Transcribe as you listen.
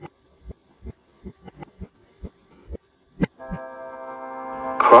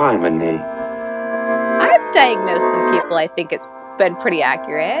Criminy. I've diagnosed some people. I think it's been pretty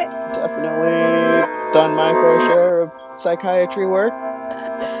accurate. Definitely done my fair share of psychiatry work.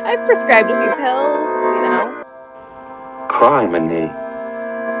 I've prescribed a few pills, you know. Criminy.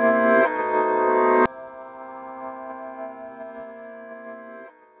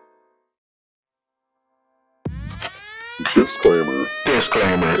 Disclaimer.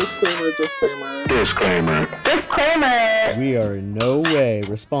 Disclaimer. We are in no way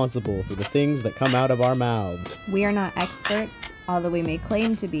responsible for the things that come out of our mouths. We are not experts, although we may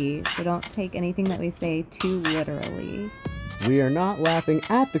claim to be, so don't take anything that we say too literally. We are not laughing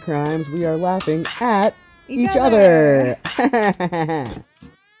at the crimes, we are laughing at Each other.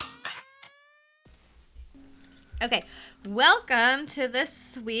 Okay, welcome to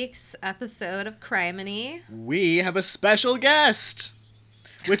this week's episode of Criminy. We have a special guest,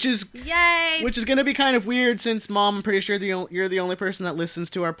 which is Yay! going to be kind of weird since, Mom, I'm pretty sure you're the only person that listens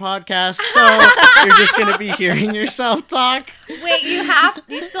to our podcast, so you're just going to be hearing yourself talk. Wait, you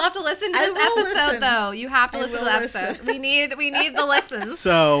still have to listen to this episode, though. You have to listen to the episode. We need the listens.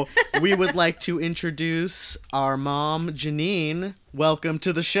 So, we would like to introduce our mom, Janine. Welcome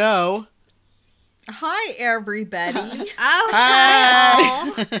to the show. Hi, everybody. Oh,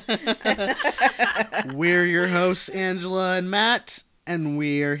 Hi! We're your hosts, Angela and Matt, and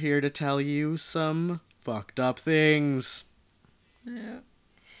we are here to tell you some fucked up things. Yay!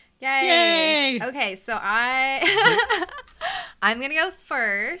 Yay! Okay, so I'm gonna go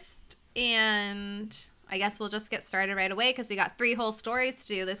first, and I guess we'll just get started right away because we got 3 whole stories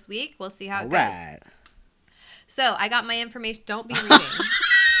to do this week. We'll see how it goes. So I got my information. Don't be reading.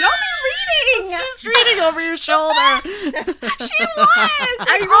 Don't be reading. She's reading over your shoulder. She was.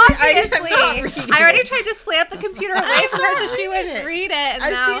 Obviously. I already tried to slant the computer away from her so she wouldn't read it. And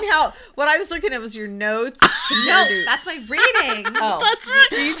I've now... seen how. What I was looking at was your notes. No, that's my reading. Oh, That's right.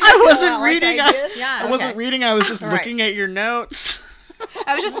 Do you I wasn't reading. Like I did? Yeah. I wasn't reading. I was just All right. looking at your notes.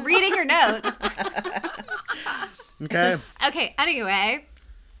 I was just reading your notes. Okay. Okay, anyway,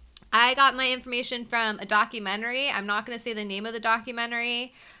 I got my information from a documentary. I'm not going to say the name of the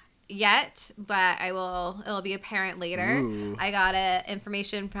documentary yet, but I will. It'll be apparent later. Ooh. I got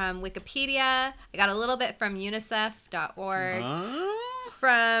information from Wikipedia. I got a little bit from unicef.org.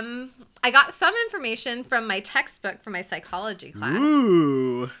 I got some information from my textbook from my psychology class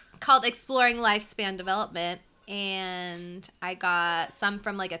Ooh. called Exploring Lifespan Development, and I got some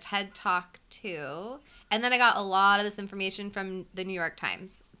from like a TED Talk too. And then I got a lot of this information from the New York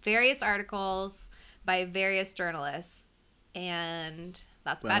Times. Various articles by various journalists. And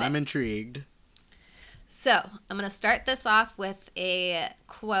that's Well, about I'm it. intrigued. So, I'm going to start this off with a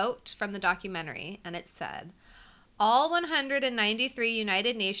quote from the documentary. And it said, all 193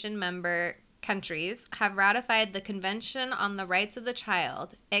 United Nations member countries have ratified the Convention on the Rights of the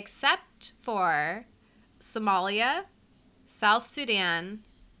Child, except for Somalia, South Sudan,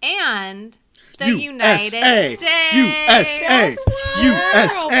 and the United States. USA!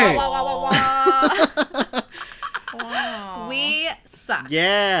 USA! Wow. We suck.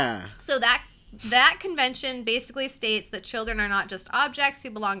 Yeah. So that convention basically states that children are not just objects who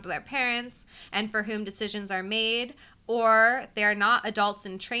belong to their parents and for whom decisions are made, or they are not adults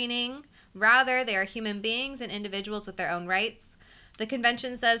in training. Rather, they are human beings and individuals with their own rights. The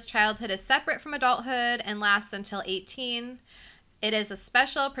convention says childhood is separate from adulthood and lasts until 18. It is a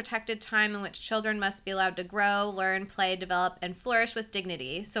special, protected time in which children must be allowed to grow, learn, play, develop, and flourish with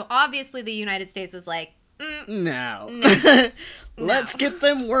dignity. So obviously the United States was like, No. Let's get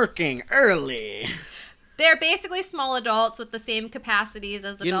them working early. they're basically small adults with the same capacities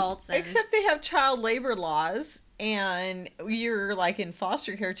as adults. And Except they have child labor laws, and you're like in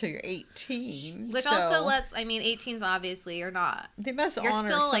foster care till you're 18. which so also lets, 18s obviously are not. they must you're honor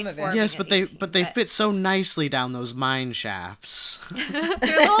still, some like, of it. for- Yes, at but they 18, but but- fit so nicely down those mine shafts.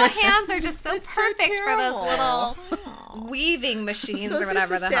 Their little hands are just so It's so perfect for those terrible. little Oh. weaving machines So or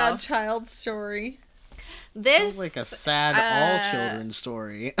whatever this the is a hell. sad child story. This Sounds like a sad all children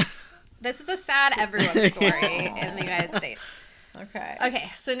story. This is a sad everyone story in the United States. Okay.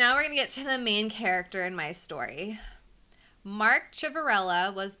 Okay, so now we're going to get to the main character in my story. Mark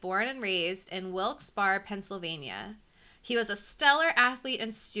Civarella was born and raised in Wilkes-Barre, Pennsylvania. He was a stellar athlete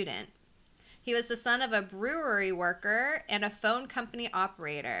and student. He was the son of a brewery worker and a phone company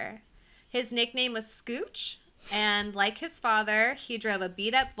operator. His nickname was Scooch, and like his father, he drove a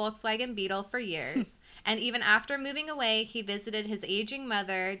beat-up Volkswagen Beetle for years. And even after moving away, he visited his aging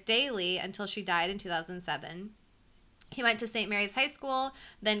mother daily until she died in 2007. He went to St. Mary's High School,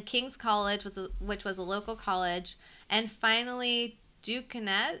 then King's College, which was a local college, and finally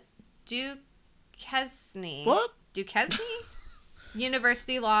Duquesne. What? Duquesne?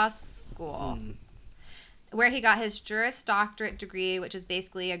 University Law School, where he got his Juris Doctorate degree, which is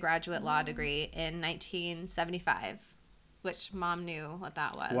basically a graduate law degree, in 1975, which Mom knew what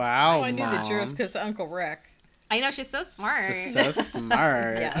that was. Wow, Oh, I knew the Mom. jurors because Uncle Rick. I know, she's so smart. She's so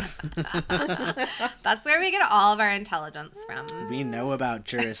smart. Yeah. That's where we get all of our intelligence from. We know about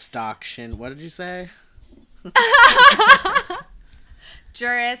jurisdiction. What did you say?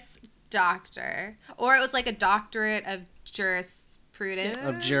 Juris Doctor. Or it was like a doctorate of jurisprudence.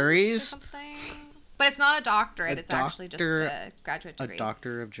 Of Or juries? something. But it's not a doctorate. A It's actually just doctor- a graduate A degree.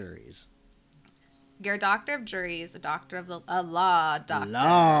 doctor of juries. You're a doctor of juries, a law doctor.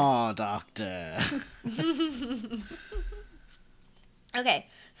 Law doctor. Okay,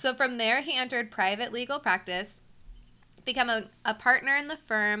 so from there he entered private legal practice, become a partner in the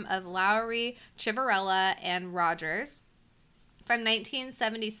firm of Lowry, Chivarella, and Rogers. From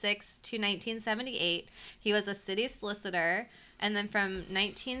 1976 to 1978, he was a city solicitor, and then from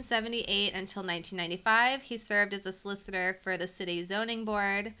 1978 until 1995, he served as a solicitor for the city zoning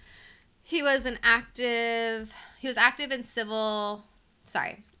board. He was active in several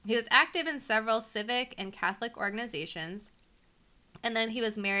civic and Catholic organizations. And then he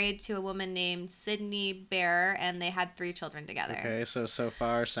was married to a woman named Sydney Bear, and they had 3 children together. Okay, so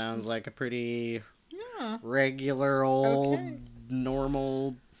far sounds like a pretty Yeah. regular old, Okay.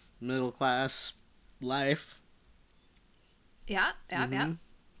 normal, middle class life. Yeah. Mhm.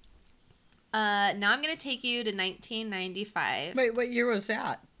 Now I'm going to take you to 1995. Wait, what year was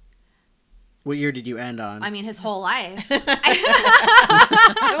that? What year did you end on? I mean, his whole life.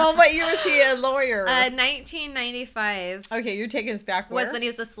 Well, what year was he a lawyer? 1995 Okay, you're taking us back where? was when he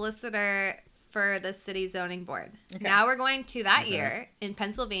was a solicitor for the city zoning board. Okay. Now we're going to that Okay. year in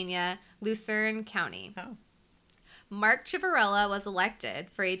Pennsylvania, Lucerne County. Oh. Mark Chivarella was elected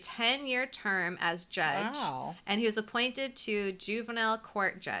for a 10-year term as judge, Wow. and he was appointed to juvenile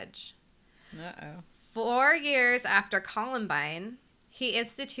court judge. Uh-oh. 4 years after Columbine, he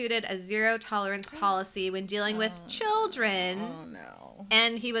instituted a zero-tolerance policy when dealing with children, Oh, no.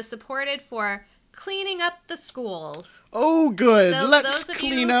 and he was supported for cleaning up the schools. Oh, good. So, Let's those of you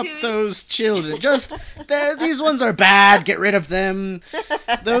clean up who- those children. Just, these ones are bad. Get rid of them.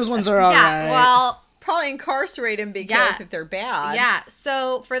 Those ones are all right. Yeah, well, Probably incarcerate him because Yeah. if they're bad. yeah.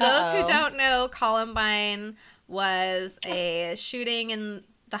 So for those Uh-oh. who don't know, Columbine was a shooting in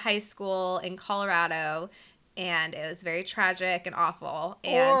the high school in Colorado, and it was very tragic and awful.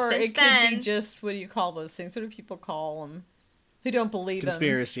 And Or since it could then, be just, what do you call those things? What do people call them? Who don't believe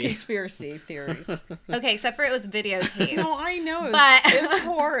Conspiracy. them? Conspiracy theories. okay, except for it was videotaped. No, I know. But- It was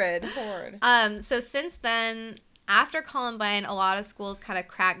horrid. Horrid. So since then, after Columbine, a lot of schools kind of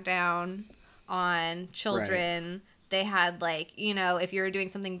cracked down on children. They had, like, you know, if you were doing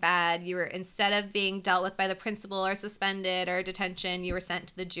something bad, you were, instead of being dealt with by the principal or suspended or detention, you were sent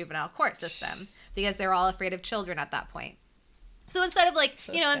to the juvenile court system because they were all afraid of children at that point. So instead of, like,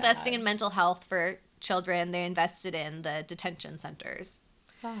 So you know, investing sad. in mental health for children, they invested in the detention centers.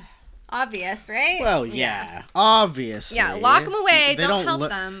 Obvious, right? Well, yeah. Obviously. Yeah, lock them away. They Don't help look-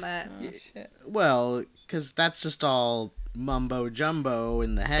 them, but Oh, shit. Well, because that's just all mumbo jumbo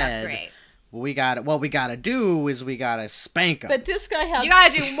in the head. that's right. What we gotta do is we gotta spank them. But this guy had You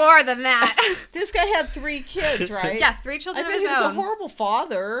gotta do more than that. this guy had 3 kids, right? Yeah, 3 I children bet of he his was a own. horrible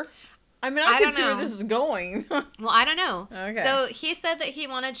father. I mean, I I don't can see where know. this is going. Well, I don't know. Okay. So he said that he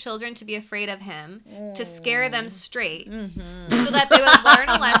wanted children to be afraid of him, to scare them straight, Mm-hmm. so that they would learn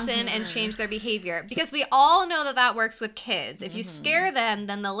a lesson and change their behavior. Because we all know that that works with kids. If you Mm-hmm. scare them,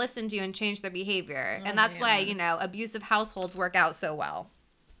 then they'll listen to you and change their behavior. And that's why, man. you know, abusive households work out so well.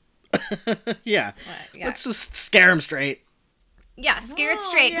 yeah. Yeah. Let's just scare them straight. Yeah, scared Oh,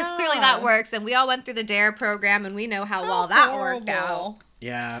 straight, because clearly that yeah. works. And we all went through the DARE program, and we know how well that worked out. Horrible.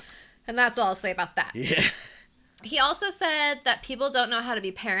 Yeah. And that's all I'll say about that. Yeah. He also said that people don't know how to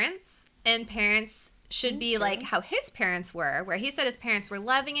be parents, and parents should be like how his parents were, where he said his parents were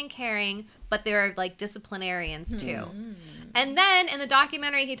loving and caring, but they were like disciplinarians too. And then in the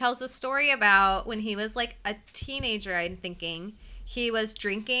documentary, he tells a story about when he was like a teenager, I'm thinking. He was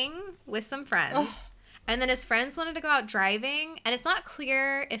drinking with some friends. Oh. And then his friends wanted to go out driving, and it's not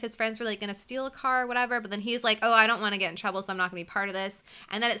clear if his friends were like going to steal a car or whatever, but then he's like, oh, I don't want to get in trouble, so I'm not going to be part of this.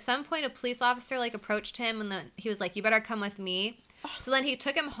 And then at some point, a police officer like approached him, and then he was like, you better come with me. So then he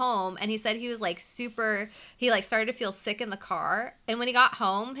took him home, and he said he was like he like started to feel sick in the car. And when he got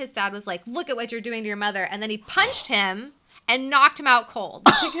home, his dad was like, look at what you're doing to your mother. And then he punched him and knocked him out cold.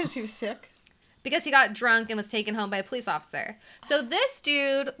 Because he was sick. Because he got drunk and was taken home by a police officer. So this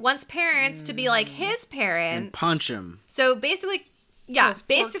dude wants parents to be like his And parents. punch them. So basically, Yeah, Those poor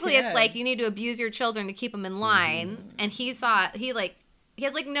basically it's like kids. you need to abuse your children to keep them in line, and he has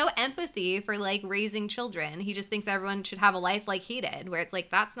like no empathy for like raising children. He just thinks everyone should have a life like he did, where it's like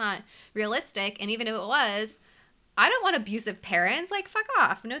that's not realistic, and even if it was, I don't want abusive parents. Like, fuck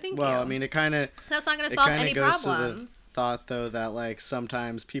off. No, thank you. Well, I mean, it kind of That's not going to solve any goes to the problems. thought though that like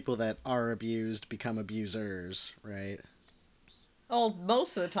sometimes people that are abused become abusers, right? Oh,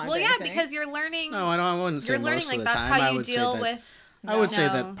 most of the time. Well, don't yeah, you think? because you're learning. No, I wouldn't say You're learning most like of the that's time. how I you would say deal that- with. I would say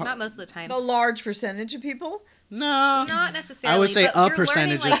No, that not most of the time. a large percentage of people, No, Not necessarily. I would say but a you're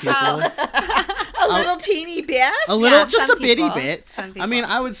percentage learning, of like, how- people. a little teeny bit. A little, Yeah, just some a bitty people. bit. Some I mean,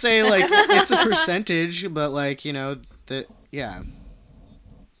 people. I would say like it's a percentage, but like yeah.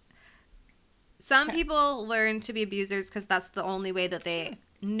 Some people learn to be abusers because that's the only way that they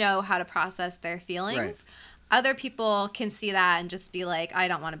know how to process their feelings. Right. Other people can see that and just be like, I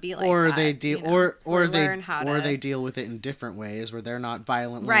don't want to be like Or that. they deal, you know? So learn how or to, they deal with it in different ways where they're not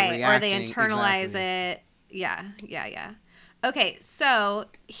violently right, reacting. or they internalize Exactly. it. Yeah. Okay, so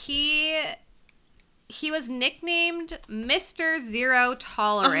he was nicknamed Mr. Zero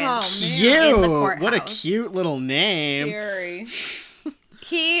Tolerance. Oh, man. Ew, in the what a courthouse. cute little name. Scary.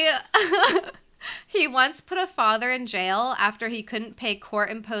 He he once put a father in jail after he couldn't pay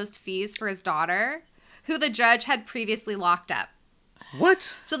court-imposed fees for his daughter, who the judge had previously locked up.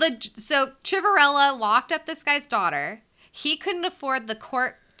 What? So Chivarella locked up this guy's daughter. He couldn't afford the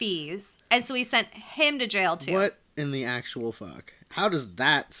court fees, and so he sent him to jail too. What in the actual fuck? How does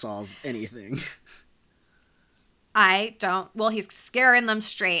that solve anything? I don't. Well, he's scaring them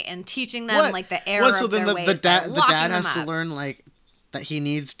straight and teaching them What? like the error What? So of then their the ways by dad locking has them to up. learn like that he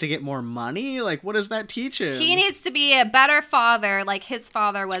needs to get more money. Like, what does that teach him? He needs to be a better father, like his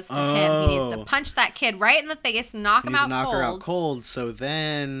father was to him. He needs to Oh. punch that kid right in the face, knock He him needs to out knock cold, her out cold. So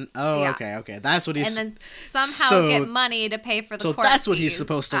then, Yeah. okay, that's what he's. and then somehow so- get money to pay for the so court that's what he's fees.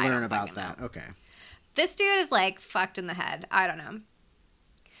 supposed to I learn don't about fucking that. know. Okay. This dude is like fucked in the head. I don't know.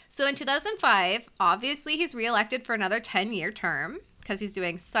 So in 2005, obviously he's reelected for another 10-year term because he's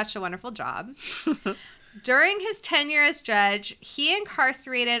doing such a wonderful job. During his tenure as judge, he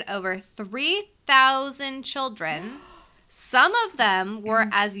incarcerated over 3,000 children. Some of them were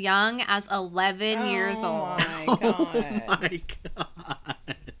as young as 11 years old. my god. Oh my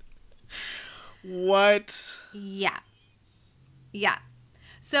god. What? Yeah.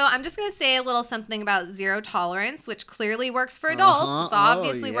 So I'm just going to say a little something about zero tolerance, which clearly works for adults. Uh-huh. It's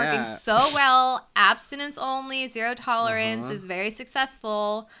obviously Oh, working yeah. so well. Abstinence only, zero tolerance Uh-huh. is very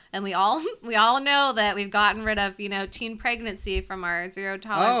successful. And we all know that we've gotten rid of, teen pregnancy from our zero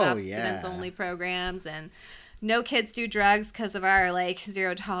tolerance Oh, abstinence yeah. only programs, and no kids do drugs because of our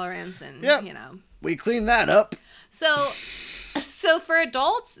zero tolerance and Yep. We cleaned that up. So for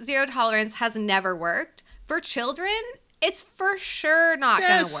adults, zero tolerance has never worked. For children, it's for sure not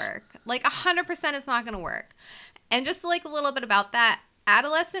Yes. going to work. 100% it's not going to work. And just a little bit about that,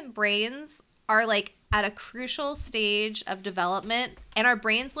 adolescent brains are at a crucial stage of development, and our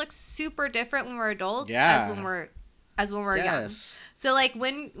brains look super different when we're adults Yeah. as when we're young. Yes. So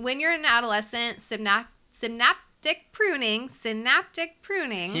when you're an adolescent, synaptic pruning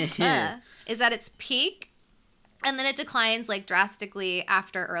is at its peak, and then it declines drastically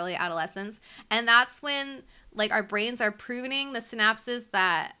after early adolescence, and that's when our brains are pruning the synapses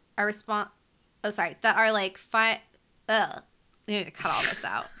that are I need to cut all this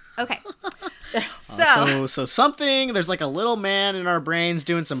out. Okay. So something, there's a little man in our brains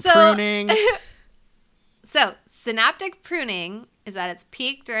doing some So- pruning. So, synaptic pruning is at its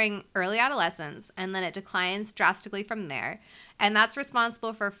peak during early adolescence, and then it declines drastically from there. And that's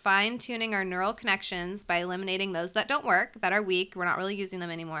responsible for fine-tuning our neural connections by eliminating those that don't work, that are weak, we're not really using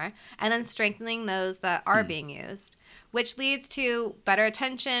them anymore, and then strengthening those that are being used, which leads to better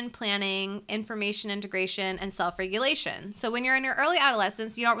attention, planning, information integration, and self-regulation. So when you're in your early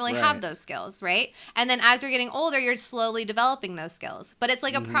adolescence, you don't really have Right. those skills, right? And then as you're getting older, you're slowly developing those skills. But it's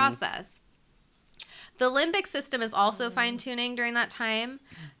like a process. The limbic system is also fine-tuning during that time.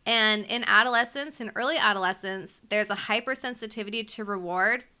 And in adolescence, in early adolescence, there's a hypersensitivity to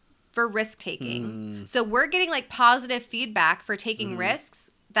reward for risk-taking. So we're getting positive feedback for taking risks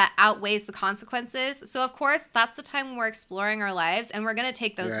that outweighs the consequences. So of course, that's the time when we're exploring our lives, and we're going to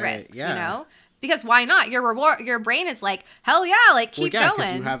take those Right, risks, yeah. Because why not? Your brain is hell yeah, keep Well, yeah, because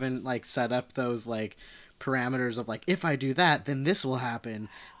going. you haven't set up those parameters of if I do that, then this will happen.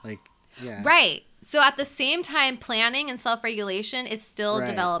 Yeah. Right. So at the same time, planning and self-regulation is still Right.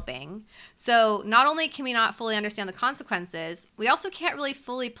 developing. So not only can we not fully understand the consequences, we also can't really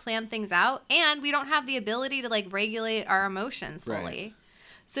fully plan things out, and we don't have the ability to regulate our emotions fully. Right.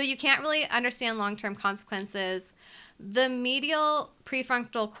 So you can't really understand long-term consequences. The medial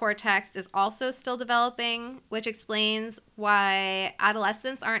prefrontal cortex is also still developing, which explains why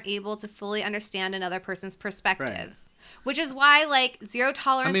adolescents aren't able to fully understand another person's perspective. Right. Which is why, like, zero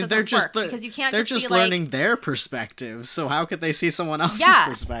tolerance I mean, doesn't they're just work, because you can't they're just just be learning like, their perspective. So how could they see someone else's Yeah.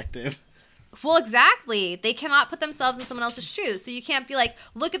 perspective? well, exactly. They cannot put themselves in someone else's shoes. So you can't be like,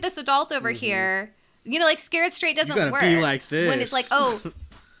 look at this adult over here. You know, like, scared straight doesn't gotta work. be like When it's this. like, oh,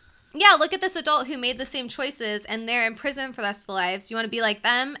 yeah, look at this adult who made the same choices and they're in prison for the rest of their lives. You want to be like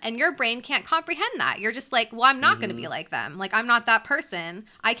them? And your brain can't comprehend that. You're just like, well, I'm not going to be like them. Like, I'm not that person.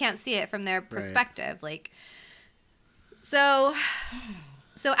 I can't see it from their perspective. Like, so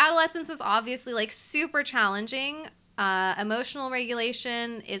adolescence is obviously, like, super challenging. Emotional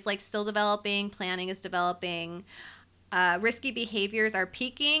regulation is, like, still developing. Planning is developing. Risky behaviors are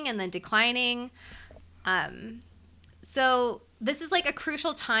peaking and then declining. So this is, like, a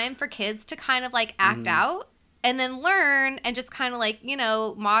crucial time for kids to kind of, like, act out and then learn and just kind of, like, you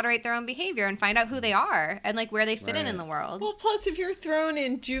know, moderate their own behavior and find out who they are and, like, where they fit in the world. Well, plus, if you're thrown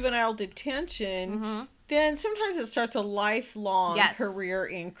in juvenile detention, then sometimes it starts a lifelong career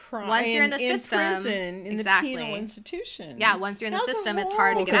in crime. Once you're in the system, prison, in the penal institution. Yeah, once you're in the That's system, it's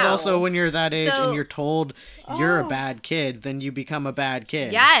hard to get Because out. also when you're that age So- and you're told you're a bad kid, then you become a bad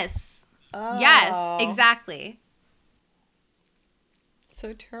kid. Yes. Oh. Yes, exactly.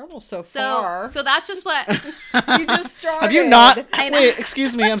 So terrible so far. So that's just what You just started. Have you not? I know. Wait,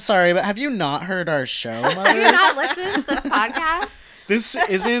 excuse me. I'm sorry, but have you not heard our show, Have Mother? you not listened to this podcast? This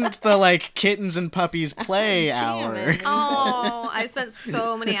isn't the like kittens and puppies play Damn hour. it. Oh, I spent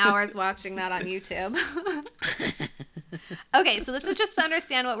so many hours watching that on YouTube. Okay, so this is just to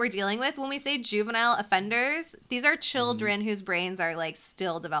understand what we're dealing with. When we say juvenile offenders, these are children whose brains are, like,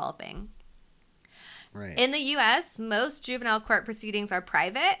 still developing. Right. In the U.S., most juvenile court proceedings are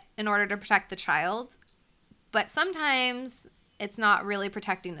private in order to protect the child, but sometimes it's not really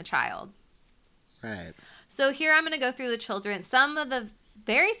protecting the child. Right. So here I'm going to go through the children,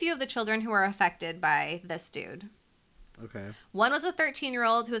 very few of the children who are affected by this dude. Okay. One was a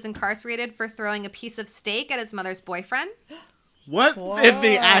 13-year-old who was incarcerated for throwing a piece of steak at his mother's boyfriend. What in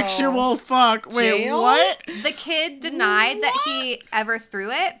the actual fuck? Wait, Jail? what? The kid denied that he ever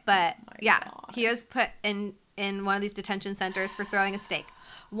threw it, but he was put in one of these detention centers for throwing a steak.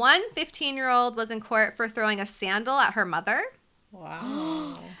 One 15-year-old was in court for throwing a sandal at her mother.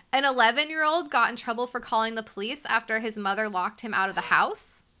 Wow. An 11-year-old got in trouble for calling the police after his mother locked him out of the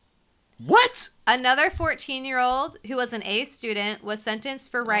house. What? Another 14-year-old who was an A student was sentenced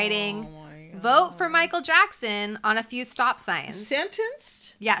for writing "Vote for Michael Jackson" on a few stop signs.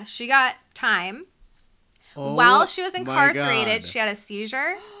 Sentenced? Yeah, she got time. Oh, While she was my incarcerated, God. she had a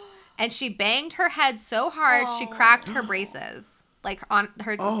seizure, and she banged her head so hard she cracked her braces, like on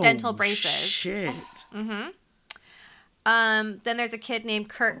her dental braces. Shit. Then there's a kid named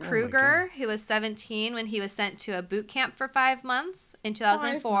Kurt Kruger who was 17 when he was sent to a boot camp for 5 months in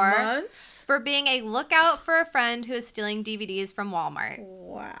 2004 5 months? for being a lookout for a friend who was stealing DVDs from Walmart.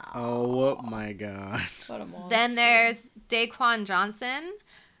 Wow. Oh my God. What a monster. Then there's Daquan Johnson.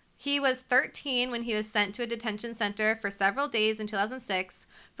 He was 13 when he was sent to a detention center for several days in 2006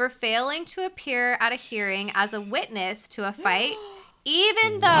 for failing to appear at a hearing as a witness to a fight,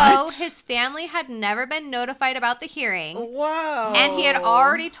 even though What? his family had never been notified about the hearing. Wow. And he had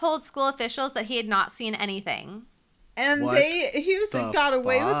already told school officials that he had not seen anything. And What he the got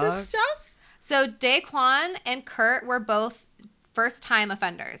away with fuck? this stuff? So Daquan and Kurt were both first-time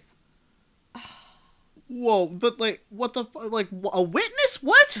offenders. Whoa, but like, what the like a witness?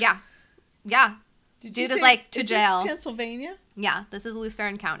 What? Yeah. Yeah. Did you Dude is say- like to is jail. This Pennsylvania? Yeah, this is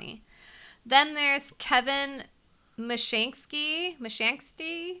Lucerne County. Then there's Kevin Mashansky.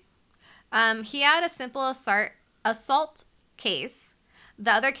 He had a simple assault case.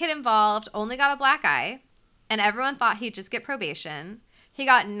 The other kid involved only got a black eye, and everyone thought he'd just get probation. He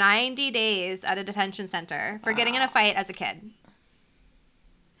got 90 days at a detention center for getting in a fight as a kid.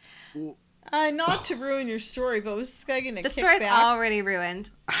 Not to ruin your story, but was this guy going to The kick story's back? already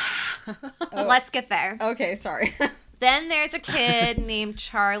ruined. Let's get there. Okay, sorry. Then there's a kid named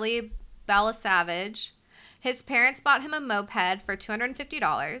Charlie Balasavage. His parents bought him a moped for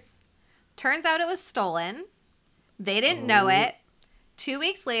 $250. Turns out it was stolen. They didn't know it. 2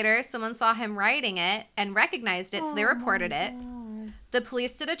 weeks later, someone saw him riding it and recognized it, so they reported it. The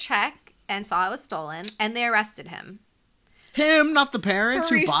police did a check and saw it was stolen, and they arrested him. Him, not the parents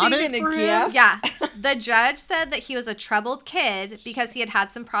For who bought it receiving a for him. gift? Yeah. The judge said that he was a troubled kid because he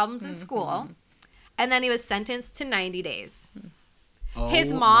had some problems in school. And then he was sentenced to 90 days.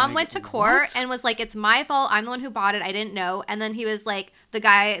 His Oh mom my- went to court what? and was like, it's my fault. I'm the one who bought it. I didn't know. And then he was like,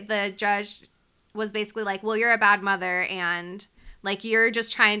 the judge was basically like, well, you're a bad mother and like you're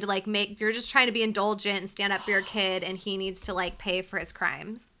just trying to be indulgent and stand up for your kid, and he needs to like pay for his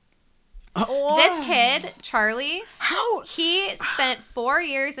crimes. This kid, Charlie, he spent 4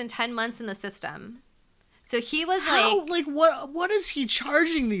 years and 10 months in the system. So he was what is he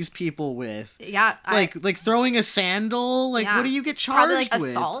charging these people with? Yeah. Like throwing a sandal? Like, what do you get charged probably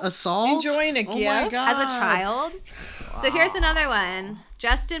with? assault. Assault? Enjoying a gift. As a child. Wow. So here's another one.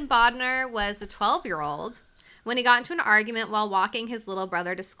 Justin Bodner was a 12-year-old when he got into an argument while walking his little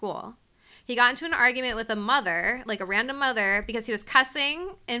brother to school. He got into an argument with a mother, like a random mother, because he was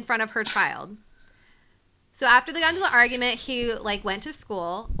cussing in front of her child. So after they got into the argument, he like went to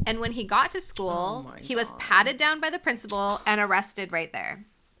school, and when he got to school, he was patted down by the principal and arrested right there.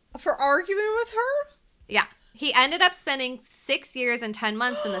 For arguing with her? Yeah. He ended up spending 6 years and 10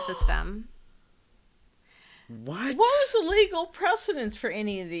 months in the system. What? What was the legal precedence for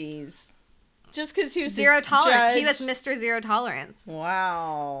any of these? Just because he was zero tolerance. Judge. He was Mr. Zero Tolerance.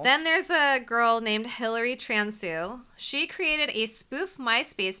 Wow. Then there's a girl named Hillary Transu. She created a spoof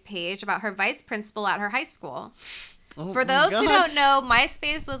MySpace page about her vice principal at her high school. Oh, for those who don't know,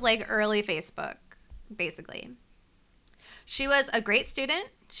 MySpace was like early Facebook, basically. She was a great student.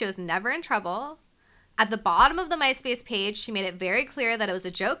 She was never in trouble. At the bottom of the MySpace page, she made it very clear that it was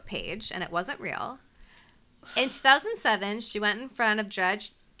a joke page and it wasn't real. In 2007, she went in front of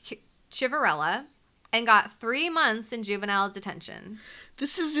Judge Chivarella and got 3 months in juvenile detention.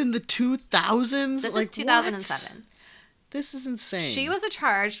 This is in the 2000s? This is 2007. What? This is insane. She was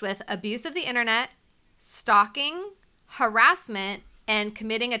charged with abuse of the internet, stalking, harassment, and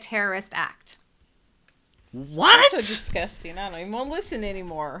committing a terrorist act. What? That's so disgusting. I don't even want to listen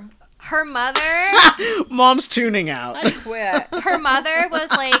anymore. Her mother... Mom's tuning out. I quit. Her mother was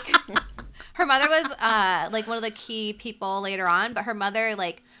like... Her mother was like one of the key people later on, but her mother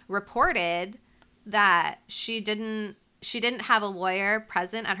like reported that she didn't have a lawyer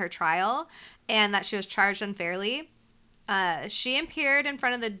present at her trial and that she was charged unfairly. She appeared in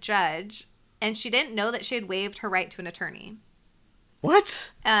front of the judge and she didn't know that she had waived her right to an attorney.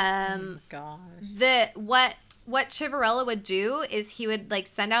 What? God. What Chivarella would do is he would like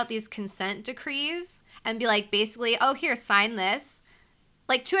send out these consent decrees and be like, basically, oh, here, sign this.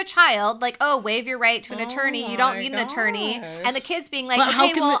 Like to a child, like, oh, waive your right to an attorney. You don't need an attorney. And the kid's being like,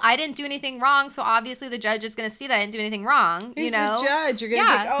 okay, well, I didn't do anything wrong, so obviously the judge is going to see that I didn't do anything wrong. He's you know, the judge. You're going to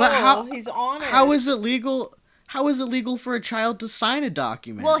think, oh, but he's honest. How is it legal? How is it legal for a child to sign a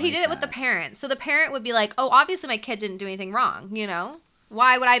document? Well, he did it with the parent. So the parent would be like, oh, obviously my kid didn't do anything wrong, you know?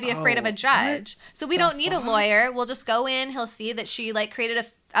 Why would I be afraid of a judge? What? So we don't need a lawyer. We'll just go in. He'll see that she like created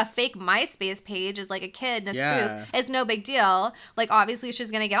a fake MySpace page as like a kid and a spoof. It's no big deal. Like obviously she's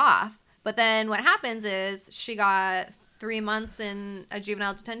going to get off. But then what happens is she got 3 months in a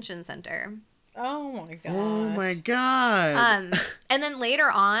juvenile detention center. Oh my god. Oh my god. And then later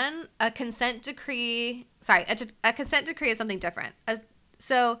on, a consent decree is something different.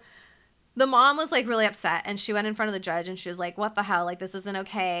 So the mom was like really upset and she went in front of the judge and she was like, what the hell? Like this isn't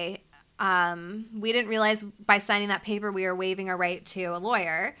okay. We didn't realize by signing that paper we were waiving our right to a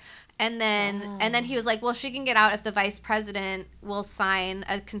lawyer. And then he was like, well, she can get out if the vice president will sign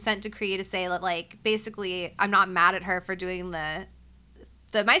a consent decree to say that, like, basically I'm not mad at her for doing the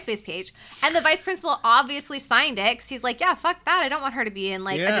MySpace page. And the vice principal obviously signed it because he's like, yeah, fuck that. I don't want her to be in,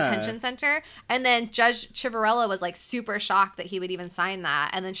 like, a detention center. And then Judge Chivarella was, like, super shocked that he would even sign that.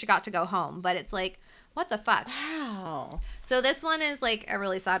 And then she got to go home. But it's like, what the fuck? Wow. So this one is, like, a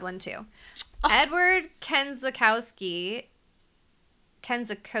really sad one, too. Edward Kenzakowski,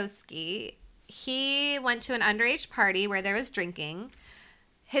 he went to an underage party where there was drinking.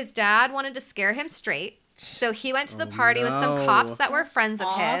 His dad wanted to scare him straight, so he went to the party with some cops that were friends of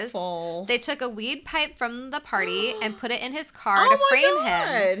his. They took a weed pipe from the party and put it in his car to frame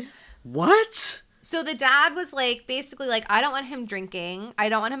him. What? So the dad was like, basically like, I don't want him drinking. I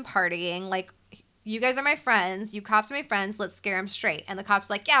don't want him partying. Like, you guys are my friends. You cops are my friends. Let's scare him straight. And the cops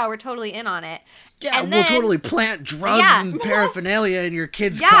were like, yeah, we're totally in on it. Yeah, and we'll totally plant drugs and paraphernalia in your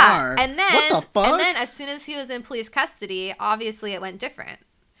kid's car. And then, what the fuck? And then as soon as he was in police custody, obviously it went different.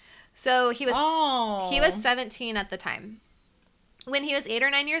 So he was 17 at the time. When he was 8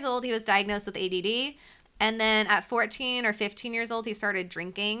 or 9 years old, he was diagnosed with ADD. And then at 14 or 15 years old, he started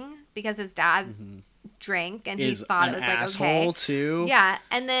drinking because his dad drank and he thought it was like, okay. Too. Yeah.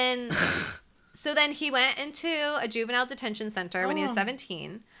 And then... So then he went into a juvenile detention center when he was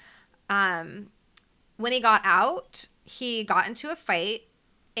 17. When he got out, he got into a fight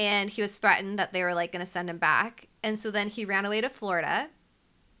and he was threatened that they were like going to send him back. And so then he ran away to Florida.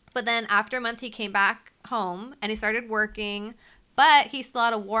 But then after a month, he came back home and he started working, but he still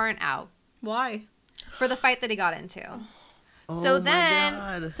had a warrant out Why? For the fight that he got into. Oh So my then-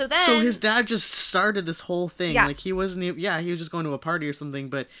 God. so then- So his dad just started this whole thing. Yeah. Like he wasn't even, he was just going to a party or something,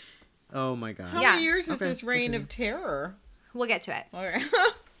 but oh my God. How Yeah. many years is Okay, this reign continue. of terror? We'll get to it. All right.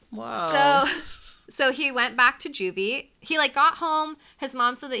 Wow. So he went back to juvie. He like got home. His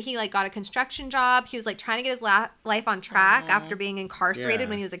mom said that he like got a construction job. He was like trying to get his life on track after being incarcerated Yeah.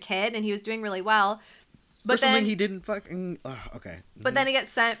 when he was a kid, and he was doing really well. But For something then he didn't fucking. Okay. But then he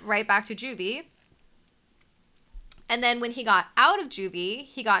gets sent right back to juvie. And then when he got out of juvie,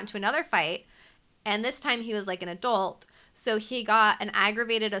 he got into another fight. And this time he was like an adult. So he got an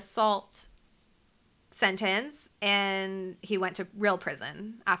aggravated assault sentence and he went to real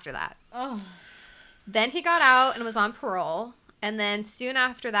prison after that. Oh. Then he got out and was on parole. And then soon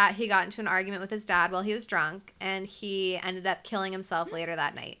after that, he got into an argument with his dad while he was drunk. And he ended up killing himself later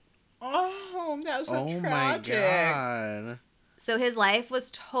that night. Oh, that was so Oh my tragic. God. So his life was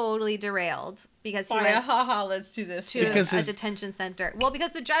totally derailed because he went Haha, let's do this. to Because a his- detention center. Well,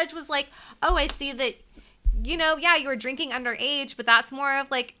 because the judge was like, "Oh, I see that, you were drinking underage, but that's more of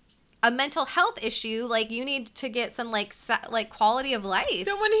like a mental health issue. Like you need to get some like quality of life."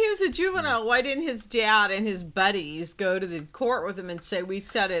 Then when he was a juvenile, why didn't his dad and his buddies go to the court with him and say, we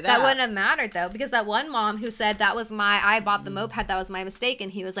set it That up? wouldn't have mattered though, because that one mom who said I bought the moped, that was my mistake,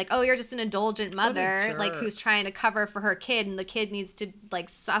 and he was like, "Oh, you're just an indulgent mother, like jerk. who's trying to cover for her kid, and the kid needs to like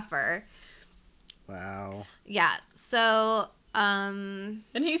suffer." Wow. Yeah. So, And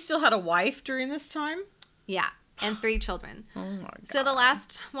he still had a wife during this time? yeah, and 3 children. Oh my God. So the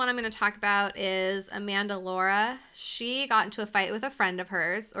last one I'm going to talk about is Amanda Laura. She got into a fight with a friend of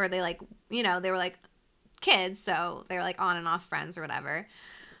hers, or they they were like kids, so they were like on and off friends or whatever.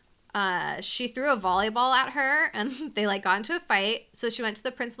 She threw a volleyball at her and they like got into a fight. So she went to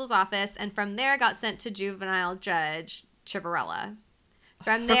the principal's office and from there got sent to juvenile judge Chivarella.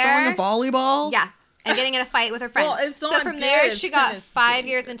 From For there, throwing a volleyball? yeah, and getting in a fight with her friend. Well, it's so not from good, there, it's she got kinda 5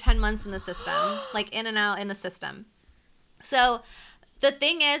 years and 10 months in the system, like in and out in the system. So the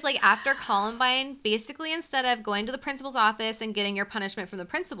thing is, like after Columbine, basically instead of going to the principal's office and getting your punishment from the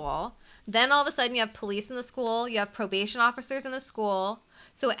principal, then all of a sudden you have police in the school, you have probation officers in the school.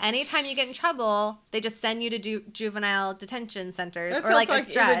 So anytime you get in trouble, they just send you to juvenile detention centers That or like sounds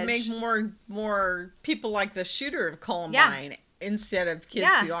a judge. it would make more people like the shooter of Columbine instead of kids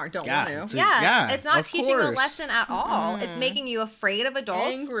Yeah. who don't Yeah, want it's to. a- Yeah, it's not of teaching a course. lesson at all. It's making you afraid of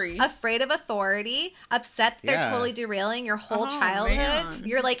adults, Angry. afraid of authority, upset that they're Yeah. totally derailing your whole Oh, childhood. man.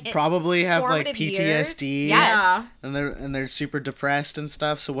 You're like Probably have like formative years. PTSD. Yes. Yeah. And they're super depressed and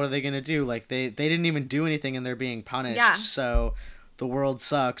stuff. So what are they gonna do? Like they didn't even do anything and they're being punished. Yeah. So the world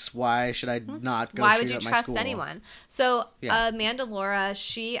sucks. Why should I not go Why shoot would you at my trust school? anyone? So Yeah. Amanda Laura,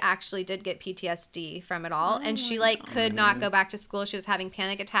 she actually did get PTSD from it all, and she like Oh, could not go back to school. She was having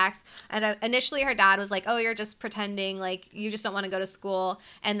panic attacks, and initially her dad was like, "Oh, you're just pretending, like you just don't want to go to school."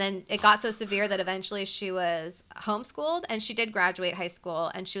 And then it got so severe that eventually she was homeschooled, and she did graduate high school,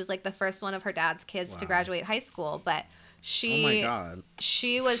 and she was like the first one of her dad's kids to Wow. graduate high school, but Oh my God.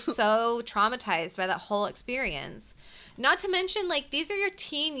 she was so traumatized by that whole experience. Not to mention, like, these are your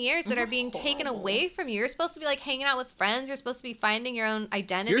teen years that are being taken away from you. You're supposed to be, like, hanging out with friends. You're supposed to be finding your own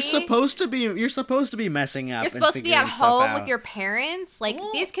identity. You're supposed to be messing up. You're and supposed to be at figuring stuff home out. with your parents. Like,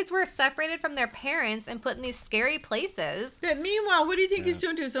 Well- these kids were separated from their parents and put in these scary places. But meanwhile, what do you think he's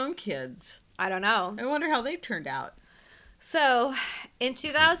doing to his own kids? I don't know. I wonder how they've turned out. So, in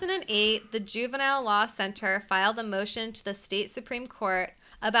 2008, the Juvenile Law Center filed a motion to the state Supreme Court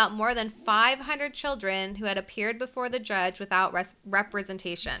about more than 500 children who had appeared before the judge without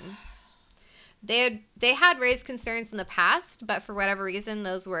representation. They had raised concerns in the past, but for whatever reason,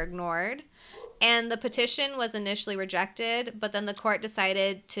 those were ignored. And the petition was initially rejected, but then the court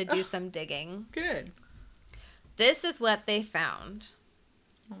decided to do some digging. Good. This is what they found.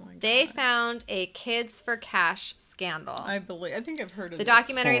 Oh my God. They found a Kids for Cash scandal. I think I've heard of The this.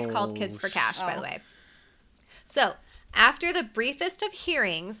 documentary is called Kids for Cash, by the Oh. way. So, after the briefest of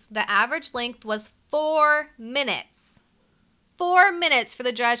hearings, the average length was 4 minutes. 4 minutes for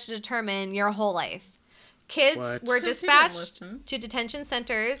the judge to determine your whole life. Kids What? were Because he didn't dispatched listen. to detention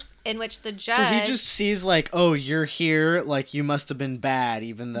centers in which the judge... So he just sees like, oh, you're here, like you must have been bad,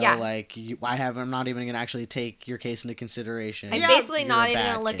 even though Yeah. like I'm not even gonna actually take your case into consideration. I'm Yeah. basically You're not a even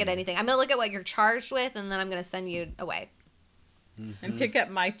going to bad look kid. at anything. I'm going to look at what you're charged with, and then I'm going to send you away. And pick up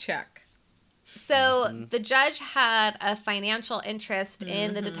my check. So the judge had a financial interest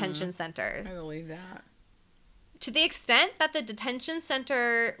in the detention centers. I believe that. To the extent that the detention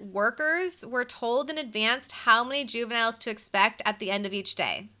center workers were told in advance how many juveniles to expect at the end of each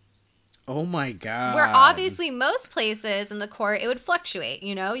day. Oh my god. Where obviously most places in the court, it would fluctuate,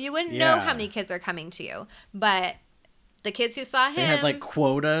 you know? You wouldn't know how many kids are coming to you. But the kids who saw him... They had, like,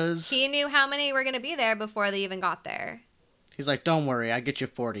 quotas. He knew how many were going to be there before they even got there. He's like, don't worry, I get you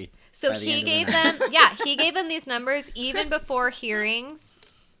 40. So he gave them... he gave them these numbers even before hearings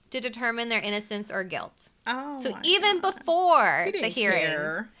to determine their innocence or guilt. Oh, so even before He the didn't hearings,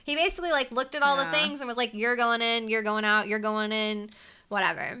 care. he basically like looked at all the things and was like, "You're going in, you're going out, you're going in,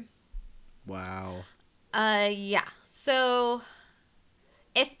 whatever." Wow. Yeah. So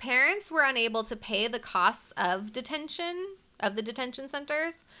if parents were unable to pay the costs of the detention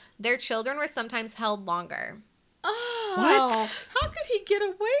centers, their children were sometimes held longer. Oh, What? How could he get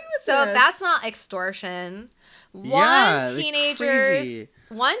away with So this? that's not extortion. Yeah, like crazy.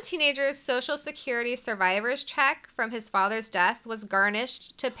 One teenager's Social Security survivor's check from his father's death was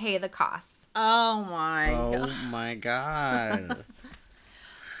garnished to pay the costs. Oh my Oh god. my god.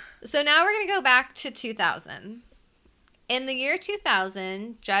 So now we're going to go back to 2000. In the year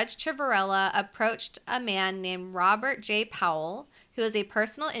 2000, Judge Ciavarella approached a man named Robert J. Powell, who is a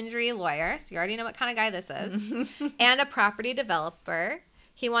personal injury lawyer, so you already know what kind of guy this is, and a property developer.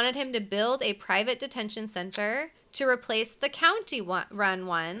 He wanted him to build a private detention center to replace the county-run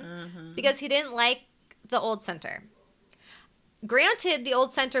one because he didn't like the old center. Granted, the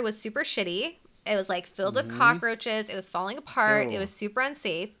old center was super shitty. It was like filled with cockroaches. It was falling apart. Ew. It was super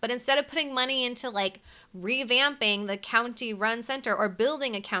unsafe. But instead of putting money into like revamping the county-run center or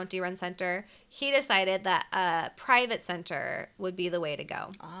building a county-run center, he decided that a private center would be the way to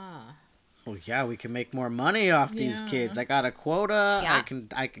go. Ah. Well, yeah, we can make more money off these Yeah. kids. I got a quota. Yeah.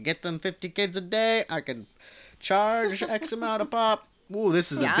 I can get them 50 kids a day. I can charge X amount of pop. Ooh,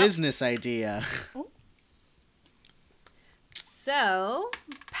 this is Yeah. a business idea. So,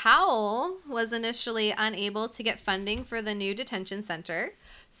 Powell was initially unable to get funding for the new detention center.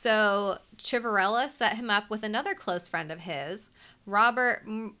 So, Ciavarella set him up with another close friend of his, Robert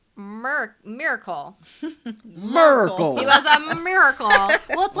Miracle. Miracle. He was a miracle.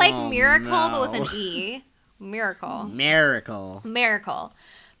 Well, it's like Oh, miracle, but with no. an E. Miracle. Miracle.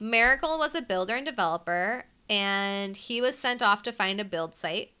 Miracle was a builder and developer, and he was sent off to find a build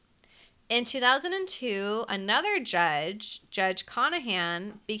site. In 2002, another judge, Judge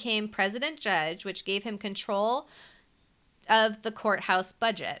Conahan, became president judge, which gave him control of the courthouse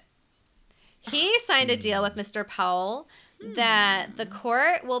budget. He signed a deal with Mr. Powell that the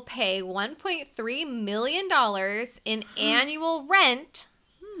court will pay $1.3 million in annual rent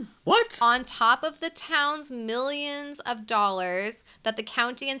What? on top of the town's millions of dollars that the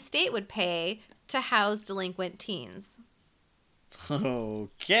county and state would pay to house delinquent teens.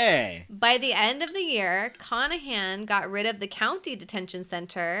 Okay. By the end of the year, Conahan got rid of the county detention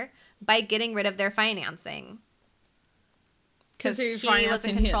center by getting rid of their financing. Because he was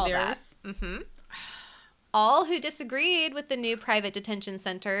in control of that. All who disagreed with the new private detention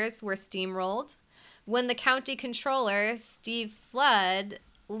centers were steamrolled. When the county controller, Steve Flood,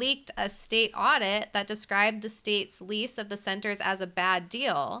 leaked a state audit that described the state's lease of the centers as a bad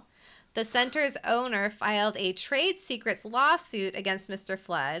deal, the center's owner filed a trade secrets lawsuit against Mr.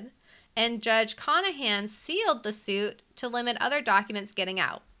 Flood, and Judge Conahan sealed the suit to limit other documents getting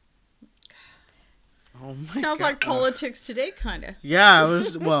out. Oh my Sounds God. like politics today, kind of. Yeah, it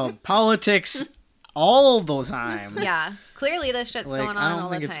was, well, politics all the time. Yeah, clearly this shit's Like, going I on don't all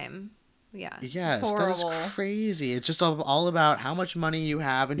the think it's- time. Yeah. Yes, Horrible. that's crazy. It's just all about how much money you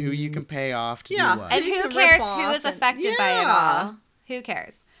have and who you can pay off to Yeah. do what. And You who can cares rip who off is and- affected by it Yeah. all? Who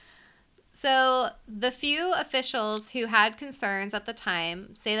cares? So the few officials who had concerns at the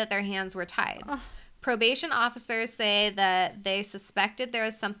time say that their hands were tied. Probation officers say that they suspected there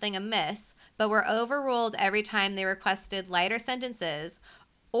was something amiss, but were overruled every time they requested lighter sentences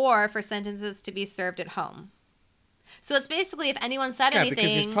or for sentences to be served at home. So it's basically if anyone said Yeah, anything...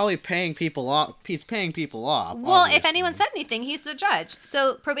 because he's probably paying people off. He's paying people off. Well, if obviously. anyone said anything, he's the judge.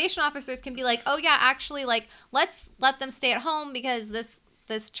 So probation officers can be like, "Oh yeah, actually, like let's let them stay at home because this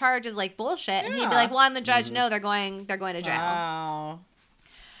charge is like bullshit." And he'd be Yeah. like, "Well, I'm the judge. No, they're going to jail." Wow.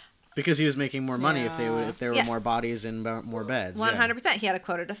 because he was making more money if Yeah. there were Yes. more bodies and more beds. 100%. He had a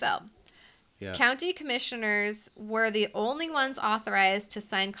quota to fill. Yeah. County commissioners were the only ones authorized to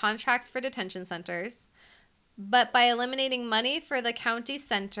sign contracts for detention centers. But by eliminating money for the county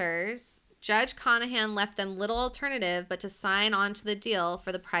centers, Judge Conahan left them little alternative but to sign on to the deal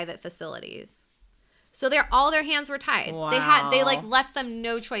for the private facilities. So all their hands were tied. They like Wow. left them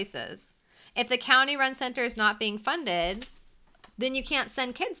no choices. If the county run center is not being funded, then you can't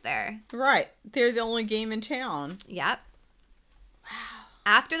send kids there. Right. They're the only game in town. Yep. Wow.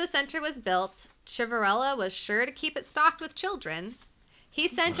 After the center was built, Ciavarella was sure to keep it stocked with children. He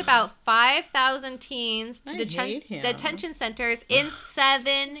sent about 5,000 teens to hate him. detention centers in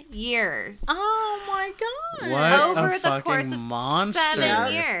 7 years. Oh my god. What Over a the course fucking of monster.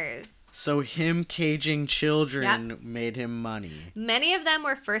 7 years. So him caging children made him money. Many of them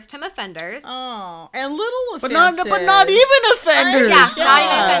were first-time offenders. Oh, and little But offenses. not even offenders. Yeah, God. not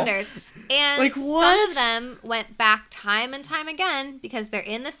even offenders. And Like, some what? of them went back time and time again because they're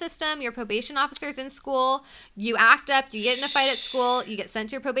in the system. Your probation officer's in school. You act up. You get in a fight at school. You get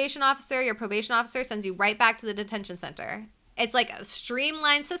sent to your probation officer. Your probation officer sends you right back to the detention center. It's like a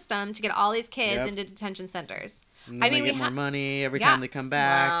streamlined system to get all these kids into detention centers. And then they get more money every time they come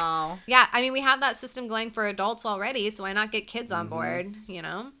back. Wow. Yeah, I mean, we have that system going for adults already, so why not get kids on board, you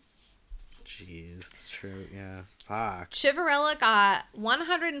know? Jeez, that's true. Yeah. Fuck. Chivarella got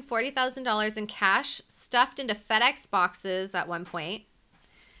 $140,000 in cash stuffed into FedEx boxes at one point.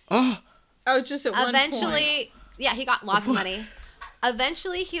 Oh. Oh, just at one point. Eventually, yeah, he got lots of money.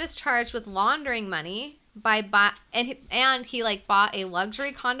 Eventually, he was charged with laundering money and he like bought a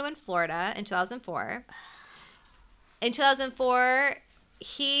luxury condo in Florida in 2004. In 2004,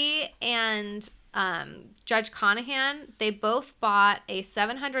 he and Judge Conahan, they both bought a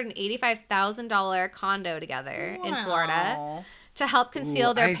 $785,000 condo together in Florida to help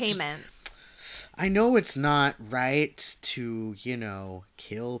conceal their payments. I know it's not right to,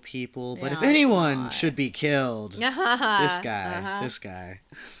 kill people, but if anyone should be killed, this guy. This guy.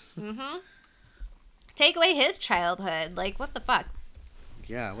 Mm-hmm. Take away his childhood. Like, what the fuck?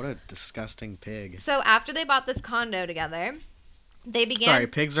 Yeah, what a disgusting pig. So after they bought this condo together, they began... Sorry,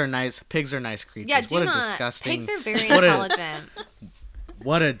 pigs are nice creatures. Yeah, what a disgusting... Pigs are very intelligent.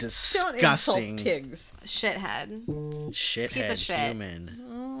 What a Don't disgusting... insult pigs. Shithead. Shithead Piece of shit. human.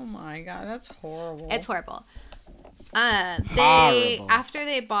 Oh my god, that's horrible. It's horrible. Horrible. After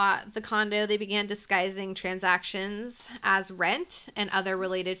they bought the condo, they began disguising transactions as rent and other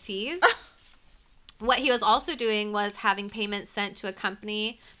related fees. What he was also doing was having payments sent to a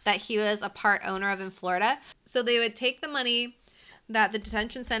company that he was a part owner of in Florida. So they would take the money that the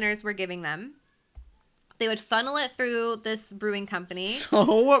detention centers were giving them. They would funnel it through this brewing company.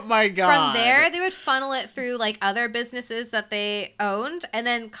 Oh my god. From there, they would funnel it through like other businesses that they owned. And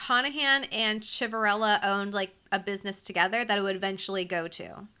then Conahan and Chivarella owned like a business together that it would eventually go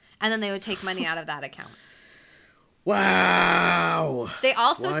to. And then they would take money out of that account. Wow. They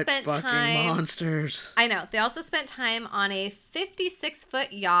also what spent fucking time... monsters. I know. They also spent time on a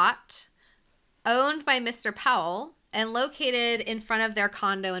 56-foot yacht owned by Mr. Powell and located in front of their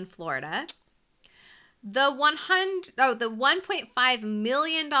condo in Florida. The $1.5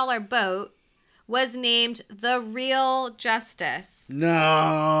 million boat was named the Real Justice.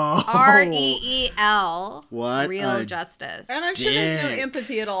 No. REEL. What? Real Justice. And I'm sure there's no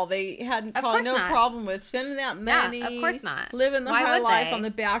empathy at all. They had probably no problem with spending that money. Yeah, of course not. Living the Why high would life they? on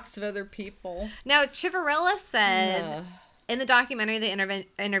the backs of other people. Now, Chivarella said in the documentary they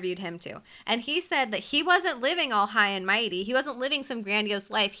interviewed him too, and he said that he wasn't living all high and mighty. He wasn't living some grandiose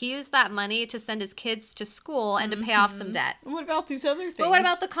life. He used that money to send his kids to school and to pay off some debt. What about these other things? But what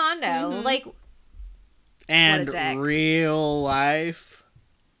about the condo? Like, and real life?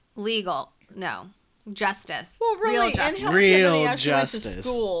 Legal. No. Justice. Well, really, real justice. and how much Real money actually went to justice.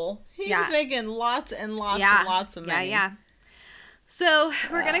 school? He was making lots and lots and lots of money. Yeah. So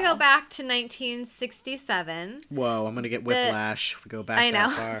we're going to go back to 1967. Whoa, I'm going to get whiplash if we go back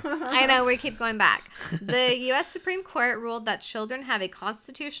that far. I know, we keep going back. The U.S. Supreme Court ruled that children have a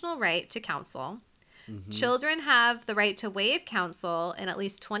constitutional right to counsel. Mm-hmm. Children have the right to waive counsel in at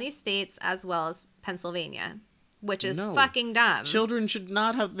least 20 states as well as Pennsylvania, which is fucking dumb. Children should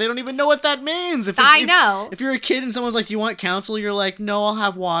not have... They don't even know what that means. If you're a kid and someone's like, do you want counsel? You're like, no, I'll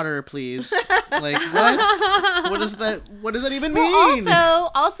have water, please. Like, what? What does that even mean?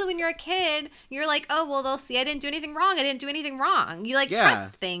 Well, also, when you're a kid, you're like, oh, well, they'll see I didn't do anything wrong. You, like,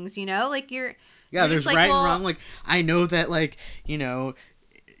 trust things, Like, you're... Yeah, there's right and wrong. Like, I know that, like,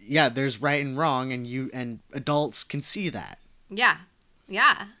 there's right and wrong, and adults can see that. Yeah.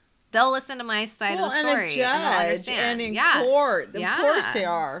 They'll listen to my side of the story. And a judge and in court. Of course they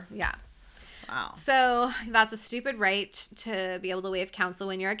are. Yeah. Wow. So that's a stupid right to be able to waive counsel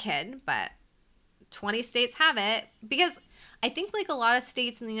when you're a kid, but 20 states have it because I think like a lot of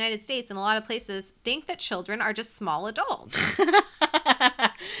states in the United States and a lot of places think that children are just small adults.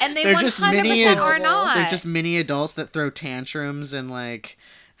 And they 100% are not. They're just mini adults that throw tantrums and like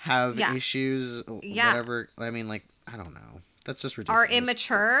have issues, whatever. I mean, like, I don't know. That's just ridiculous. Are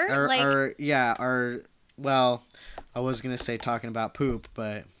immature? Well, I was going to say talking about poop,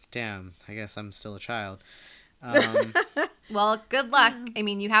 but damn, I guess I'm still a child. Well, good luck. I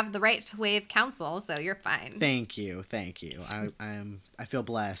mean, you have the right to waive counsel, so you're fine. Thank you. I feel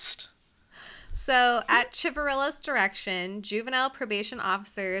blessed. So, at Chivarilla's direction, juvenile probation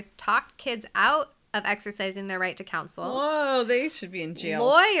officers talked kids out of exercising their right to counsel. Whoa, they should be in jail.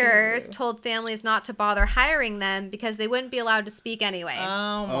 Lawyers told families not to bother hiring them because they wouldn't be allowed to speak anyway.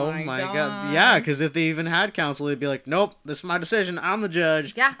 Oh my god. Yeah, because if they even had counsel, they'd be like, nope, this is my decision. I'm the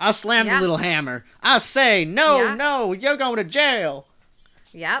judge. Yeah. I'll slam the little hammer. I say, no, you're going to jail.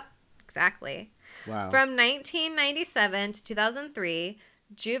 Yep, exactly. Wow. From 1997 to 2003,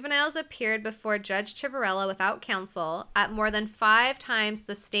 juveniles appeared before Judge Chivarella without counsel at more than 5 times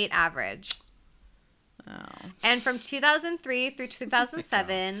the state average. Oh. And from 2003 through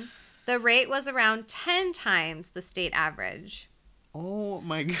 2007, the rate was around 10 times the state average. Oh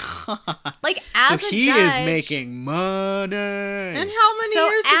my god. Like, as a judge... he is making money. And how many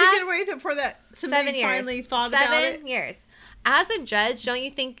years did he get away with it before that? 7 years. Finally thought about it? 7 years. As a judge, don't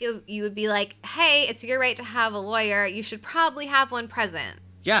you think you would be like, hey, it's your right to have a lawyer. You should probably have one present.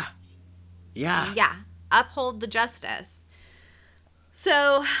 Yeah. Yeah. Uphold the justice.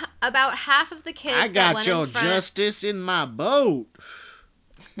 So, about half of the kids I got your justice in my boat.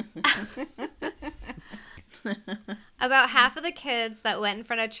 About half of the kids that went in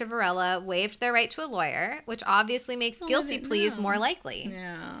front of Chivarella waived their right to a lawyer, which obviously makes guilty pleas more likely.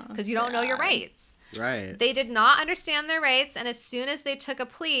 Yeah. Because you don't know your rights. Right. They did not understand their rights, and as soon as they took a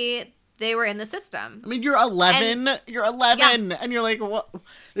plea, they were in the system. I mean, you're 11. You're 11, and you're like, what?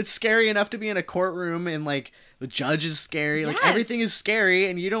 It's scary enough to be in a courtroom, and like the judge is scary. Like everything is scary,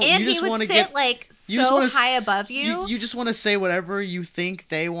 and you don't. And you just he would want to sit get like so high above you. You just want to say whatever you think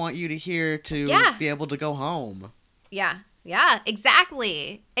they want you to hear to be able to go home. Yeah,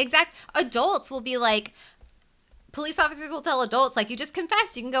 exactly. Adults will be like. Police officers will tell adults, like, you just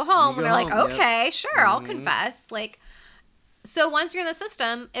confess, you can go home. And they're like, okay, sure, I'll confess. Like, so once you're in the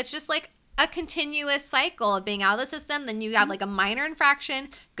system, it's just like a continuous cycle of being out of the system. Then you have like a minor infraction,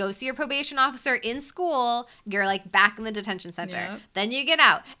 go see your probation officer in school. You're like back in the detention center. Yep. Then you get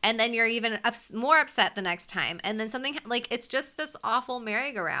out. And then you're even more upset the next time. And then something, like, it's just this awful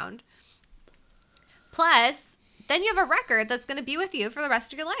merry-go-round. Plus, then you have a record that's going to be with you for the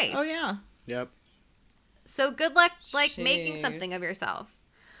rest of your life. Oh, yeah. Yep. So good luck, like, making something of yourself.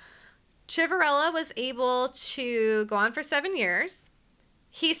 Chivarella was able to go on for 7 years.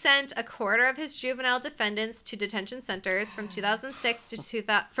 He sent a quarter of his juvenile defendants to detention centers from 2002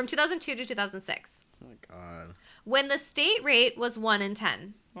 to 2006. Oh my god. When the state rate was 1 in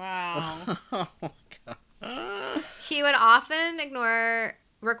 10. Wow. Oh god. He would often ignore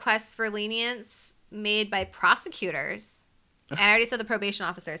requests for lenience made by prosecutors. And I already said the probation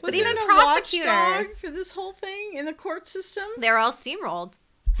officers. But even prosecutors, watchdog for this whole thing in the court system? They were all steamrolled.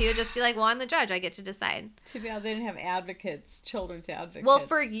 He would just be like, well, I'm the judge. I get to decide. Too bad they didn't have advocates, children's advocates. Well,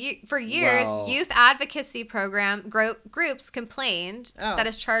 for years, youth advocacy groups complained that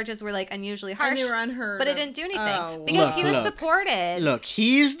his charges were, like, unusually harsh. And they were unheard But it didn't do anything. Because he was supported. Look,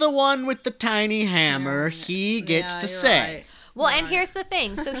 he's the one with the tiny hammer. He gets to say. Right. Well, and here's the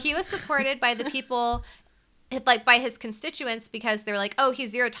thing. So he was supported by the people... like by his constituents because they were like, oh,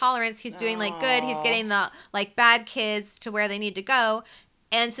 he's zero tolerance. He's doing like good. He's getting the like bad kids to where they need to go.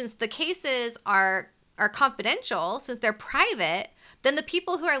 And since the cases are confidential, since they're private, then the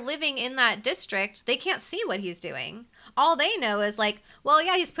people who are living in that district, they can't see what he's doing. All they know is like, well,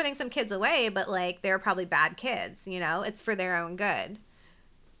 yeah, he's putting some kids away, but like they're probably bad kids. You know, it's for their own good.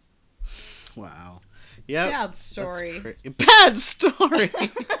 Wow. Yeah. Bad story. Bad story.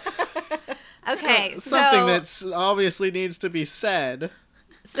 Okay, something that obviously needs to be said.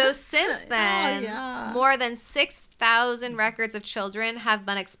 So since then, more than 6,000 records of children have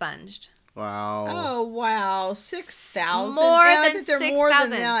been expunged. Wow. Oh, wow. 6,000? More than 6,000. More than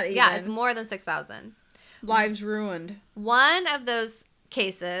that, even. Yeah, it's more than 6,000. Lives ruined. One of those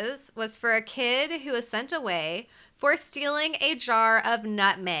cases was for a kid who was sent away for stealing a jar of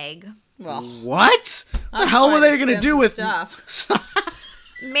nutmeg. Well, what? The hell were they going to do with stuff?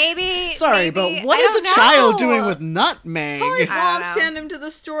 Maybe. Sorry, but what is a child doing with nutmeg? Probably mom sent him to the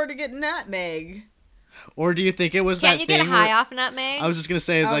store to get nutmeg. Or do you think it was that thing? Can't you get high off nutmeg? I was just gonna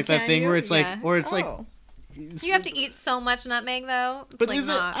say like that thing where it's like, or it's like. You have to eat so much nutmeg though. But like is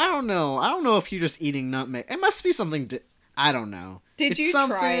it? I don't know. I don't know if you're just eating nutmeg. It must be something. I don't know. Did you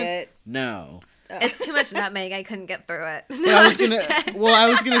try it? No. It's too much nutmeg. I couldn't get through it. No, I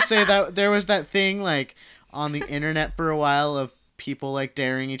was gonna say that there was that thing like on the internet for a while of people like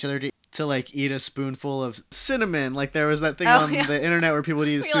daring each other to like eat a spoonful of cinnamon. Like there was that thing on the internet where people would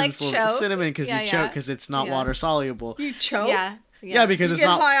eat a spoonful of cinnamon because you choke because it's not water soluble. You choke? Yeah. Yeah, because you it's get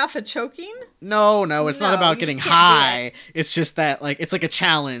not high off of choking. No, it's not about you getting just can't do high. It's just that like it's like a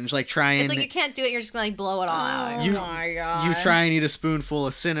challenge. Like try and It's like you can't do it. You're just gonna like blow it all out. Oh my god! you try and eat a spoonful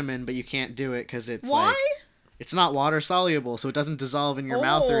of cinnamon, but you can't do it because it's like it's not water soluble, so it doesn't dissolve in your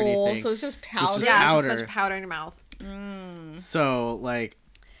mouth or anything. So it's just powder. So it's just Yeah, powder. it's just a bunch of powder in your mouth. So like,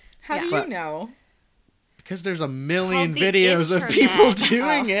 how do you know? Because there's a million Called the videos of people internet.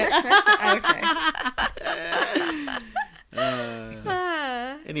 doing it.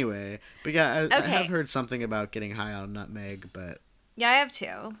 Okay. Anyway, but yeah, I Okay. have heard something about getting high on nutmeg, but Yeah, I have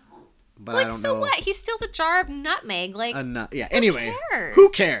too. I Like, don't so know. what? He steals a jar of nutmeg. Like, Yeah. Anyway, cares? who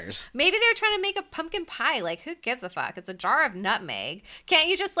cares? maybe they're trying to make a pumpkin pie. Like, who gives a fuck? It's a jar of nutmeg. Can't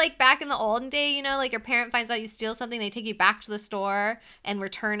you just, like, back in the olden day, you know, like your parent finds out you steal something, they take you back to the store and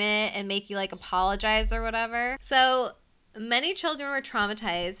return it and make you, like, apologize or whatever? So, many children were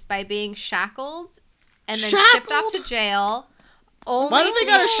traumatized by being shackled and then shipped off to jail. Why don't they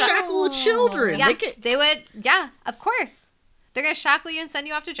gotta shackle the children? Yeah, they would. Yeah, of course. They're going to shackle you and send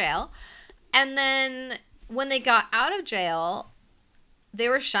you off to jail. And then when they got out of jail, they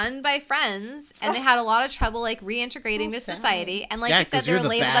were shunned by friends and they had a lot of trouble like reintegrating to society. And like you said, they were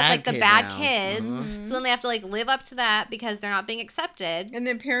labeled as like the bad kids. Mm-hmm. So then they have to like live up to that because they're not being accepted. And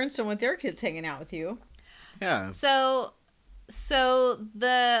then parents don't want their kids hanging out with you. Yeah. So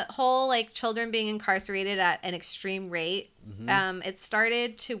the whole like children being incarcerated at an extreme rate, it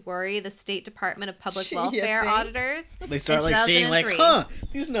started to worry the State Department of Public Welfare auditors. They start like seeing like,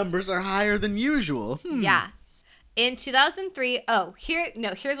 these numbers are higher than usual. Yeah. In 2003,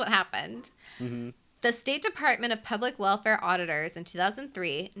 here's what happened. The State Department of Public Welfare auditors in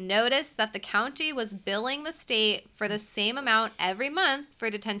 2003 noticed that the county was billing the state for the same amount every month for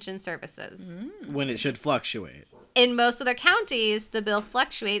detention services. When it should fluctuate. In most of their counties, the bill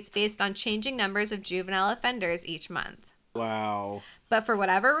fluctuates based on changing numbers of juvenile offenders each month. Wow. But for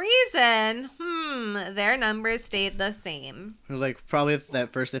whatever reason, their numbers stayed the same. Like probably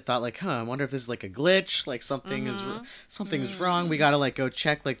at first they thought like, I wonder if this is like a glitch, like something's wrong. We gotta like go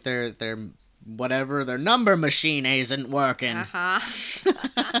check like their whatever their number machine isn't working.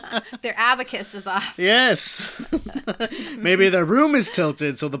 Their abacus is off. Yes. Maybe their room is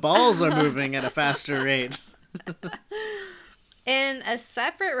tilted, so the balls are moving at a faster rate. In a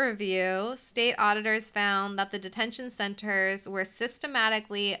separate review, state auditors found that the detention centers were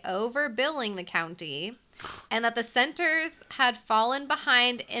systematically overbilling the county and that the centers had fallen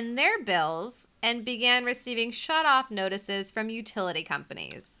behind in their bills and began receiving shut-off notices from utility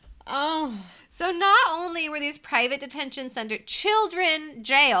companies. Oh. So not only were these private detention center children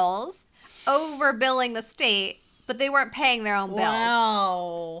jails overbilling the state, but they weren't paying their own bills.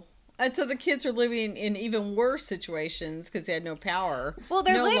 Wow. And so the kids are living in even worse situations because they had no power. Well,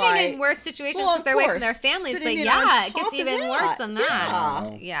 they're living in worse situations because they're away from their families. But yeah, it gets even worse than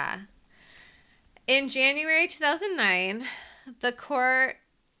that. Yeah. In January 2009, the court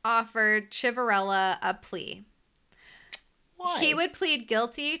offered Chivarella a plea. Why? He would plead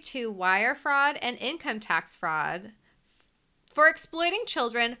guilty to wire fraud and income tax fraud for exploiting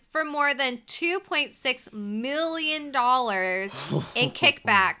children for more than $2.6 million in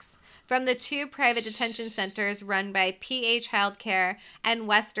kickbacks from the two private detention centers run by PA Childcare and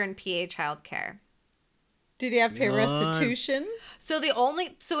Western PA Childcare. Did he have to pay restitution? So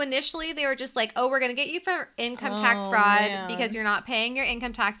initially they were just like, we're going to get you for income tax fraud because you're not paying your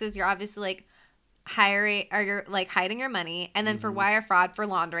income taxes. You're obviously like you're like hiding your money, and then for wire fraud for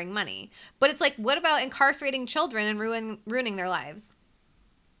laundering money. But it's like, what about incarcerating children and ruining their lives?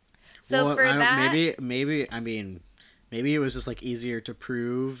 So maybe it was just like easier to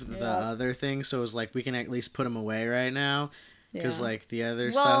prove the other thing, so it was like we can at least put them away right now because like the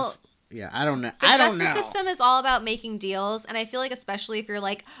other stuff. Yeah, I don't know. The justice system is all about making deals, and I feel like especially if you're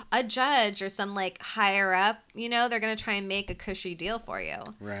like a judge or some like higher up, you know, they're going to try and make a cushy deal for you.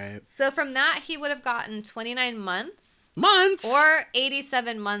 Right. So from that, he would have gotten 29 months. Or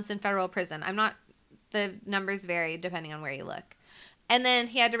 87 months in federal prison. The numbers vary depending on where you look. And then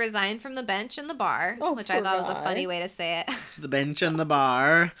he had to resign from the bench and the bar, which I thought was a funny way to say it. The bench and the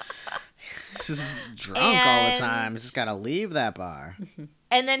bar. He's just drunk all the time. He's just got to leave that bar.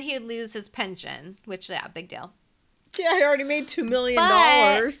 And then he would lose his pension, which, big deal. Yeah, he already made $2 million.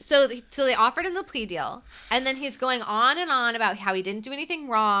 So they offered him the plea deal. And then he's going on and on about how he didn't do anything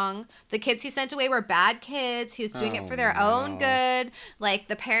wrong. The kids he sent away were bad kids. He was doing it for their own good. Like,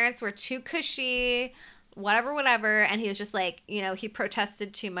 the parents were too cushy, whatever. And he was just like, he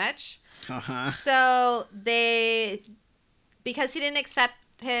protested too much. So because he didn't accept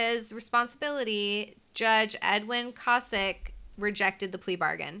his responsibility, Judge Edwin Cossack rejected the plea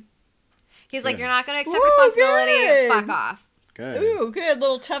bargain. He's like, you're not going to accept responsibility. Good. Fuck off. good. Ooh, good.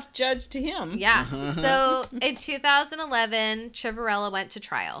 Little tough judge to him. Yeah. So in 2011, Civarella went to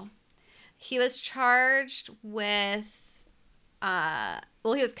trial. He was charged with, he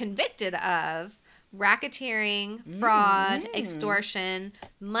was convicted of racketeering, fraud, extortion,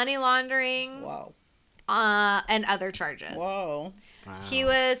 money laundering, and other charges. Whoa. Wow. He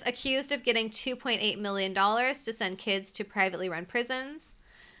was accused of getting $2.8 million to send kids to privately run prisons.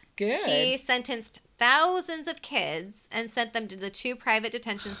 Good. He sentenced thousands of kids and sent them to the 2 private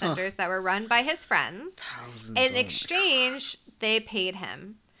detention centers that were run by his friends. In exchange, they paid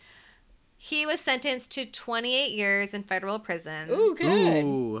him. He was sentenced to 28 years in federal prison. Ooh, good.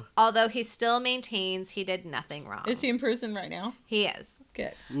 Ooh. Although he still maintains he did nothing wrong. Is he in prison right now? He is.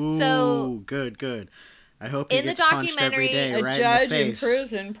 Good. Ooh, So- good. I hope he In the gets punched every documentary- day, A right judge in the in face.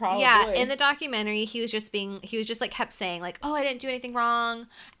 prison, probably. Yeah, in the documentary, he was just like kept saying like, oh, I didn't do anything wrong,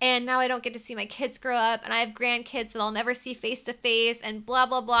 and now I don't get to see my kids grow up, and I have grandkids that I'll never see face to face, and blah,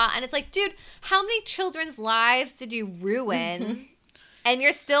 blah, blah. And it's like, dude, how many children's lives did you ruin? And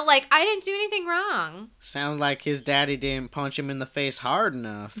you're still like, I didn't do anything wrong. Sounds like his daddy didn't punch him in the face hard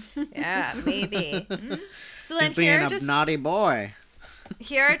enough. Yeah, maybe. So then He's being a naughty boy.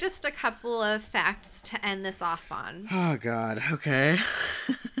 Here are just a couple of facts to end this off on. Oh, God. Okay.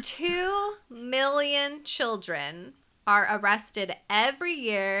 2 million children are arrested every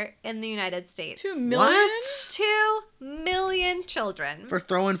year in the United States. 2 million? What? 2 million children. For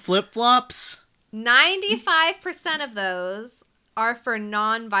throwing flip-flops? 95% of those are for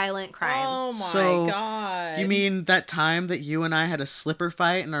non-violent crimes. Oh my So, god. You mean that time that you and I had a slipper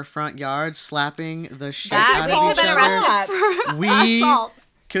fight in our front yard, slapping the shit That out we of could each have been other? arrested for We assault.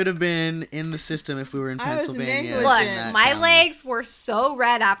 could have been in the system if we were in I was Pennsylvania. negligent. Look, in that my county. legs were so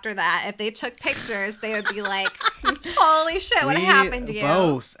red after that. If they took pictures, they would be like, holy shit, what We happened to you?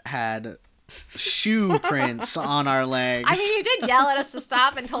 both had shoe prints on our legs. I mean, you did yell at us to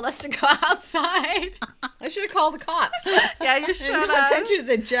stop and told us to go outside. I should have called the cops. Yeah, you should And have. sent you to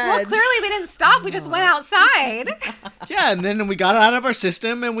the judge. Well, clearly we didn't stop. We just went outside. Yeah, and then we got it out of our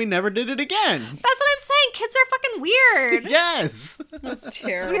system and we never did it again. That's what I'm saying. Kids are fucking weird. Yes. That's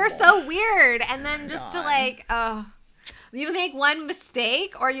terrible. We are so weird. And then just to like, you make one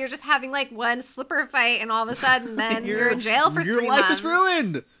mistake or you're just having like one slipper fight and all of a sudden then you're in jail for 3 months. Your life is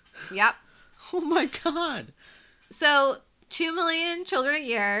ruined. Yep. Oh my God. So 2 million children a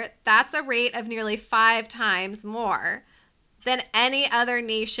year, that's a rate of nearly 5 times more than any other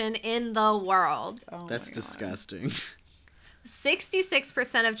nation in the world. Oh That's my God. disgusting.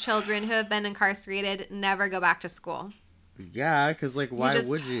 66% of children who have been incarcerated never go back to school. Yeah, because like, why you just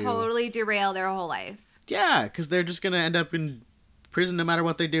would you? totally derail their whole life. Yeah, because they're just gonna end up in prison no matter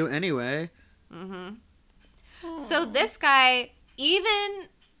what they do anyway. So this guy,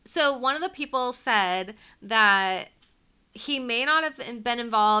 so one of the people said that he may not have been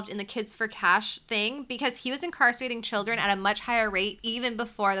involved in the Kids for Cash thing because he was incarcerating children at a much higher rate even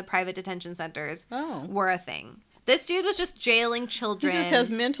before the private detention centers were a thing. This dude was just jailing children. He just has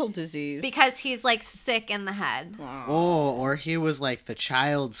mental disease. because he's like sick in the head. Oh, or he was like the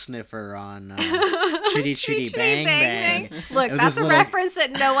child sniffer on Chitty Chitty Chitty Bang Bang. Look, With that's his a little- reference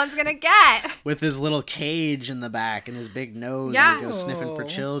that no one's gonna get. With his little cage in the back and his big nose, Yeah. and he goes sniffing for Oh.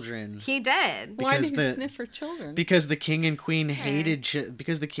 children. He did. Why because did he the- sniff for children? Because the king and queen hated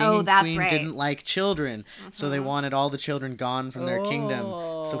because the king Oh, and that's queen right. didn't like children, so they wanted all the children gone from their kingdom,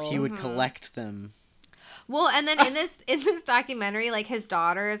 so he would collect them. Well, and then in this documentary, like his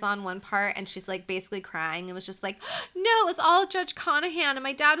daughter is on one part, and she's like basically crying and was just like, "No, it was all Judge Conahan, and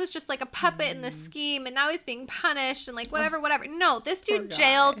my dad was just like a puppet in the scheme, and now he's being punished, and like whatever." No, this dude guy.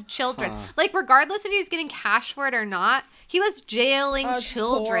 jailed children. Like regardless if he was getting cash for it or not, he was jailing That's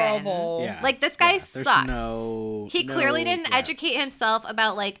children. horrible. Yeah, Like this guy there's sucks. He clearly didn't yeah. educate himself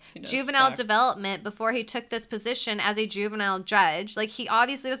about like does juvenile suck. development before he took this position as a juvenile judge. Like he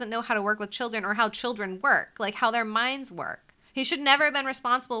obviously doesn't know how to work with children or how children work, like how their minds work. He should never have been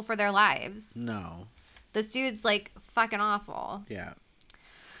responsible for their lives. No, This dude's like fucking awful. yeah,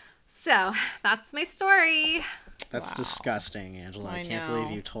 So that's my story. that's disgusting, Angela. I I can't know.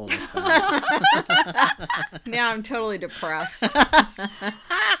 believe you told us that. Now I'm totally depressed.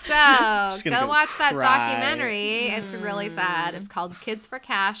 So gonna go go watch that cry. documentary. It's really sad. It's called Kids for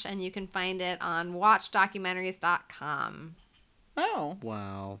Cash, and you can find it on watchdocumentaries.com. Oh.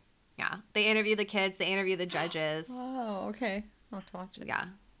 Wow. Yeah, they interview the kids. They interview the judges. Oh, okay. I'll have to watch it. Yeah,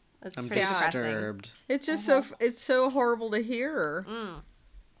 it's I'm pretty depressing. disturbed. It's just it's so horrible to hear.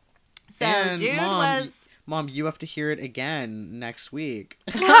 So And dude Mom, was Mom, you have to hear it again next week.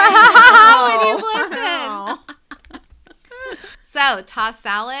 when you listen. Wow. So tossed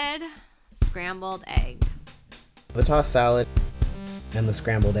salad, scrambled egg. The tossed salad And the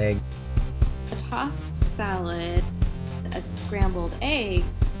scrambled egg. A tossed salad. A scrambled egg.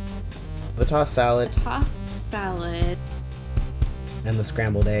 The tossed salad. A tossed salad. And the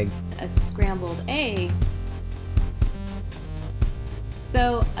scrambled egg. A scrambled egg.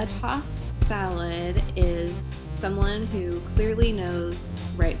 So a tossed salad is someone who clearly knows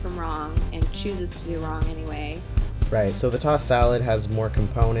right from wrong and chooses to do wrong anyway. Right, so the tossed salad has more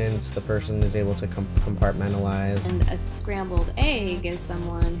components. The person is able to compartmentalize. And a scrambled egg is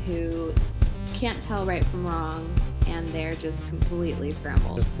someone who can't tell right from wrong and they're just completely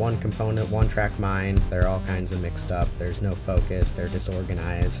scrambled. Just one component, one track mind. They're all kinds of mixed up. There's no focus. They're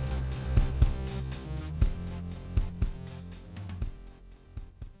disorganized.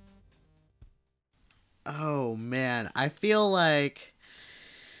 Oh man, I feel like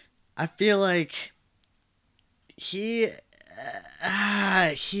he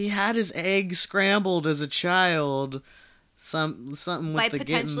had his egg scrambled as a child. Something with by the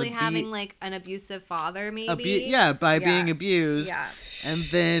potentially having like an abusive father, maybe. Being abused. Yeah. And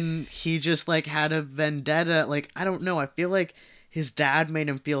then he just like had a vendetta. Like, I don't know. I feel like his dad made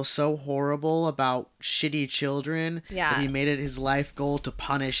him feel so horrible about shitty children that he made it his life goal to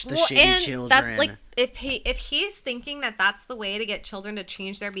punish the shitty children. That's like if he's thinking that that's the way to get children to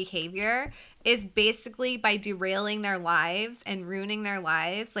change their behavior is basically by derailing their lives and ruining their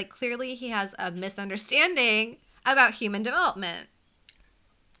lives. Like, clearly he has a misunderstanding about human development.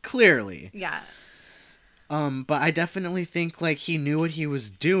 Clearly. Yeah. But I definitely think like he knew what he was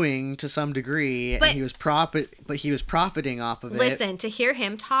doing to some degree, and he was profiting off of it. Listen, to hear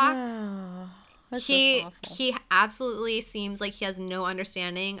him talk, he awful. absolutely seems like he has no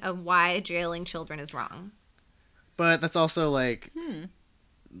understanding of why jailing children is wrong. But that's also like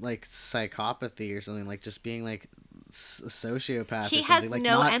psychopathy or something, like just being like a sociopath. He or has like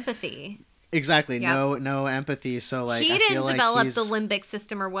no empathy. Exactly, Yep. no empathy. So like he I didn't feel like develop the limbic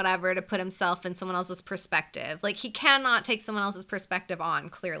system or whatever to put himself in someone else's perspective. Like, he cannot take someone else's perspective on,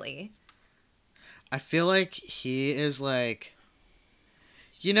 clearly. I feel like he is like,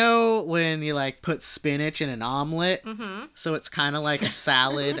 you know, when you like put spinach in an omelet, so it's kind of like a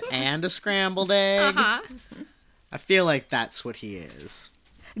salad and a scrambled egg. I feel like that's what he is.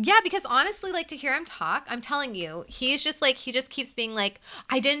 Yeah, because honestly, like, to hear him talk, I'm telling you, he's just like, he just keeps being like,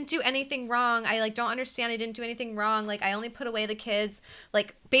 I didn't do anything wrong. I like don't understand. I didn't do anything wrong. Like, I only put away the kids.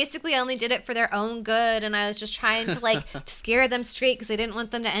 Like, basically, I only did it for their own good, and I was just trying to like scare them straight because I didn't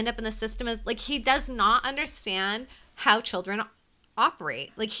want them to end up in the system as like, he does not understand how children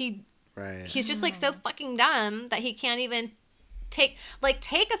operate. Like, he's just like so fucking dumb that he can't even take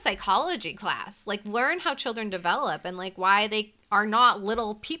a psychology class. Like, learn how children develop and like why they are not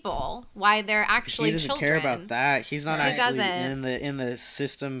little people, why they're actually children. He doesn't care about that. He's not actually doesn't. in the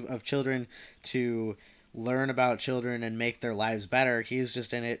system of children to learn about children and make their lives better. He's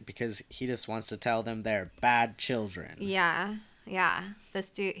just in it because he just wants to tell them they're bad children. Yeah. This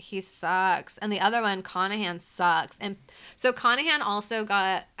dude, he sucks. And the other one, Conahan, sucks. And so Conahan also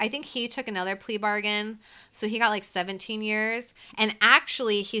got, I think he took another plea bargain. So he got like 17 years. And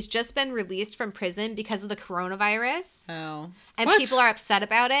actually, he's just been released from prison because of the coronavirus. Oh. And people are upset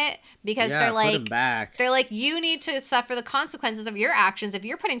about it because they're like, put him back. They're like, you need to suffer the consequences of your actions. If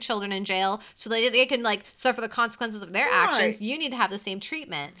you're putting children in jail so that they can like suffer the consequences of their actions, you need to have the same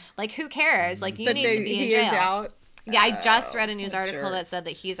treatment. Like, who cares? Like, you need to be in jail. He is out? Yeah, I just read a news article that said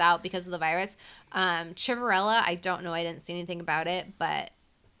that he's out because of the virus. Chivarella, I don't know. I didn't see anything about it, but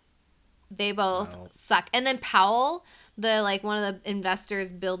they both suck. And then Powell, the like one of the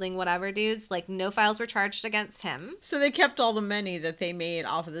investors building whatever dudes, like no files were charged against him. So they kept all the money that they made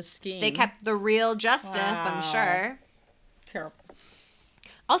off of the scheme. They kept the real justice, I'm sure. Terrible.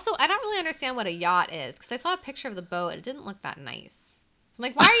 Also, I don't really understand what a yacht is because I saw a picture of the boat. It didn't look that nice. So I'm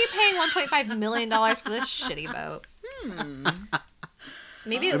like, why are you paying $1.5 million for this shitty boat?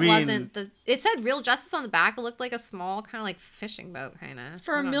 Maybe it wasn't the. It said Real Justice on the back. It looked like a small kind of like fishing boat, kind of.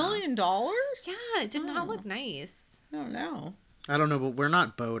 For $1 million? Yeah, it did not look nice. I don't know. I don't know, but we're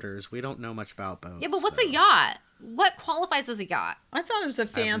not boaters. We don't know much about boats. Yeah, but what's a yacht? What qualifies as a yacht? I thought it was a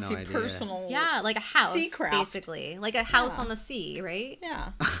fancy personal. Yeah, like a house, sea craft. Basically, like a house on the sea, right?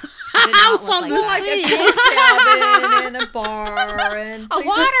 Yeah. House on the like a cabin and a bar and a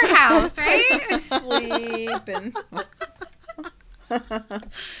water house, right? Places to sleep and.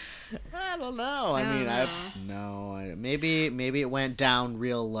 I don't know. Maybe it went down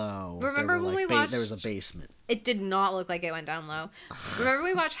real low. Remember when we watched? There was a basement. It did not look like it went down low. Remember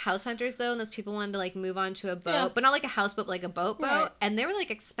we watched House Hunters though, and those people wanted to like move on to a boat, but not like a houseboat, like a boat, and they were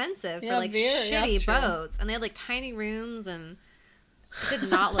like expensive for like shitty boats, and they had like tiny rooms, and it did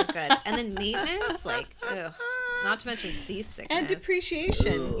not look good. And then maintenance, like, ugh. Not to mention seasickness. And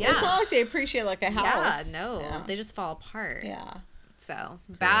depreciation. Yeah. It's not like they appreciate like a house. Yeah, no. Yeah. They just fall apart. Yeah. So,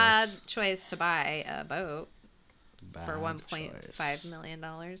 bad choice to buy a boat for Bad $1.5 million.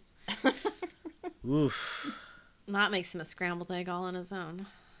 Oof. That makes him a scrambled egg all on his own.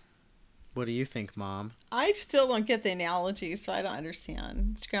 What do you think, Mom? I still don't get the analogy, so I don't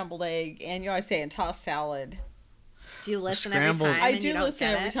understand. Scrambled egg, and you always say and tossed salad. Do you listen Scrambled- every time? I and you do don't listen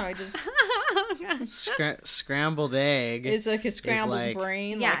get every it? time. I just Scrambled egg. it's like a scrambled like-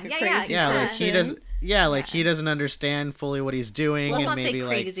 brain, Yeah, like a yeah, crazy Yeah, like person. he does. Yeah, like he doesn't understand fully what he's doing, Let's and not maybe say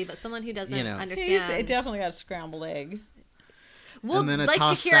like crazy, but someone who doesn't you know. understand. It definitely got a scrambled egg. Well, And then a like to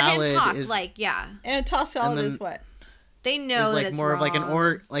tossed hear him salad talk, is- like yeah, And tossed salad then- is what? they know is that like it's more wrong.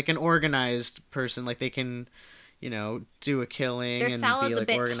 of like an organized person. Like they can, you know, do a killing Their and salad's be a like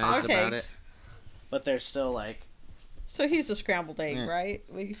bit organized toxic. about it. But they're still like So he's a scrambled egg, Mm. right?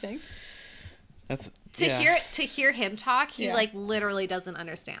 What do you think? that's to hear him talk. He Yeah. like literally doesn't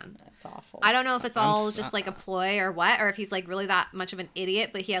understand. That's awful. I don't know if it's I'm all s- just like a ploy or what, or if he's like really that much of an idiot,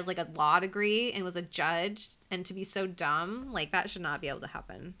 but he has like a law degree and was a judge, and to be so dumb, like that should not be able to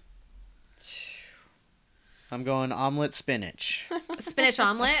happen. I'm going omelet spinach. Spinach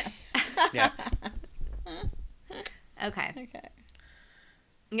omelet. Yeah. Okay, Okay.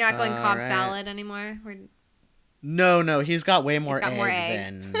 you're not going Cobb Alright. salad anymore. No, he's got way more got egg more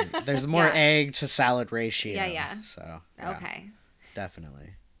egg. than there's more Yeah. egg to salad ratio. Yeah, yeah. So yeah, Okay.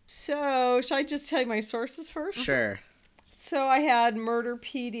 definitely. So, should I just tell you my sources first? Sure. So, I had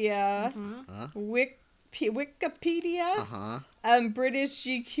Murderpedia, Huh? Wikipedia, British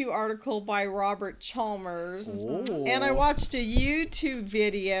GQ article by Robert Chalmers, Ooh. and I watched a YouTube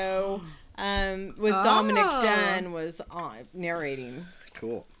video with Dominic Dunn was on narrating.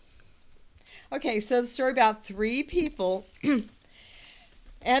 Cool. Okay, so the story about three people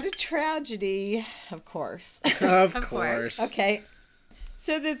and a tragedy, of course. Of Of course. course. Okay.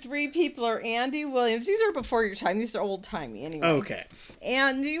 So the three people are Andy Williams. These are before your time. These are old timey anyway. Okay.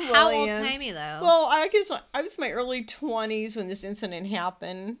 Andy Williams. How old timey though? Well, I guess I was in my early 20s when this incident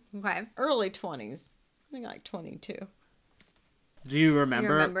happened. Okay. Early 20s. I think like 22. Do you remember?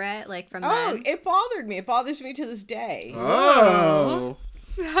 You remember it like from Oh, then? it bothered me. It bothers me to this day. Oh.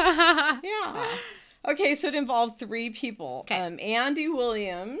 Yeah. Okay, so it involved three people. Okay. Andy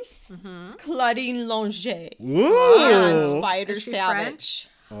Williams, Claudine Longer, Woo. and Spider Is she Savage.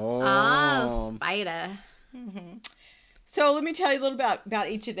 Oh, Spider. So let me tell you a little about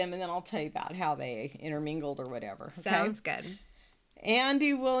each of them, and then I'll tell you about how they intermingled or whatever. Okay? Sounds good.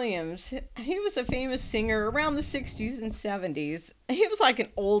 Andy Williams, he was a famous singer around the 60s and 70s. He was like an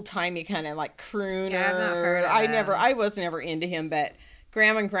old-timey kind of like crooner. Yeah, I've not heard of him. I was never into him, but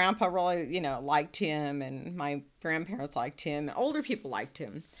Grandma and Grandpa really, liked him, and my grandparents liked him, and older people liked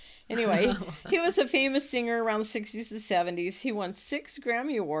him. Anyway, he was a famous singer around the 60s and 70s. He won 6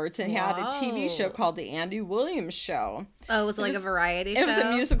 Grammy Awards and had a TV show called The Andy Williams Show. Oh, was it like a variety show? It was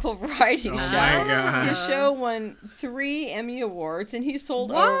a musical variety show. my God. The show won 3 Emmy Awards, and he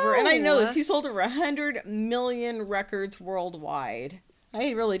sold over, and I know this, he sold over 100 million records worldwide.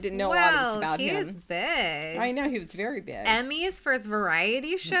 I really didn't know a lot of this about he him. is big. I know, he was very big. Emmys for his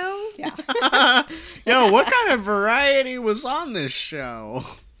variety show? Yeah. Yo, what kind of variety was on this show?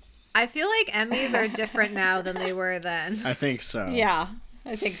 I feel like Emmys are different now than they were then. I think so. Yeah,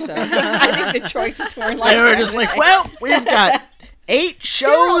 I think so. I think the choices weren't like They were that. just like, well, we've got 8 There were a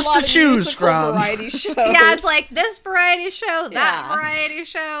shows lot to of choose musical from. variety shows. Yeah, it's like this variety show, that Yeah. variety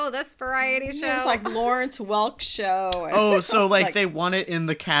show, this variety show. It was like Lawrence Welk show. and Oh, it so was like they won it in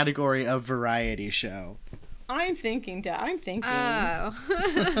the category of variety show. I'm thinking. Oh.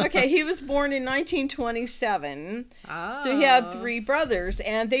 Okay, he was born in 1927. Oh. So he had 3 brothers,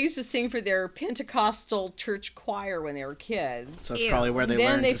 and they used to sing for their Pentecostal church choir when they were kids. So that's Ew. probably where they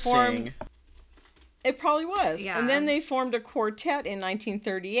Then learned they to formed- sing. It probably was. Yeah. And then they formed a quartet in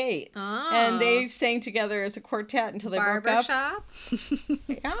 1938. Oh. And they sang together as a quartet until they broke up. Barbershop?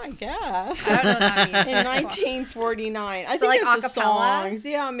 Yeah, I guess. I don't know what that means. In 1949. I So, think like, it's the acapella? songs.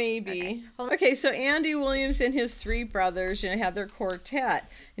 Yeah, maybe. Okay. Okay, so Andy Williams and his 3 brothers, had their quartet.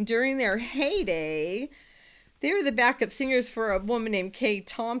 And during their heyday, they were the backup singers for a woman named Kay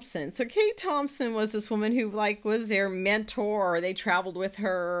Thompson. So Kay Thompson was this woman who was their mentor. They traveled with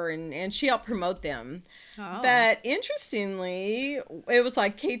her, and she helped promote them. Oh. But interestingly, it was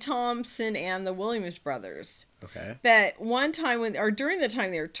like Kay Thompson and the Williams brothers. Okay. But one time during the time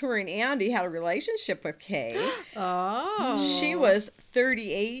they were touring, Andy had a relationship with Kay. Oh. She was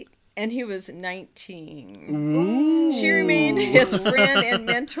 38 and he was 19. She remained his friend and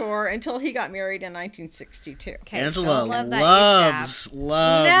mentor until he got married in 1962. Okay, Angela don't love that loves No.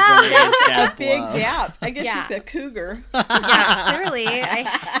 an age gap. A big love. gap. I guess Yeah. she's a cougar. age gap. Yeah, clearly, I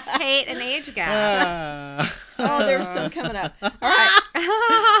hate an age gap. Oh, there's some coming up. All right.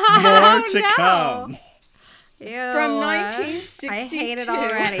 More to no. come. Ew. From 1962. I hate it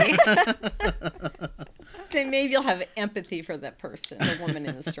already. Then maybe you'll have empathy for that person, the woman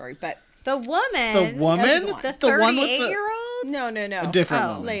in the story. But The woman. The woman? The The one with the- 38-year-old? no. A different Oh.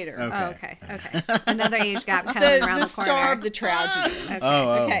 woman. Later. Okay. Oh, okay. Another age gap coming around The the corner. star of the tragedy. Okay. Oh.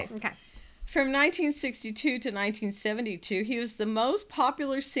 Okay. Okay. From 1962 to 1972, he was the most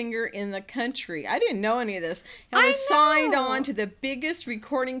popular singer in the country. I didn't know any of this. And I was signed know. on to the biggest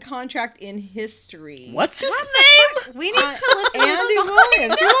recording contract in history. What's his name? We need to listen Andy to the song.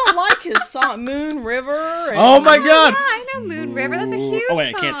 Williams. You don't like his song, Moon River? And Oh my God! Yeah, I know Moon River. That's a huge Oh wait,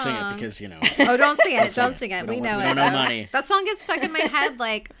 I song. can't sing it because you know. Oh, don't sing it. Don't sing it. We know we it. don't know money. That song gets stuck in my head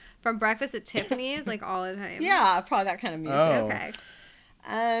like from Breakfast at Tiffany's, like all the time. Yeah, probably that kind of music. Oh. Okay.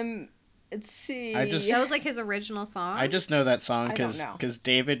 Let's see. I just- That was like his original song. I just know that song I don't know. because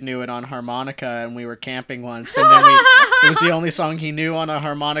David knew it on harmonica and we were camping once and then it was the only song he knew on a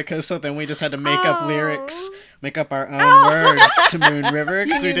harmonica, so then we just had to make up lyrics, make up our own words to Moon River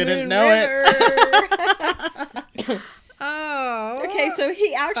because we You didn't Moon know it. River. Oh. Okay, so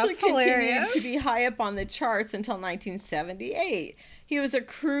he actually That's continues hilarious. to be high up on the charts until 1978. He was a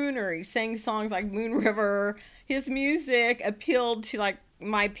crooner. He sang songs like Moon River. His music appealed to like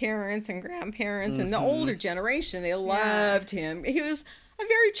my parents and grandparents and the older generation. They loved him. He was a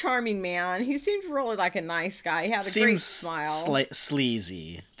very charming man. He seemed really like a nice guy. He had a great Seems smile.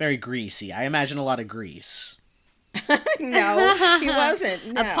 sleazy, very greasy. I imagine a lot of grease. No, he wasn't.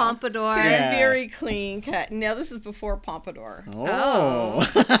 No. A pompadour. He was Yeah. very clean cut. No, this is before pompadour. Oh,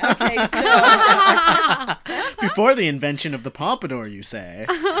 Okay, so before the invention of the pompadour, you say?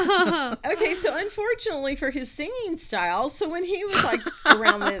 okay, so unfortunately for his singing style, so when he was like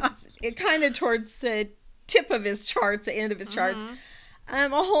around it kind of towards the tip of his charts, the end of his charts, a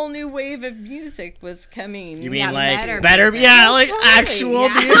whole new wave of music was coming. You mean Yeah, like better better? music. Yeah, like Totally, actual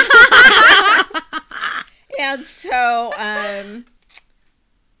yeah. music. And so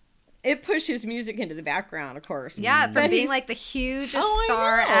it pushed his music into the background, of course. Yeah, from But being he's- like the hugest Oh, I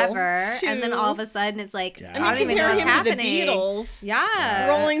star know. ever, and then To- all of a sudden it's like Yeah. I I mean, don't even know compare what's him happening. to the Beatles, Yeah,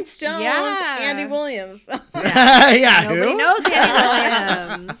 Rolling Stones, Yeah. Andy Williams. Yeah, Nobody who? knows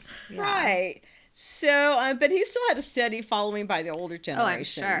Andy Williams. Yeah. Right. So, but he still had a steady following by the older Oh, I'm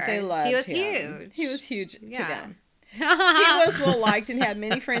generation. sure. They loved He was him. huge. He was huge to Yeah. them. He was well liked and had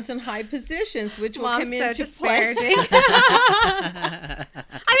many friends in high positions, which will Mom's come so into play. disparaging. I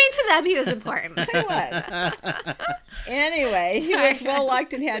mean, to them, he was important. He was. Anyway, he Sorry. was well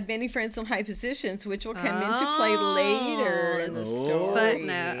liked and had many friends in high positions, which will come into play later in the Oh. story.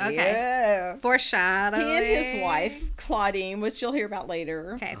 Footnote, okay. Yeah. Foreshadowing. He and his wife, Claudine, which you'll hear about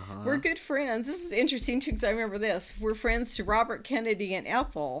later, Okay. we're good friends. This is interesting, too, because I remember this. We're friends to Robert Kennedy and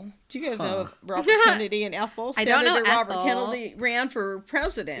Ethel. Do you guys know Robert Kennedy and Ethel? I don't know Senator Robert Ethel. Kennedy ran for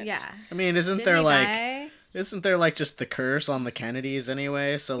president. Yeah. I mean, isn't Didn't there he like die? isn't there like just the curse on the Kennedys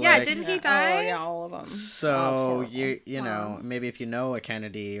anyway? So Yeah, like didn't he Oh, die? yeah, all of them. so you Wow. know, maybe if you know a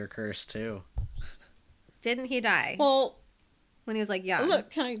Kennedy, you're cursed too. Didn't he die Well, when he was like young? look,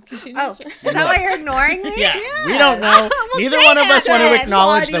 can I continue? Oh, sir? is that why you're ignoring me? Yeah, we don't know. Neither say one of us that want to then.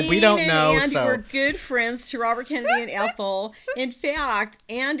 acknowledge that we don't Claudine know. and Andy So were good friends to Robert Kennedy and Ethel. In fact,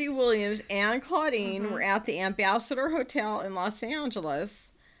 Andy Williams and Claudine Mm-hmm. were at the Ambassador Hotel in Los Angeles.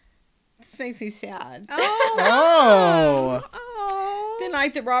 This makes me sad. oh, The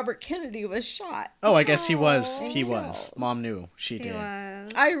night that Robert Kennedy was shot. oh, I guess he was. He Oh. was. Mom knew. She He did.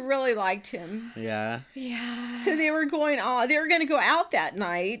 was. I really liked him. Yeah. Yeah. So they were going to go out that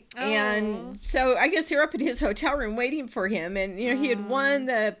night. Oh. And so I guess they were up at his hotel room waiting for him. And, you know, he had won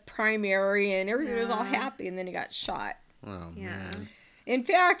the primary and everybody was all Yeah. happy. And then he got shot. Oh Yeah. man. In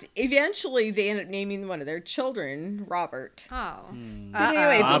fact, eventually they ended up naming one of their children Robert. Oh. But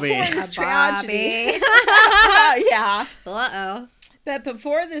anyway, Bobby. before this A tragedy. Bobby. Yeah. Uh-oh. But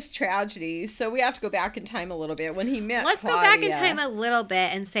before this tragedy, so we have to go back in time a little bit when he met Let's go back in Claudia. time a little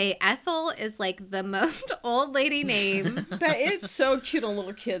bit and say Ethel is like the most old lady name. But it's so cute on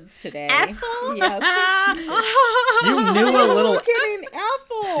little kids today. Ethel? Yes. You knew a little. Kid named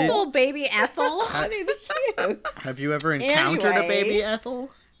Ethel. Did- Little baby Ethel. Oh, they were cute. Have you ever encountered a Anyway. baby Ethel?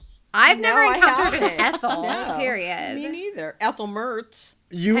 I've No, never I encountered an haven't. Ethel, No. period. Me neither. Ethel Mertz.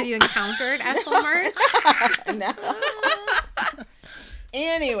 Have you encountered Ethel Mertz? No.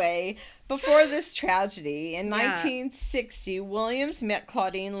 Anyway, Before this tragedy, in Yeah. 1960, Williams met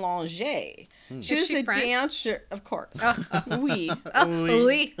Claudine Longet. She Is was she a French? dancer, of course. Oui.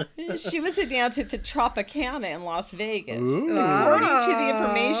 Oui. She was a dancer at the Tropicana in Las Vegas. Ooh. According to the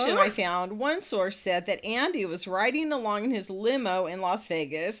information I found, one source said that Andy was riding along in his limo in Las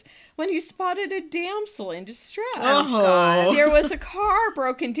Vegas when he spotted a damsel in distress. Oh. There was a car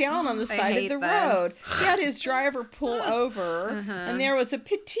broken down on the side of hate the this. road. He had his driver pull over, and there was a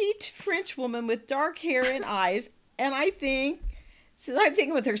petite French woman with dark hair and eyes, and I'm thinking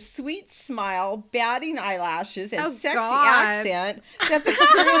with her sweet smile, batting eyelashes, and Oh, sexy God. accent that the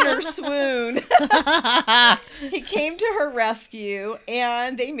crooner swooned. He came to her rescue,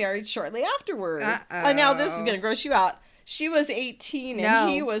 and they married shortly afterward. Now this is going to gross you out. She was 18 and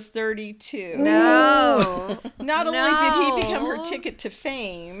No. he was 32. No. Not only did he become her No. ticket to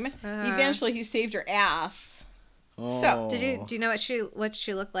fame, eventually he saved her ass. Oh. Do you know what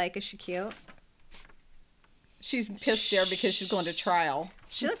she looked like? Is she cute? She's pissed there because she's going to trial.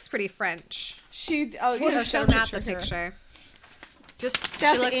 She looks pretty French. Oh, We'll yeah, show show Matt the of her. picture. Just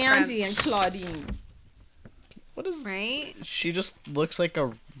That's she looks Andy French, and Claudine. What is? right? She just looks like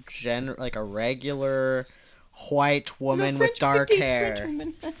a regular white woman with French, dark petite hair. French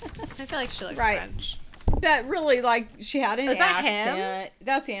woman. I feel like she looks Right. French. But really, like, she had an Is that accent.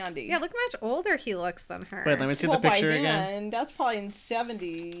 That's Andy. Yeah, look how much older he looks than her. Wait, let me see well, the picture by again. then, that's probably in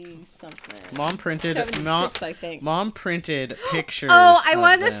 70-something. Mom printed 76, I think. Mom printed pictures. Oh, I of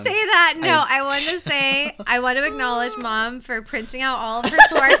want to them. say that. No, I want to say, I want to acknowledge Mom for printing out all of her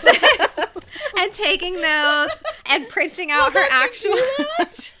sources and taking notes and printing out her actual.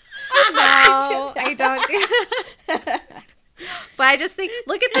 No, I don't do that. But I just think,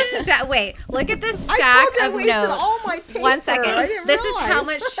 look at this stack. Wait, look at this I stack told you I of wasted notes. all my paper. One second. I didn't This is how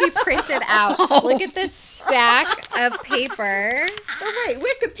realize. much she printed out. Look at this stack of paper. Oh, wait,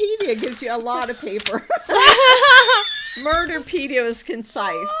 Wikipedia gives you a lot of paper. Murderpedia is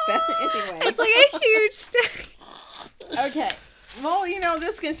concise, but anyway. It's like a huge stack. Okay. Well,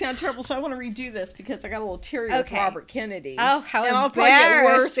 this is going to sound terrible, so I want to redo this because I got a little teary with Okay. Robert Kennedy. Oh, how And I'll probably get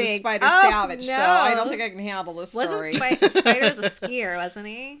worse with embarrassing. Spider Oh, Savage, so I don't no. think I can handle this story. Wasn't Spider was a skier, wasn't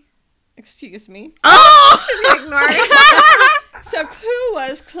he? Excuse me. Oh, she's gonna ignore me. So, who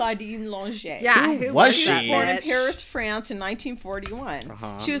was Claudine Longet? Yeah, Who who was was she? that She was born in bitch? Paris, France in 1941.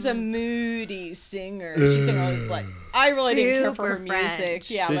 Uh-huh. She was a moody singer. She's like, I really didn't care for her Super music. French.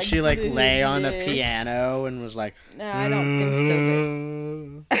 Yeah, Did she lay on a piano and was like? No, I don't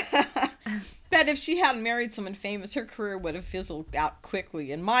think so. But if she hadn't married someone famous, her career would have fizzled out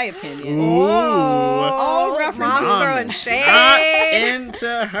quickly, in my opinion. Ooh. All references, Mom's throwing Not shade.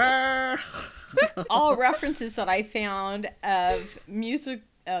 into her. all references that I found of music.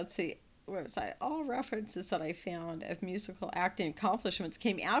 Let's see, where was I? All references that I found of musical acting accomplishments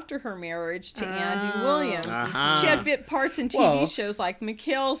came after her marriage to Andy Williams. Uh-huh. She had bit parts in TV Well- shows like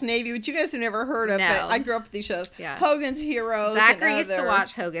McHale's Navy, which you guys have never heard of, No. but I grew up with these shows. Yeah. Hogan's Heroes. Zachary and used to other-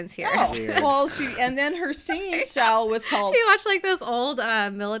 watch Hogan's Heroes. Oh, Weird. well, and then her singing style was called He watched like those old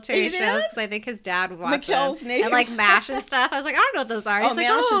military He shows did? because I think his dad would watch McHale's them. Navy. And like MASH and stuff. I was like, I don't know what those are. Oh, He's like,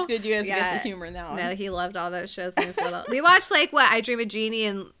 MASH oh, is good. You guys Yeah. get the humor in that one. No, he loved all those shows when he was little. We watched like what I Dream of Jeannie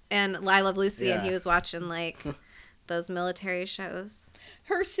and I Love Lucy, and Yeah. he was watching like those military shows.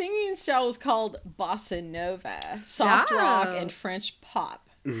 Her singing style was called bossa nova, soft rock, Oh. and French pop.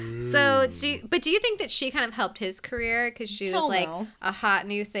 So, do you think that she kind of helped his career because she was Hell like no. a hot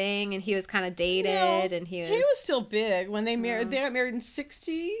new thing, and he was kind of dated, No, and he was. He was still big when they married. They got married in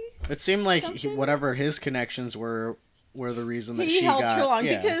 60. It seemed like Something? whatever his connections were the reason that He she helped got. her along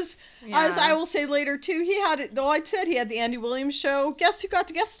yeah. because, Yeah. as I will say later too, he had it. Though I said he had the Andy Williams show. Guess who got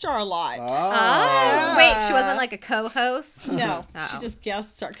to guest star a lot? Oh, wait, she wasn't like a co-host. No, Oh. she just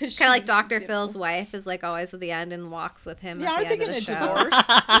guest starred because Kind of like Dr. Phil's wife is like always at the end and walks with him Yeah, at I'm the end of thinking the a show. divorce.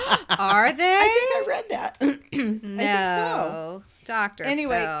 Are they? I think I read that. No, Dr.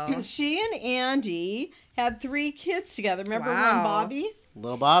 Anyway, Phil. she and Andy had 3 kids together. Remember Wow. one, Bobby?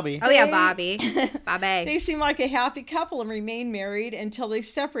 Little Bobby. Oh yeah, They- Bobby. Bobby. They seemed like a happy couple and remained married until they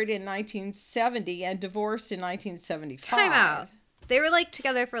separated in 1970 and divorced in 1975. Time out. They were like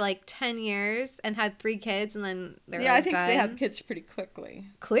together for like 10 years and had 3 kids, and then they were Yeah, like, I think done. they had kids pretty quickly.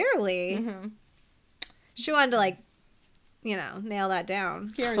 Clearly, Mm-hmm. she wanted to like, nail that down.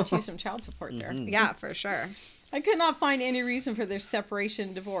 Guarantee some child support there. Yeah, for sure. I could not find any reason for their separation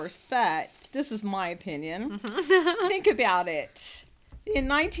and divorce, but this is my opinion. Think about it. In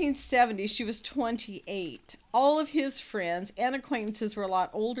 1970, she was 28. all of his friends and acquaintances were a lot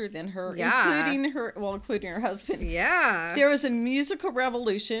older than her, Yeah. including her husband. Yeah. There was a musical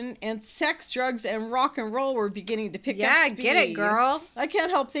revolution, and sex, drugs, and rock and roll were beginning to pick up Yeah, speed. get it, girl. I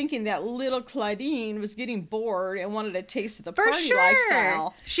can't help thinking that little Claudine was getting bored and wanted a taste of the For party sure.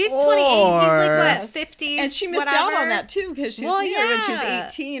 lifestyle. She's 28. He's like, what, 50s? And she missed whatever? out on that, too, because she was Well, new when she was yeah.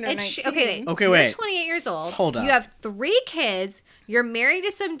 18 or And 19. Okay, You're wait. 28 years old. Hold up. You have 3 kids. You're married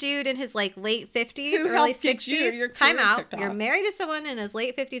to some dude in his like late 50s, Who early helped get 60s. your Time career out. kicked You're off. married to someone in his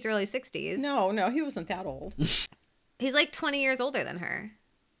late 50s, early 60s. No, he wasn't that old. He's like 20 years older than her.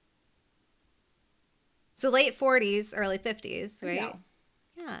 So late 40s, early 50s, right? Yeah.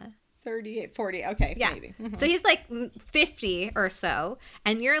 Yeah. 38, 40, okay, Yeah. maybe. Mhm. So he's like 50 or so,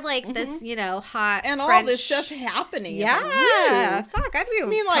 and you're like this, hot And all French... this stuff's happening. It's Yeah. like, woo. Fuck, I'd be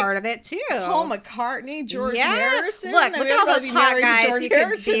mean, like, part of it too. Paul McCartney, George Yeah. Harrison. Look I mean, at all I'd those be hot married to guys George you could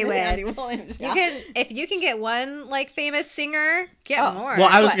Harrison be and with. Andy Williams. You Yeah. can, if you can get one like famous singer, get Oh. more. Well,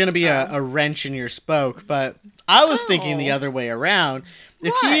 I was What? going to be a wrench in your spoke, but I was thinking the Oh. other way around.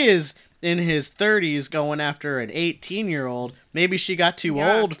 If What? he is in his 30s going after an 18-year-old, maybe she got too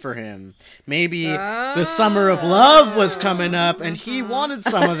old for him. Maybe the summer of love was coming up, and he wanted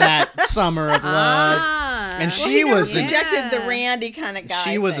some of that summer of love. And Well, she he never was an, projected the Randy kind of guy.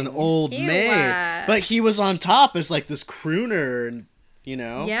 she was an thing. old He maid, was. but he was on top as like this crooner, and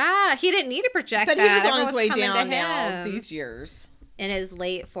Yeah, he didn't need to project But that. he was on Everyone his way coming down to now him. these years. In his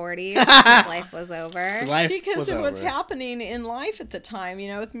late 40s, his life was over. life Because was of what's over. happening in life at the time,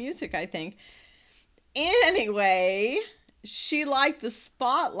 with music, I think. Anyway, she liked the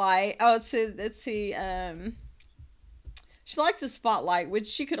spotlight. Oh, let's see. She liked the spotlight, which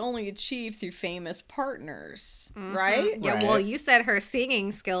she could only achieve through famous partners, right? Yeah, Right. well, you said her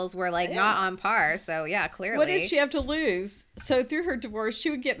singing skills were like Yeah. not on par, so yeah, clearly. What did she have to lose? So through her divorce, she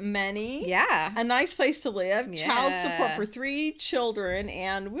would get money. Yeah. A nice place to live, child support Yeah. for 3 children,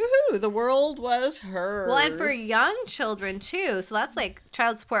 and woohoo, the world was hers. Well, and for young children too, so that's like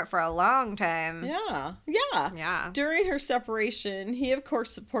child support for a long time. Yeah. Yeah. During her separation, he of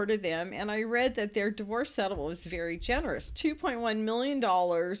course supported them, and I read that their divorce settlement was very generous, $2.1 million.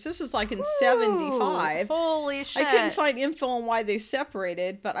 This is like in '75. Holy shit. I couldn't find info on why they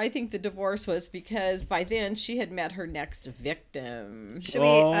separated, but I think the divorce was because by then she had met her next victim. Should we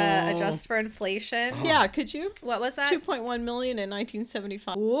adjust for inflation? Yeah, could you? What was that? 2.1 million in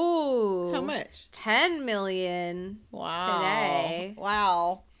 1975. Ooh. How much? 10 million Wow. today.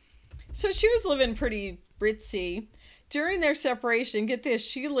 Wow. So she was living pretty ritzy. During their separation, get this,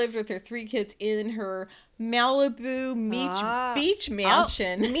 she lived with her 3 kids in her Malibu beach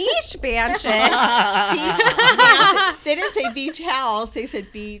mansion. Beach mansion. Beach mansion. They didn't say beach house, they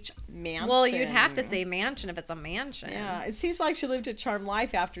said beach mansion. Well, you'd have to say mansion if it's a mansion. Yeah, it seems like she lived a charmed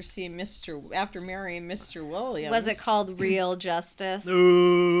life after marrying Mr. Williams. Was it called Real Justice?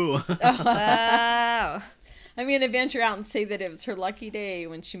 Ooh. Oh. I'm going to venture out and say that it was her lucky day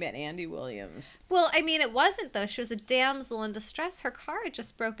when she met Andy Williams. Well, I mean, it wasn't, though. She was a damsel in distress. Her car had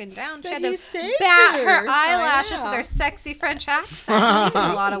just broken down. She But had he to saved bat her. her I eyelashes know. with her sexy French accent. She did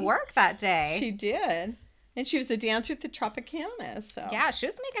a lot of work that day. She did. And she was a dancer at the Tropicana. So Yeah, she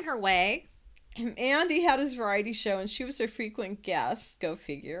was making her way. Andy had his variety show, and she was a frequent guest. Go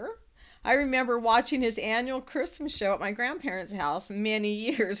figure. I remember watching his annual Christmas show at my grandparents' house. Many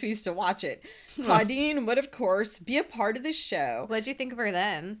years we used to watch it. Claudine would, of course, be a part of the show. What'd you think of her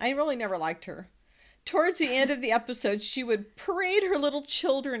then? I really never liked her. Towards the end of the episode, she would parade her little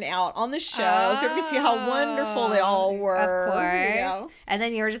children out on the show so you could see how wonderful they all were. Of course. You know? And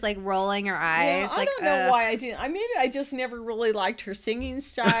then you were just like rolling your eyes. Yeah, I like, don't know why I didn't. Maybe I just never really liked her singing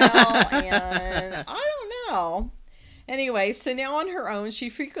style, and I don't know. Anyway, so now on her own, she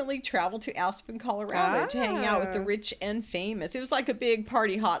frequently traveled to Aspen, Colorado to hang out with the rich and famous. It was like a big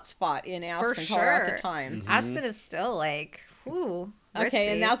party hotspot in Aspen, Colorado at the time. Aspen is still like, whew. Okay,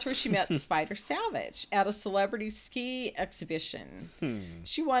 ritzy. and that's where she met Spider Savage at a celebrity ski exhibition.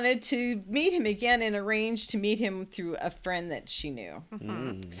 She wanted to meet him again and arranged to meet him through a friend that she knew.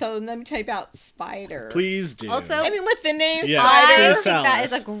 So let me tell you about Spider. Please do. Also, I mean, with the name Yeah, Spider, I please think tell that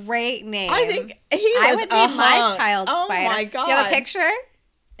us. is a great name. I think he I was would a name my hunk. child Spider. Oh my god! Do you have a picture?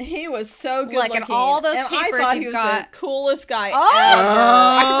 He was so good Look, looking. and all those and papers I thought he you've was got. the coolest guy ever. Oh,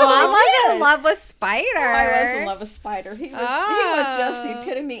 I I really was did. in love with Spider. I was in love with Spider. He was just the Oh.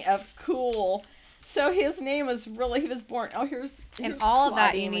 epitome of cool. So his name was really, he was born, here's And all of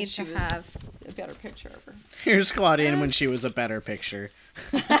that you Claudine when need she to was have. a better picture of her. Here's Claudine when she was a better picture.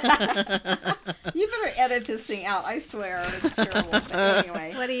 You better edit this thing out. I swear it's terrible. But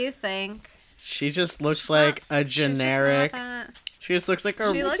anyway. What do you think? She just looks She's like not- a she's just not generic. that. She just looks like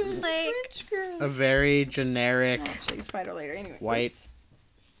a, She looks like French girl. a very generic I'll show you Spider later. Anyway, white oops.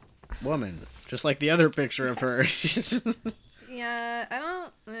 woman, just like the other picture of her. yeah. I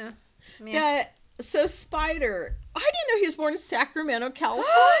don't. Yeah. Yeah. So Spider, I didn't know he was born in Sacramento, California.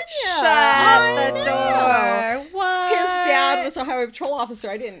 Shut the know. door. What? His dad was a highway patrol officer.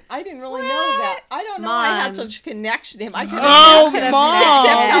 I didn't really know that. I don't know. I had Mom. such a connection to him. I couldn't Oh, imagine Mom.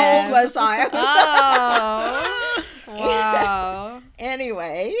 except how old was I? Oh. Wow.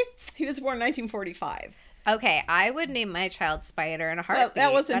 Anyway, he was born in 1945. Okay, I would name my child Spider in a heartbeat.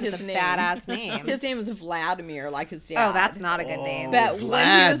 that wasn't That is his a name. badass name. His name was Vladimir, like his dad. Oh, that's not a good name. But when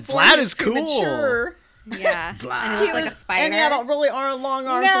he was born, Vlad he was is cool. premature. Yeah. Vlad. And he He looked like a was, spider. and he had really long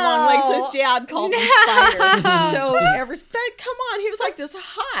arms and long legs, so his dad called him Spider. So but come on, he was like this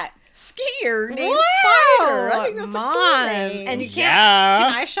hot skier named Spider. I think that's a cool Mom. name. And you can't. Yeah.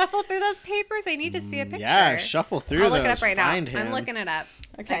 Can I shuffle through those papers? I need to see a picture. Yeah, shuffle through I'll those. look it up right find now. him. I'm looking it up.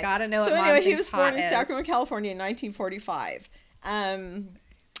 Okay. I gotta know so what Mom anyway, he thinks was born hot in is. Sacramento, California in 1945. And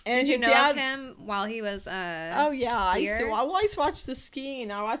Did you his know dad, of him while he was Oh yeah, I used to. skier? I always watch the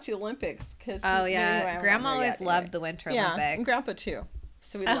skiing. I watch the Olympics because. Oh yeah, Grandma always loved the Winter Yeah, Olympics. and Grandpa too.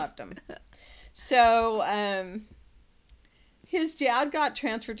 So we loved him. So his dad got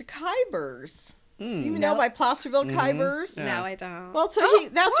transferred to Kybers. You know, by Placerville, Kybers. Yeah. No, I don't. Well, so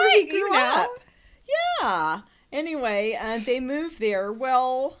that's where he grew up. Yeah. Anyway, they moved there.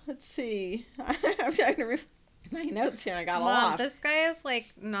 Well, let's see. I'm trying to read my notes here. I got Mom, off. this guy is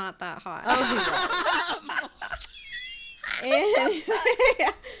like not that hot. Anyway,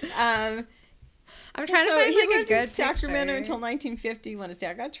 I'm trying to so find he like a lived good in Sacramento picture. until 1950 when his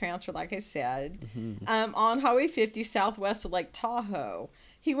dad got transferred, like I said, on Highway 50 southwest of Lake Tahoe.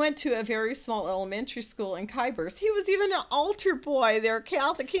 He went to a very small elementary school in Kybers. He was even an altar boy. They were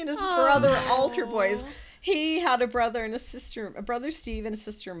Catholic. He and his brother were altar boys. He had a brother and a sister, a brother Steve and a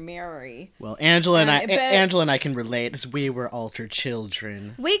sister Mary. Well, Angela and but- Angela and I can relate as we were altered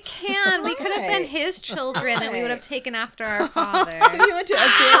children. We can. We could have been Right. his children, and we would have Right. taken after our father. So he went to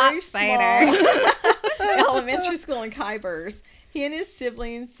a very Spider. small elementary school in Kybers. He and his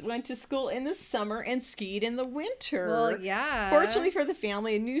siblings went to school in the summer and skied in the winter. Well, yeah. Fortunately for the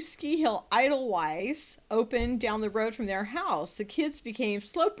family, a new ski hill, Edelweiss, opened down the road from their house. The kids became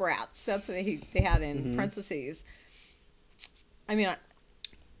slope rats. That's what they had in parentheses. I mean,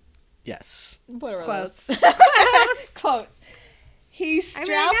 Yes. what are Quotes. those? Quotes. He strapped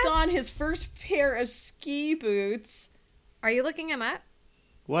guess- on his first pair of ski boots. Are you looking him up?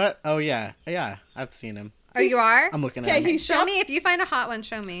 What? Oh yeah, yeah. I've seen him. Oh, you are? I'm looking Okay, at him. he Show strapped me. If you find a hot one,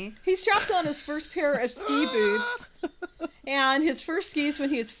 show me. He strapped on his first pair of ski boots and his first skis when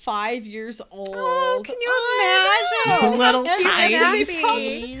he was 5 years old. Oh, can you imagine? Little And tiny that'd be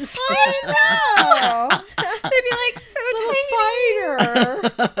skis. I know. They'd be like so tiny. Little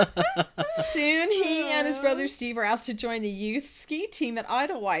spider. Soon he and his brother Steve were asked to join the youth ski team at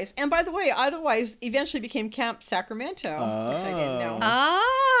Edelweiss. And by the way, Edelweiss eventually became Camp Sacramento, which I didn't know.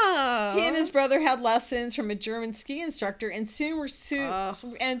 Oh. He and his brother had lessons from a German ski instructor, and soon were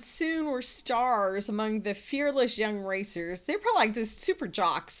stars among the fearless young racers. They're probably like these super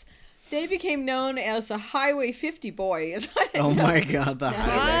jocks. They became known as the Highway 50 Boys. I didn't Oh know. my God, the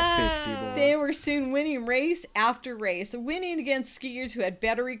Highway 50 boys. They were soon winning race after race, winning against skiers who had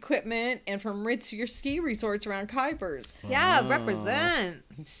better equipment and from ritzier ski resorts around Kybers. Yeah, represent.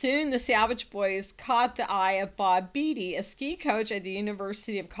 Soon, the Savage Boys caught the eye of Bob Beatty, a ski coach at the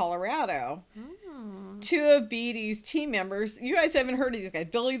University of Colorado. Two of Beatty's team members, you guys haven't heard of these guys,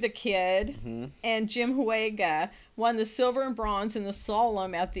 Billy the Kid and Jim Huega, won the silver and bronze in the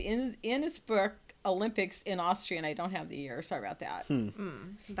slalom at the Innsbruck Olympics in Austria, and I don't have the year. Sorry about that.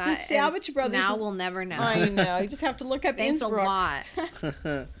 That Savage is- Brothers- Now we'll never know. I know. You just have to look up Thanks Innsbruck. a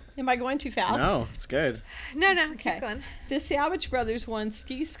lot. Am I going too fast? No, it's good. No, Okay. keep going. The Savage Brothers won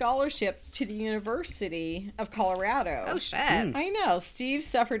ski scholarships to the University of Colorado. Oh shit. I know. Steve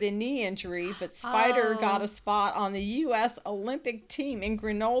suffered a knee injury, but Spider Oh. got a spot on the U.S. Olympic team in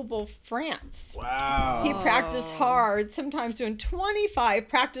Grenoble, France. Wow. He practiced hard, sometimes doing 25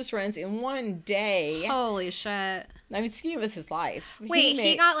 practice runs in one day. Holy shit. I mean, skiing was his life. Wait, he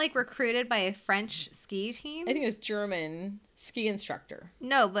made- got like recruited by a French ski team? I think it was German ski instructor.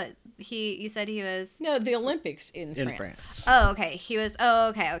 No, but you said he was. No, the Olympics in In France. France. Oh, okay. He was. Oh,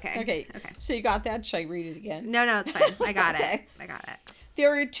 okay. Okay. So you got that? Should I read it again? No, it's fine. I got Okay. it. I got it.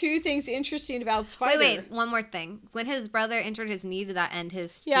 There are two things interesting about Spider. Wait. One more thing. When his brother injured his knee, did that end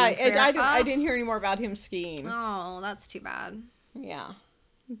his skiing Yeah, career? I didn't hear any more about him skiing. Oh, that's too bad. Yeah.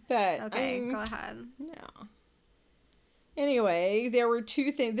 But, Okay, I mean, go ahead. yeah. Anyway, there were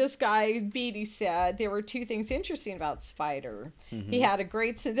two things. This guy, Beatty, said there were two things interesting about Spider. He had a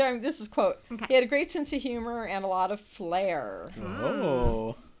great sense. This is quote. Okay. He had a great sense of humor and a lot of flair.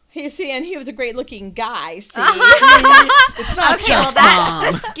 Oh. And he was a great-looking guy. See, It's not Okay, just well,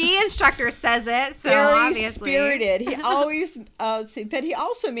 Mom. the ski instructor says it, so very obviously. spirited. He always but he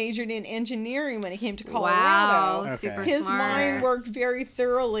also majored in engineering when he came to Wow, Colorado. Okay. super His smart. mind worked very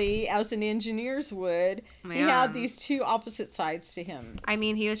thoroughly as an engineer's would. He Man. had these two opposite sides to him. I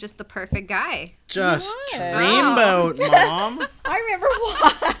mean, he was just the perfect guy. Just What? dreamboat, Mom. I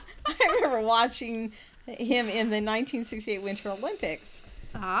remember watching him in the 1968 Winter Olympics.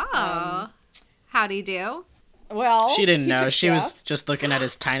 Oh. How'd he do? Well, She didn't he know. took She was fifth. just looking at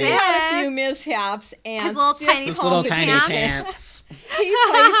his tiny, He had a few mishaps and His little still- tiny his little Folded tiny pants. pants. He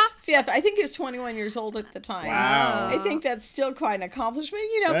placed fifth. I think he was 21 years old at the time. Wow. I think that's still quite an accomplishment.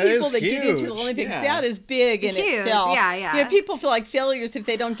 You know, That people is that get into the huge, Olympics, yeah. that is big in Huge, itself. yeah, yeah. You know, people feel like failures if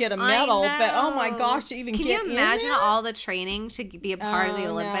they don't get a medal, I but oh my know. gosh, to even Can get you in imagine there? all the training to be a part of the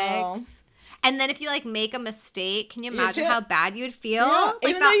Oh, Olympics? no. And then if you like make a mistake, can you You imagine do. how bad you'd feel? Yeah, Like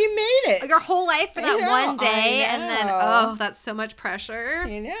even that, though you made it. your whole life for that I know, one day, I and then know. oh, that's so much pressure.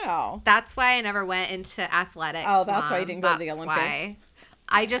 You know. That's why I never went into athletics. Oh, that's why you Mom. didn't go to the That's Olympics. why.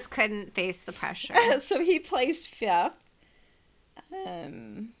 I just couldn't face the pressure. So he placed fifth.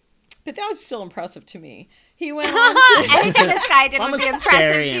 But that was still impressive to me. He went on to, Anything this guy did Mom would was be impressive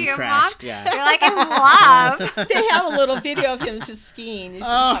very to you, Mom. impressed, yeah. You're like, in love. they have a little video of him just skiing. You should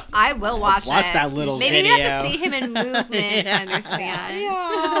Oh, I will watch it. that little Maybe video. you have to see him in movement to understand. Yeah.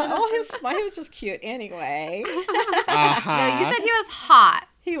 Oh, his smile. He was just cute. Anyway, uh-huh. No, you said he was hot.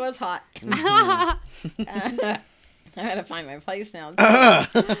 he was hot. Mm-hmm. I gotta find my place now.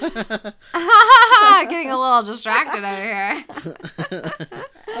 Getting a little distracted over here.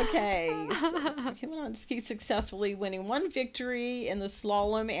 Okay. So he went on to ski successfully, winning one victory in the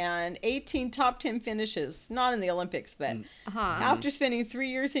slalom and 18 top 10 finishes. Not in the Olympics, but after spending 3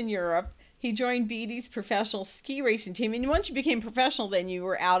 years in Europe, he joined Beatty's professional ski racing team. And once you became professional, then you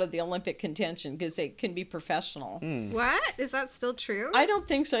were out of the Olympic contention because they can be professional. What? Is that still true? I don't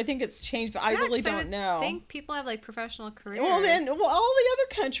think so. I think it's changed, but I Yeah, really 'cause don't know. I think people have like professional careers. Well, then, all the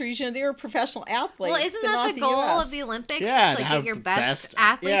other countries, you know, they were professional athletes. Well, isn't but that not the goal US. of the Olympics? Yeah, is to like have get your the best best-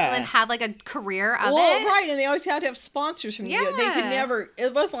 athletes yeah. and then have like a career of Well, it. right, and they always had to have sponsors from the U.S. They could Yeah. never.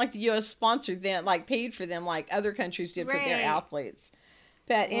 It wasn't like the U.S. sponsored them, like paid for them, like other countries did for their Right. athletes.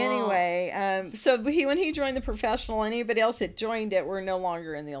 But Well- anyway, so when he joined the professional, anybody else that joined it were no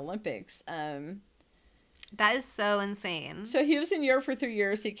longer in the Olympics. That is so insane. So he was in Europe for 3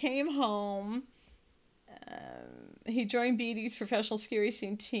 years. He came home. He joined Beatty's professional ski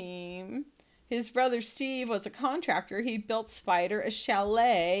racing team. His brother Steve was a contractor. He built Spider a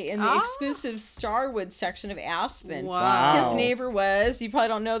chalet in the Oh. exclusive Starwood section of Aspen. Wow. His neighbor was, you probably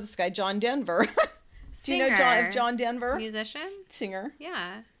don't know this guy, John Denver. Do you know Singer. John Denver? Musician? Singer.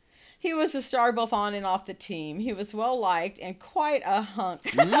 Yeah. He was a star both on and off the team. He was well liked and quite a hunk.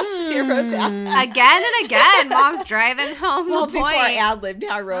 He wrote that. Again and again, Mom's driving home Well, the before point. I ad-libbed,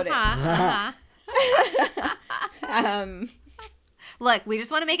 I wrote Uh-huh. it. Look, we just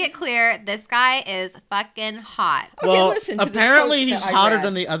want to make it clear this guy is fucking hot. Well, listen to this apparently quote he's that I hotter read.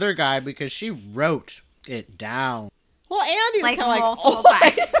 than the other guy because she wrote it down. Well, Andy was Like kind of multiple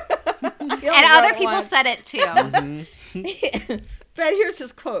like, times. He only And wrote other it people once. said it too. But here's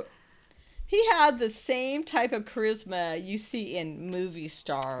his quote. He had the same type of charisma you see in movie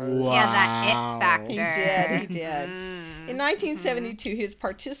stars. Yeah, that it Wow. factor. He did. He did. Mm-hmm. In 1972, he was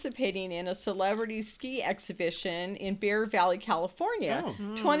participating in a celebrity ski exhibition in Bear Valley, California,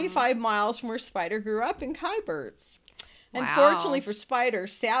 Oh. 25 miles from where Spider grew up in Khyberts. Wow. Unfortunately for Spider,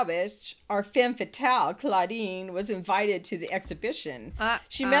 Savage, our femme fatale, Claudine, was invited to the exhibition.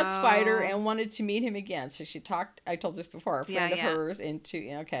 She met Spider and wanted to meet him again. So she talked, I told this before, a friend of hers into,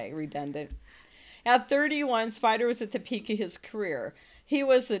 okay, redundant. At 31, Spider was at the peak of his career. He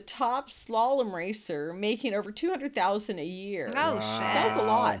was the top slalom racer, making over $200,000 a year. Oh, shit. That was a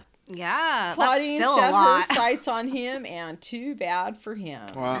lot. Yeah, Claudine that's still set a lot. her sights on him, and too bad for him.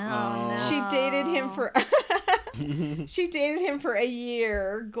 Uh-oh. She dated him for she dated him for a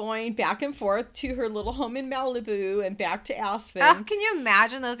year, going back and forth to her little home in Malibu and back to Aspen. Oh, can you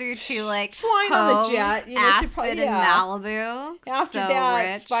imagine those are your two like Flying on the homes, jet, you know, she Aspen probably- and yeah. Malibu. After so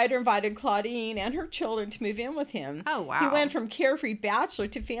that, rich. Spider invited Claudine and her children to move in with him. Oh, wow. He went from carefree bachelor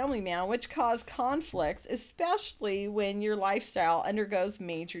to family man, which caused conflicts, especially when your lifestyle undergoes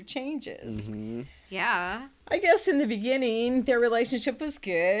major changes. Yeah. I guess in the beginning, their relationship was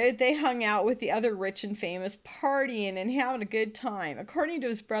good. They hung out with the other rich and famous partying and having a good time. According to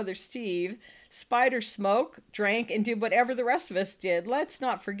his brother Steve, Spider smoked, drank, and did whatever the rest of us did. Let's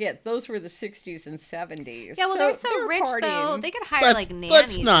not forget, those were the 60s and 70s. Yeah, well, they're so were rich, though. partying. They could hire, like,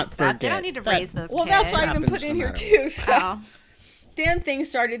 let's nannies not and stuff. They don't forget need to that- raise those Well, kids. that's why I even Happens put in no here, matter too. So. Oh. Then things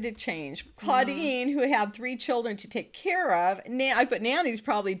started to change. Claudine, who had 3 children to take care of, I put nannies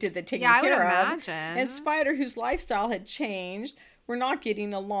probably did the taking Yeah, I would care of. imagine. And Spider, whose lifestyle had changed, were not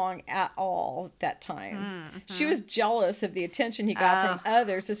getting along at all at that time. She was jealous of the attention he got from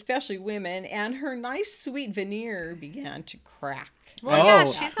others, especially women, and her nice, sweet veneer began to crack. Well, yeah,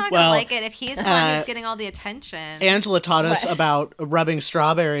 Oh, she's not going to well, like it if he's the one who's getting all the attention. Angela taught us about rubbing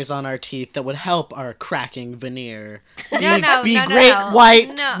strawberries on our teeth that would help our cracking veneer. No, no, be no, great no.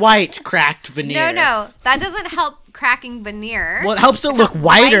 white, No. white cracked veneer. No, that doesn't help cracking veneer. Well, it helps it look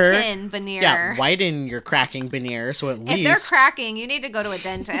whiter. Whiten veneer. Yeah, whiten your cracking veneer, so at least. If they're cracking, you need to go to a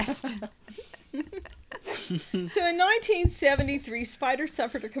dentist. So in 1973, Spider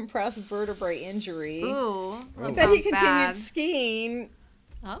suffered a compressed vertebrae injury. Ooh. But That he sounds continued bad. skiing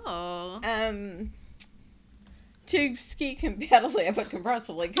Oh. to ski competitively. I put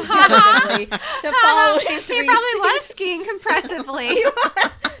compressively. Competitively. The following He 3 probably was seasons. skiing compressively.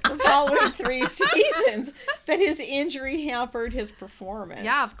 The following 3 seasons, but his injury hampered his performance.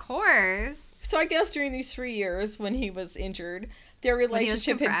 Yeah, of course. So I guess during these 3 years when he was injured, their he was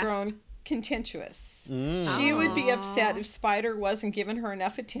relationship had compressed. grown contentious. Mm. She would be upset if Spider wasn't giving her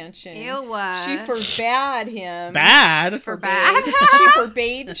enough attention. Ew. She forbade him. Bad. For bad? She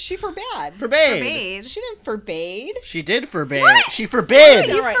forbade. She forbade. Forbade. Forbade. She didn't forbade. She did forbade. She forbid.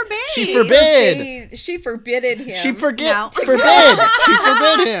 All right. forbade. She forbid. She forbidded him. She forget. No. Forbid. She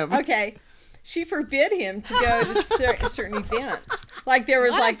forbid him. Okay. She forbid him to go to certain events. Like there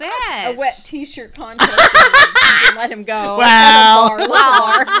was What a like a bitch. wet T-shirt contest. And she didn't let him go. Well.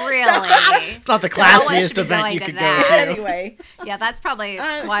 Well, really? It's not the No one classiest should be event going you to could that. go to. Anyway, Yeah, that's probably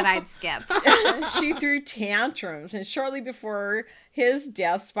one I'd skip. she threw tantrums, and shortly before his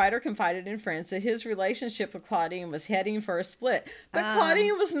death, Spider confided in friends that his relationship with Claudine was heading for a split. But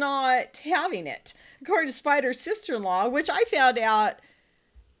Claudine was not having it. According to Spider's sister-in-law, which I found out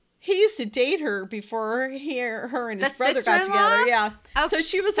he used to date her before her and his The brother got sister-in-law? together. Yeah. Oh, So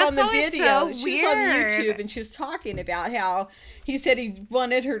she was that's on the always video. so She was on weird. YouTube, and she was talking about how he said he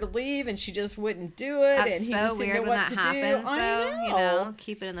wanted her to leave, and she just wouldn't do it. That's and he so just didn't weird know when what that to happens, do. though. I You know,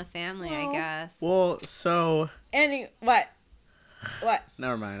 keep it in the family, I Well. guess. Well, so What?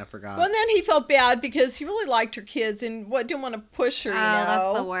 never mind. I forgot. Well, and then he felt bad because he really liked her kids and didn't want to push her. Oh, You know?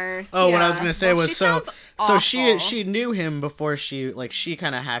 that's the worst. Oh, what I was Yeah. gonna say Well, was she so sounds she awful. knew him before she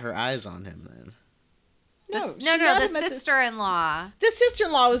kind of had her eyes on him then. No, No, she met the him at sister-in-law. The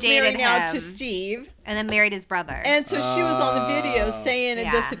sister-in-law was dated married now to him. Steve, And then married his brother. and so she was on the video Oh. saying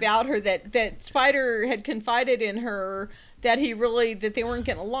Yeah. this about her that Spider had confided in her that that they weren't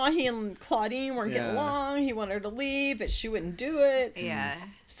getting along. He and Claudine weren't getting Yeah. along. He wanted her to leave, but she wouldn't do it. yeah.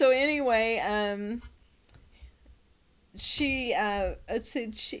 So anyway,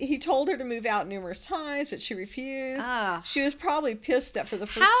 he told her to move out numerous times, but she refused. Ugh. She was probably pissed that for the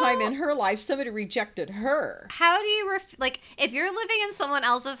first How- time in her life, somebody rejected her. How do you if you're living in someone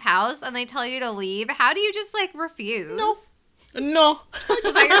else's house and they tell you to leave, how do you just refuse? No. No.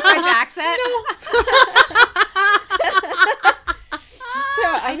 Is that your French accent? So,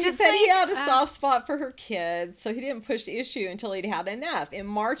 I mean, just but he think, had a soft spot for her kids, so he didn't push the issue until he'd had enough. In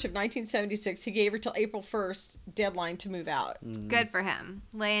March of 1976, he gave her till April 1st deadline to move out. Good for him.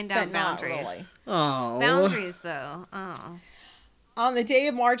 Laying down But not boundaries. really. Oh. Boundaries, though. Oh. On the day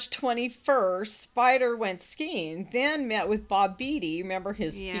of March 21st, Spider went skiing, then met with Bob Beatty, remember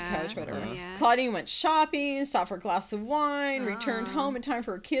his ski Yeah, coach, whatever. yeah. Claudine went shopping, stopped for a glass of wine, returned home in time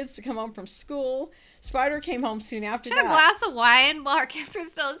for her kids to come home from school. Spider came home soon after She had that. a glass of wine while her kids were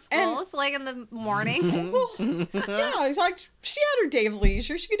still at school, And- so in the morning. Well, yeah, it's like she had her day of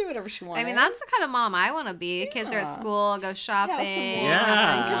leisure. She could do whatever she wanted. I mean, that's the kind of mom I want to be. Kids are Yeah. at school, go shopping. Have some wine,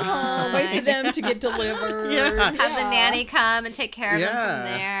 Yeah. come home, wait for them to get delivered. Yeah. Have the nanny come and take care of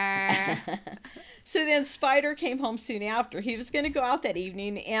them Yeah. from there. So then Spider came home soon after. He was going to go out that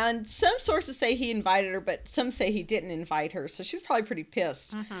evening, and some sources say he invited her, but some say he didn't invite her. So she's probably pretty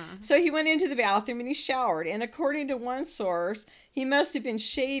pissed. So he went into the bathroom and he showered. And according to one source, he must have been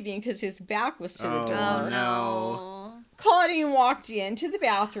shaving because his back was to the Oh, door. Oh, no. no. Claudine walked into the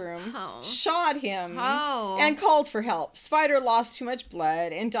bathroom, Oh. shot him, Oh. and called for help. Spider lost too much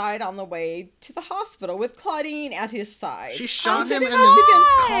blood and died on the way to the hospital with Claudine at his side. She shot So him it and must have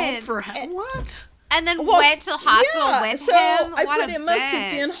been called for help. What? And then Well, went to the hospital yeah, with so him. I What bet a it must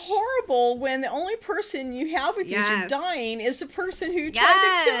have bitch. been horrible when the only person you have with you as you're Yes. dying is the person who tried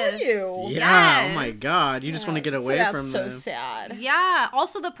to Yes. kill you. Yeah. Oh my Yes. God. You just want to get away that's from so them. sad. Yeah.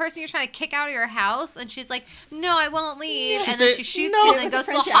 Also, the person you're trying to kick out of your house, and she's like, "No, I won't leave," She and then said, she shoots "No." you, and then With a goes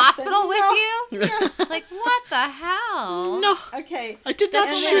to the French accent. hospital with No. you. It's like, what the hell? No, Okay. I did not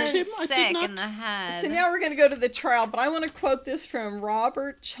This shoot woman him. is I sick did not. in the head. So now we're going to go to the trial, but I want to quote this from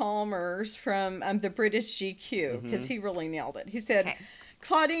Robert Chalmers from the British GQ because he really nailed it. He said, Okay.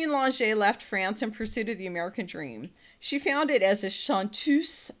 Claudine Lange left France in pursuit of the American dream. She found it as a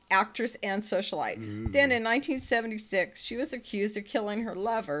chanteuse, actress, and socialite. Then in 1976, she was accused of killing her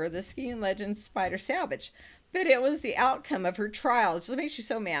lover, the skiing legend Spider Savage. But it was the outcome of her trial, it just makes you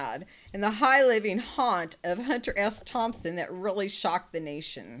so mad, and the high living haunt of Hunter S. Thompson that really shocked the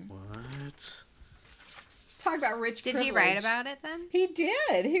nation. What? Talk about rich Did privilege. he write about it then? He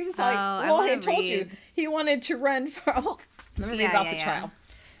did. He was like, I well, wanna he told you read. he wanted to run for. Oh, let me read about the trial.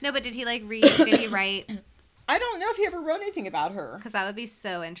 No, but did he like read? Did he write? I don't know if he ever wrote anything about her. Because that would be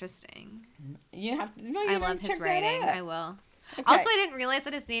so interesting. You have to. No, you I gotta love his check that writing. out. I will. Okay. Also, I didn't realize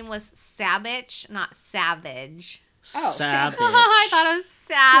that his name was Savage, not Savage. Oh, Savage. I thought it was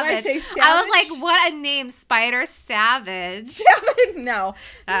Savage. Did I say I was Savage? like, what a name, Spider Savage. No,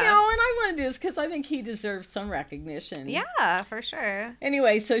 Oh. no, and I want to do this because I think he deserves some recognition. Yeah, for sure.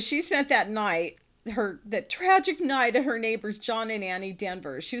 Anyway, so she spent that night, that tragic night at her neighbors John and Annie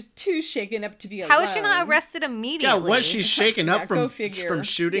Denver. She was too shaken up to be alone. How was she not arrested immediately? Yeah, what? She's shaken Yeah, up go from figure.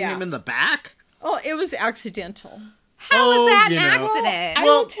 shooting Yeah. him in the back? Oh, it was accidental. How was Oh, that you an know. accident? I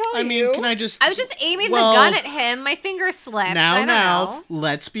Well, will tell I mean, you. can I just... I was just aiming Well, the gun at him. My finger slipped. I don't know.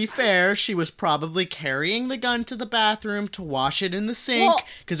 Let's be fair. She was probably carrying the gun to the bathroom to wash it in the sink Well-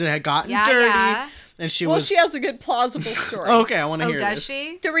 because it had gotten Yeah, dirty. yeah. And she Well, was... she has a good plausible story. Okay, I want to Oh, hear does this.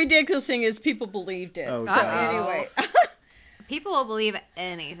 she? The ridiculous thing is people believed it. Oh, so God. anyway, People will believe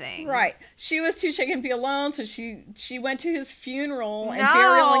anything. right. She was too shaken to be alone, so she went to his funeral and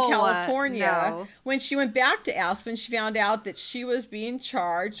burial in No, California. no. When she went back to Aspen, she found out that she was being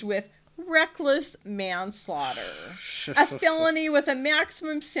charged with reckless manslaughter, a felony with a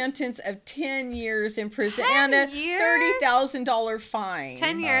maximum sentence of 10 years in prison 10 and a years? $30,000 fine.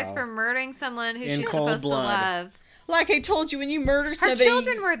 10 years for murdering someone who In she's cold supposed blood. to love. Like I told you, when you murder Her somebody,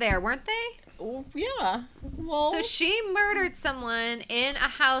 children were there, weren't they? Oh, yeah. Well, So she murdered someone in a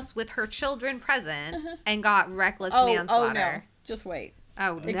house with her children present and got reckless oh no, manslaughter. just wait.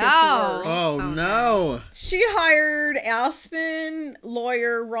 Oh, It gets no. worse. Oh, no. She hired Aspen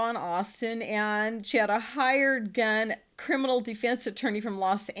lawyer Ron Austin, and she had a hired gun criminal defense attorney from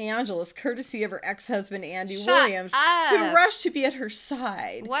Los Angeles, courtesy of her ex-husband Andy Shut Williams, who up. rushed to be at her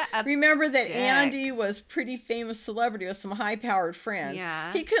side. What a Remember that dick. Andy was pretty famous celebrity with some high-powered friends.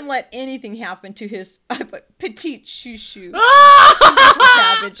 Yeah. He couldn't let anything happen to his petite shoo-shoo.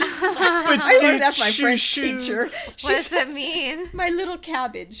 Ah! Cabbage. I learned that from my French Shoo-shoo. teacher. What She does said, that mean? my little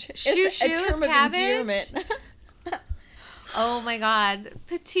cabbage. It's Shoo-shoo a is term of cabbage? endearment. Oh my god.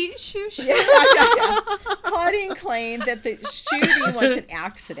 Petite shoo shoo. Yeah. Claudine claimed that the shooting was an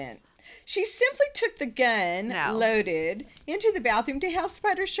accident. She simply took the gun, No. loaded, into the bathroom to have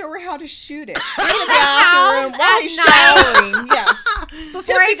Spider show her how to shoot it. In the house bathroom while at he's night? showering. Yes.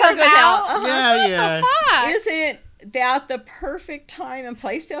 Before he goes out? Uh-huh. Yeah, yeah. Fuck. Isn't that the perfect time and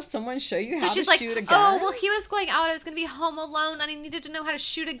place to have someone show you So how she's to like, shoot a oh, gun? well, he was going out. I was going to be home alone, and I needed to know how to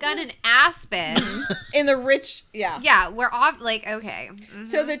shoot a gun in Aspen. In the rich, yeah. Yeah, we're all like, okay. Mhm.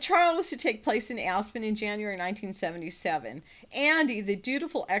 So the trial was to take place in Aspen in January 1977. Andy, the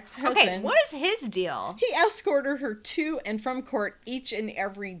dutiful ex-husband, Okay, what is his deal? he escorted her to and from court each and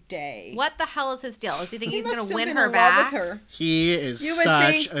every day. What the hell is his deal? Is he thinking he's must going to have win been her in love back? with her. He is You would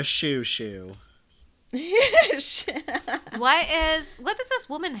such think- a shoo-shoo. What does this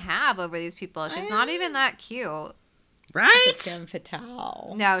woman have over these people? She's not even that cute. Right? Femme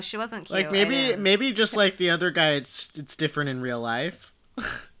fatale. No, she wasn't cute. Like, maybe just like the other guy, it's different in real life.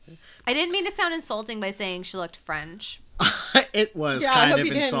 I didn't mean to sound insulting by saying she looked French. It was Yeah, I kind hope of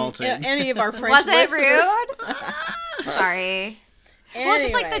you didn't. insulting. Any of our French Was it listeners. rude? Sorry. Well, it's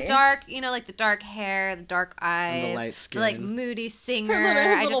just like the Anyway. dark, like the dark hair, the dark eyes, And the light the like skin. moody singer. Her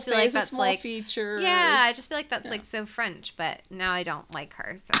little, I just feel like face, that's small like, features. yeah, I just feel like that's like so French. But now I don't like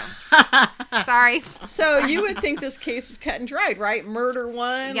her. So sorry. So you would think this case is cut and dried, right? Murder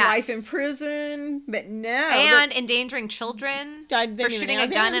one, Yeah. life in prison, but no. And endangering children I didn't for even shooting know- a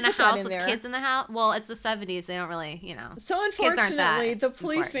they gun didn't in a put that house in with there. kids in the house. Well, it's the 70s. They don't really, So Kids aren't that unfortunately, the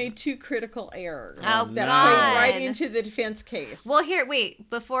police important. made two critical errors Oh, that God. played right into the defense case. Well, here, wait,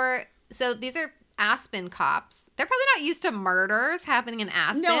 before. So these are Aspen cops. They're probably not used to murders happening in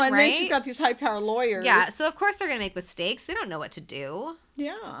Aspen, No, and right? then she's got these high-powered lawyers. Yeah, so of course they're going to make mistakes. They don't know what to do.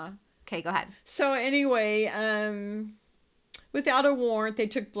 Yeah. Okay, go ahead. So anyway, without a warrant, they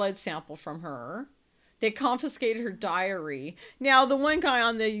took blood sample from her. They confiscated her diary. Now, the one guy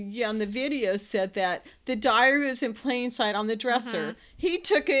on the video said that the diary was in plain sight on the dresser. He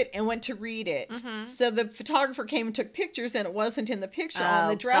took it and went to read it. So the photographer came and took pictures, and it wasn't in the picture on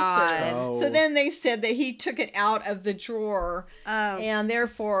the dresser. God. Oh. So then they said that he took it out of the drawer, and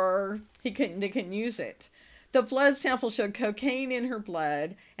therefore they couldn't use it. The blood sample showed cocaine in her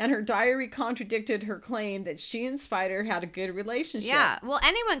blood, and her diary contradicted her claim that she and Spider had a good relationship. Yeah, well,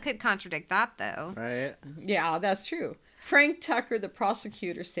 anyone could contradict that, though. Right? Yeah, that's true. Frank Tucker, the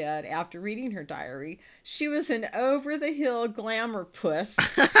prosecutor, said after reading her diary, she was an over-the-hill glamour puss,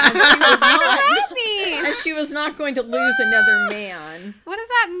 and she was not going to lose another man. What does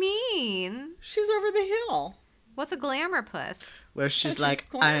that mean? She was over the hill. What's a glamour puss? Where she's she's like,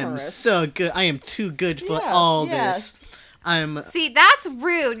 I am glamorous. so good. I am too good for Yeah, all yes. this. I'm See, that's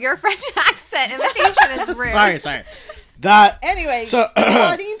rude. Your French accent imitation is rude. sorry. That Anyway, So-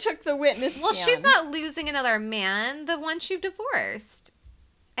 Claudine took the witness Well, stand. she's not losing another man, the one she divorced.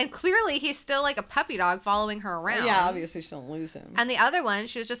 And clearly he's still like a puppy dog following her around. Yeah, obviously she don't lose him. And the other one,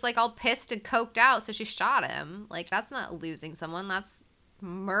 she was just like all pissed and coked out, so she shot him. Like, that's not losing someone, that's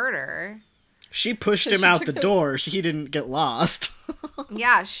murder. she pushed So him she out took the the- door. He didn't get lost.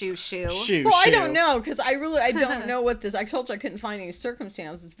 Yeah, shoo. Shoo, Well, I shoo. don't know, because I don't know what this. I told you I couldn't find any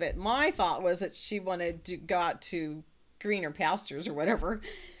circumstances, but my thought was that she wanted to go out to greener pastures or whatever.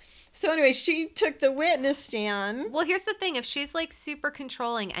 So anyway, she took the witness stand. Well, here's the thing. If she's like super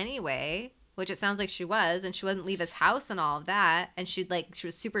controlling anyway, which it sounds like she was, and she wouldn't leave his house and all of that, and she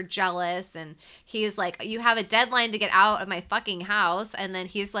was super jealous, and he's like, you have a deadline to get out of my fucking house, and then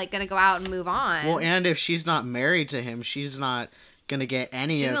he's like gonna go out and move on. Well, and if she's not married to him, she's not gonna get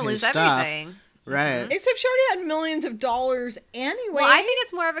any she's of gonna his lose stuff. everything. Right. Except she already had millions of dollars anyway. Well, I think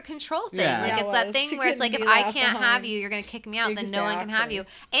it's more of a control thing. Yeah. Like, Yeah, it's it that was. thing She where it's like, couldn't if be I left can't have behind. you, you're going to kick me out, then no one can have Exactly.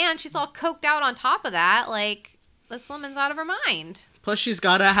 you. And she's all coked out on top of that. Like, this woman's out of her mind. Plus, she's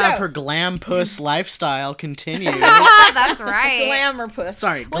got to have So- her glam puss lifestyle continue. That's right. glamour puss.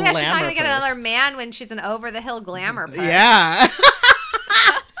 Sorry, Well, yeah, she's not going to get glamour another puss. man when she's an over-the-hill glamour puss. Yeah.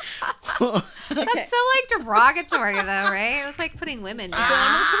 That's so, like, derogatory, though, right? It's like putting women down.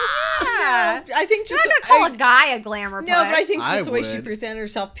 Yeah. I think You're just not going to call a guy a glamour puss. no, but I think just I the way she would. presented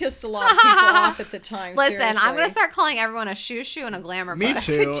herself pissed a lot of people off at the time. Listen, I'm going seriously. to start calling everyone a shoo-shoo and a glamour Me puss.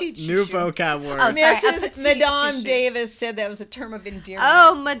 too. Petite New chouchou. vocab word. Oh, sorry, a Mrs. petite Madame chouchou. Davis said that was a term of endearment.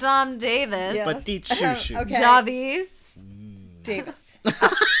 Oh, Madame Davis. Yeah. Petite chouchou. Okay. Davies. Davis.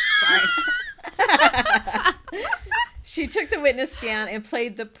 Sorry. She took the witness stand and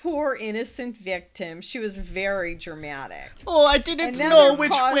played the poor innocent victim. She was very dramatic. Oh, I didn't Another know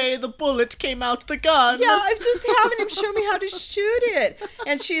which cause- way the bullet came out the gun. Yeah, I was just having him show me how to shoot it.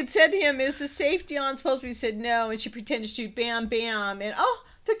 And she had said to him, "Is the safety on?" Supposed to be said no, and she pretended to shoot bam bam, and oh,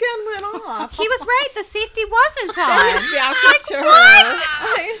 the gun went off. He was right. The safety wasn't on. Backwards to her.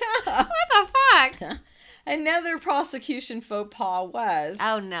 I know. What the fuck? Another prosecution faux pas was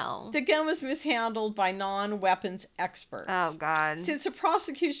Oh, no. the gun was mishandled by non-weapons experts. Oh, God. Since the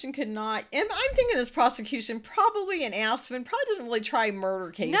prosecution could not, and I'm thinking this prosecution probably in Aspen probably doesn't really try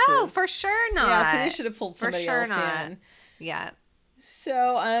murder cases. No, for sure not. Yeah, so they should have pulled For somebody sure else not. in. Yeah.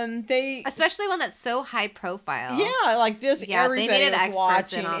 So they Especially one that's so high profile. yeah, like this Yeah, they everybody needed was experts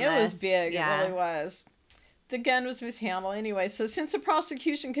watching. in on It was this. big, Yeah. it really was. The gun was mishandled anyway. So since the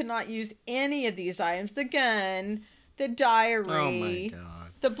prosecution could not use any of these items, the gun, the diary, Oh my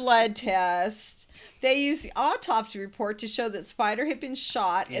god. the blood test. They used the autopsy report to show that Spider had been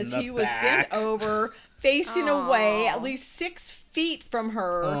shot In as the he was back. bent over, facing away at least 6 feet from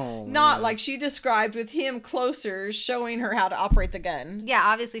her. Oh, not man. like she described, with him closer, showing her how to operate the gun. Yeah,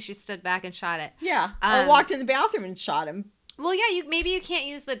 obviously she stood back and shot it. Yeah. Um, or walked in the bathroom and shot him. Well, yeah, maybe you can't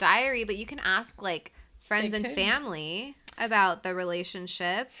use the diary, but you can ask, like, friends They and could. family about the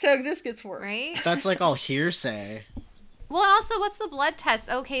relationship, So this gets worse. right? That's like all hearsay. Well, and also, what's the blood test?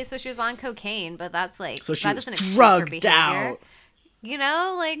 Okay, so she was on cocaine, but that's like So she that was doesn't excuse her drugged behavior. out. You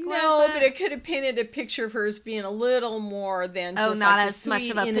know, like what No, is that? but it could have painted a picture of her as being a little more than just not like the as much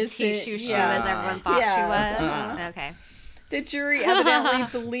sweet, of a petite innocent- chouchou yeah. as everyone thought Yeah. she was. Uh-huh. Okay. The jury evidently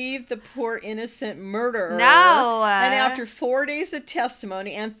believed the poor innocent murderer. No. And after 4 days of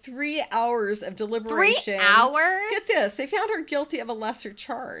testimony and 3 hours of 3 deliberation. hours? Get this. They found her guilty of a lesser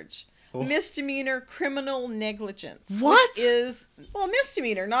charge. Oh. Misdemeanor criminal negligence. What? Which is, well,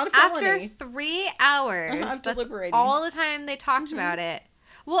 misdemeanor, not a After felony. 3 hours. I'm That's deliberating. all the time they talked about it.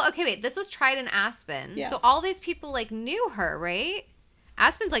 Well, okay, wait. This was tried in Aspen. Yes. So all these people, like, knew her, right?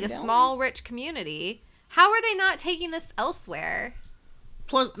 Aspen's, like, a No. small, rich community. How are they not taking this elsewhere?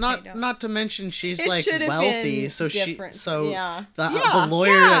 Plus, don't- not to mention she's It like should have wealthy, been so different. Yeah. the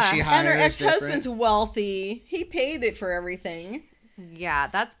lawyer that she hired And her is ex-husband's different. wealthy. He paid it for everything. Yeah,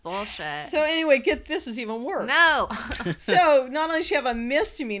 that's bullshit. So anyway, this is even worse. No. So not only does she have a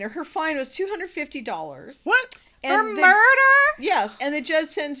misdemeanor, her fine was $250. What? For murder? Yes, and the judge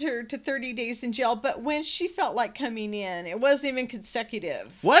sentenced her to 30 days in jail. But when she felt like coming in, it wasn't even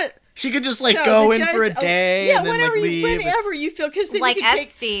consecutive. What? She could just like So go the in for a judge- day yeah, and then like leave. whenever you feel, because Like you can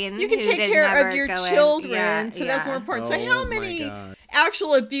Epstein, you can who take did care never of your go in. children, Yeah, so that's yeah. more important. So Oh how my many God.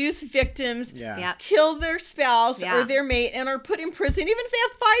 actual abuse victims Yeah. Yep. kill their spouse Yeah. or their mate and are put in prison, even if they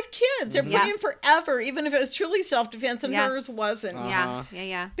have 5 kids, they're put Yeah. in forever, even if it was truly self-defense and Yes. hers wasn't. Uh-huh.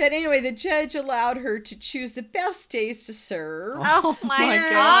 Yeah. But anyway, the judge allowed her to choose the best days to serve. Oh my my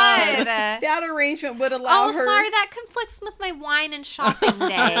God. That arrangement would allow Oh, her. sorry, that conflicts with my wine and shopping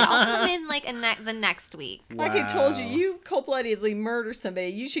day. I'll come in like the next week. Like I told you, Wow. you cold-bloodedly murder somebody,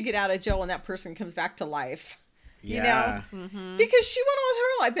 you should get out of jail when that person comes back to life. You know? Mm-hmm. Because she went on with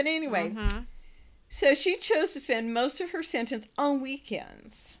her life. But anyway, so she chose to spend most of her sentence on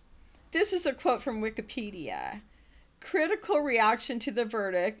weekends. This is a quote from Wikipedia. Critical reaction to the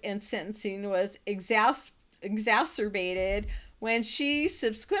verdict and sentencing was exacerbated when she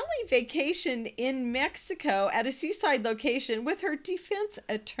subsequently vacationed in Mexico at a seaside location with her defense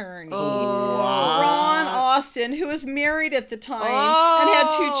attorney, Ron Austin, who was married at the time and had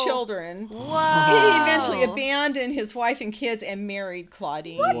 2 children. Whoa. He eventually abandoned his wife and kids and married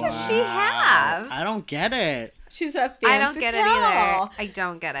Claudine. What does she have? I don't get it. She's a femme I don't get it fatale. either. I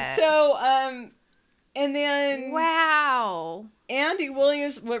don't get it. So, and then wow. Andy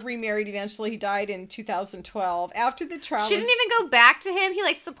Williams remarried eventually. He died in 2012 after the trial. She didn't even go back to him. He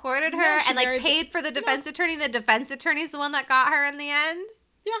like supported her she and like married paid for the defense attorney. The defense attorney's the one that got her in the end.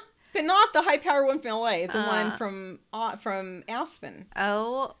 Yeah, but not the high-powered one from LA. The one from Aspen.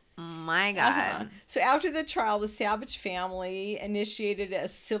 Oh my God. Uh-huh. So after the trial, the Savage family initiated a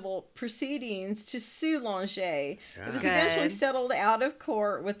civil proceedings to sue Lange. It was eventually Good. settled out of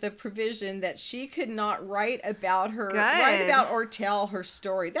court with the provision that she could not write about or tell her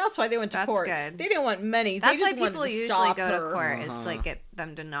story. That's why they went to That's court. good. They didn't want money. That's they just why wanted people to usually stop go her. to court is to like get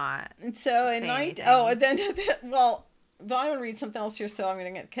them to not. And so say in anything. and then well, I want to read something else here, so I'm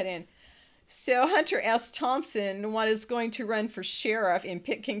going to cut in. So Hunter S. Thompson is going to run for sheriff in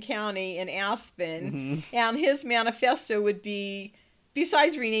Pitkin County in Aspen, and his manifesto would be,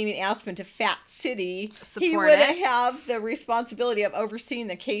 besides renaming Aspen to Fat City, he Support would it. have the responsibility of overseeing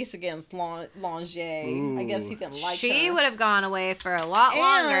the case against Lange. I guess he didn't like She her. would have gone away for a lot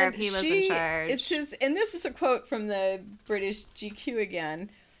longer And if he was in charge. It says, and this is a quote from the British GQ again.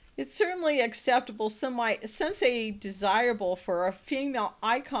 It's certainly acceptable, some say desirable, for a female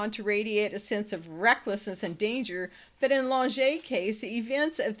icon to radiate a sense of recklessness and danger, but in Lange's case, the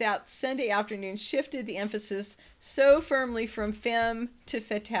events of that Sunday afternoon shifted the emphasis so firmly from femme to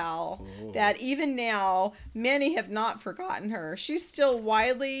fatale that even now, many have not forgotten her. She's still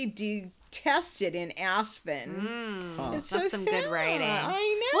widely detested in Aspen. It's so That's some sad. good writing.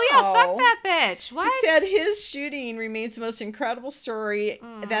 I know. Well, yeah, fuck that bitch. What? It said his shooting remains the most incredible story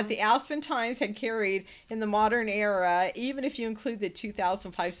that the Aspen Times had carried in the modern era, even if you include the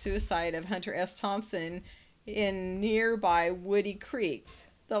 2005 suicide of Hunter S. Thompson in nearby Woody Creek.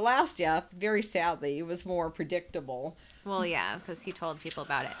 The last death, very sadly, was more predictable. Well, yeah, because he told people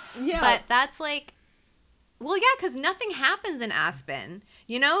about it. Yeah. But that's like, well, yeah, because nothing happens in Aspen.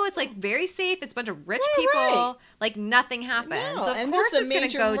 You know, it's like very safe. It's a bunch of rich Yeah, people. right. Like nothing happens. No, So of and course this is a it's going to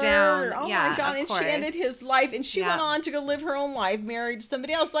major go murder. down. Oh Yeah, my God! of And course. she ended his life, and she Yeah. went on to go live her own life, married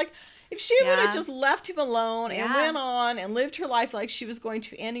somebody else. Like, if she would Yeah. have just left him alone and Yeah. went on and lived her life like she was going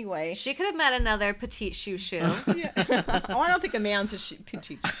to anyway. She could have met another petite shoo shoo. Yeah. Oh, I don't think a man's a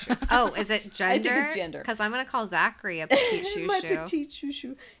petite shoo. Oh, is it gender? I think it's gender. Because I'm going to call Zachary a petite shoo My shoo. petite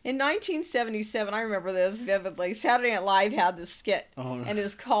shoo. In 1977, I remember this vividly. Saturday Night Live had this skit, and it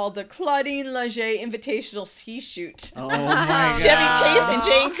was called the Claudine Lange Invitational Ski Shoot. Oh my God. Chevy Chase and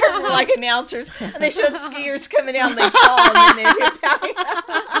Jane Curtin were like announcers, and they showed skiers coming down, they fall, and then they hit back.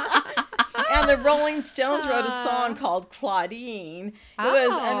 And the Rolling Stones wrote a song called Claudine. It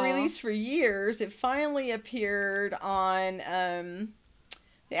was Oh. unreleased for years. It finally appeared on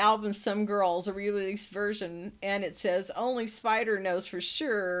the album Some Girls, a re-released version, and it says, "Only Spider knows for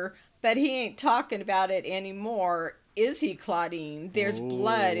sure, but he ain't talking about it anymore. Is he, Claudine? There's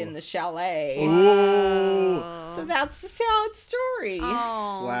blood in the chalet." Oh. So that's the sad story. Oh,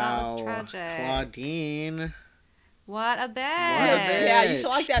 Wow. that was tragic. Claudine. What a bitch. Yeah, you feel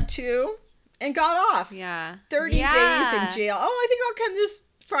like that too? And got off. Yeah. 30 days in jail. Oh, I think I'll come this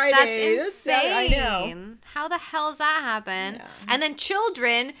Friday. That's insane. I know. How the hell does that happen? Yeah. And then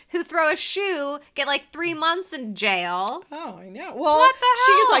children who throw a shoe get like 3 months in jail. Oh, I know. Well, What the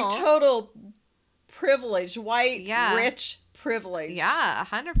she's hell? like total privilege, white, Yeah. rich privilege. Yeah,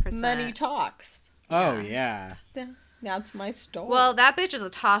 100%. Money talks. Oh yeah. That's my story. Well, that bitch is a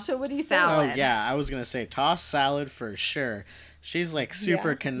tossed So what do you think? salad. Oh yeah. I was gonna say tossed salad for sure. She's like super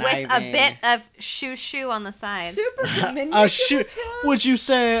Yeah. conniving. With a bit of shoo on the side. super convenient. A shoe? Would you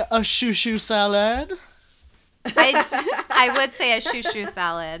say a shoo salad? I would say a shoo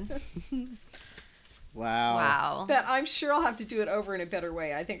salad. Wow. Wow. But I'm sure I'll have to do it over in a better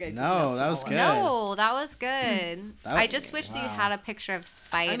way. I think I did No, mess that it was all good. up. No, that was good. That I was- just wish that you wow. had a picture of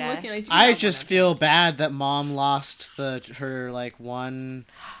Spider. I'm looking. I have just one. feel bad that Mom lost her like one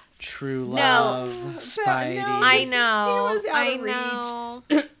true love, Spidey. I know. He was out I of reach. know.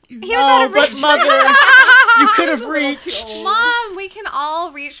 He was Oh, out of but reach. Mother, you could have He's a little too reached. old. Mom, we can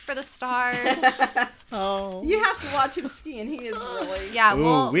all reach for the stars. Oh. You have to watch him ski, and he is really, Yeah, Ooh,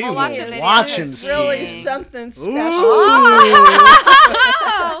 we'll we watch will a video. watch of him this ski. really skiing. something special. Ooh.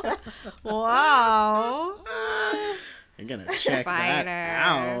 Wow. You're gonna check Spider.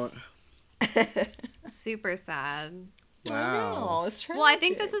 that out. Super sad. Wow. No, it's tragic. Well, I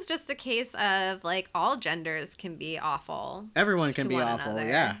think this is just a case of like all genders can be awful. Everyone can to be one awful. another.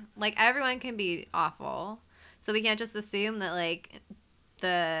 Yeah. Like everyone can be awful. So we can't just assume that like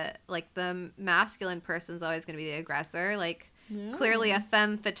the masculine person's always going to be the aggressor. Like clearly a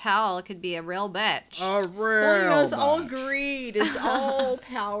femme fatale could be a real bitch. A real. Well, you know, it's all bunch. greed. It's all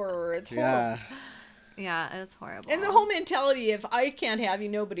power. It's horrible. Yeah. Yeah, it's horrible. And the whole mentality, if I can't have you,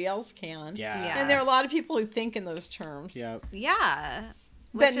 nobody else can. Yeah. Yeah. And there are a lot of people who think in those terms. Yep. Yeah.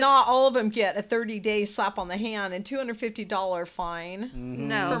 But Which not is- all of them get a 30-day slap on the hand and $250 fine.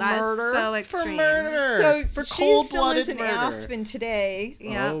 No, For that's murder. so For extreme. For murder. So for she cold still lives blooded in murder. Aspen today.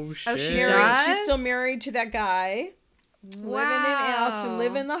 Yeah. Oh, she shit. does? She's still married to that guy. Living in Aspen,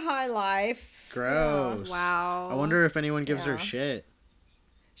 living the high life. Gross. Wow. I wonder if anyone gives her Yeah. shit.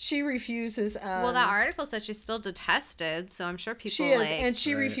 She refuses. Well, that article said she's still detested, so I'm sure people She is, like. and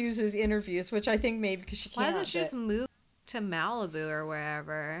she Right. refuses interviews, which I think maybe because she Why can't. doesn't she just but- move to Malibu or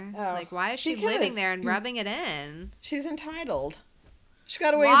wherever? Oh, Like, why is she because- living there and rubbing it in? She's entitled. She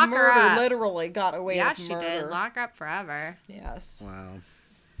got away Lock with her murder. up. Literally got away Yeah, with she murder. did. Lock her up forever. Yes. Wow.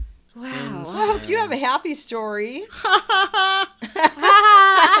 Wow. I hope you have a happy story. a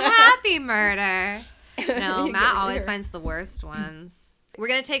happy murder. No, You Matt get always there. finds the worst ones. We're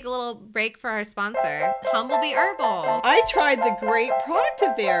going to take a little break for our sponsor, Humblebee Herbal. I tried the great product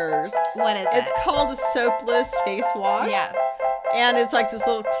of theirs. What is It's it? called a soapless face wash. Yes. And it's like this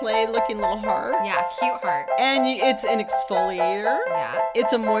little clay-looking little heart. Yeah, cute hearts. And it's an exfoliator. Yeah.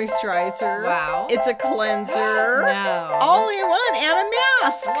 It's a moisturizer. Wow. It's a cleanser. No. All in one, and a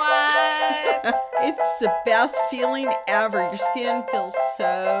mask. What? It's the best feeling ever. Your skin feels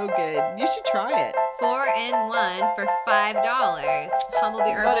so good. You should try it. 4-in-1 for $5.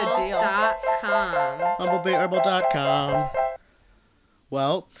 HumblebeeHerbal.com. HumblebeeHerbal.com.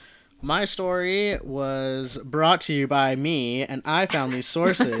 Well, my story was brought to you by me, and I found these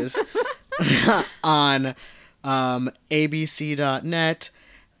sources on abc.net,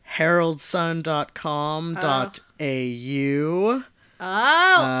 heraldsun.com.au.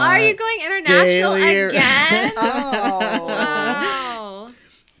 Oh, are you going international Daily- again? Oh. Wow.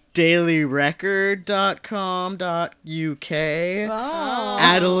 dailyrecord.com.uk, Oh.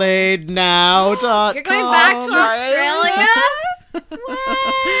 adelaidenow.com. You're going back to Australia?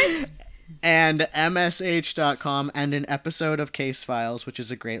 What? And msh.com, and an episode of Case Files, which is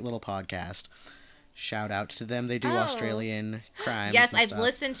a great little podcast. Shout out to them. They do Oh. Australian crimes. Yes, and I've stuff.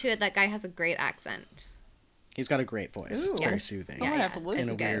 listened to it. That guy has a great accent. He's got a great voice. Ooh. It's very Yes. soothing. I'm gonna have to listen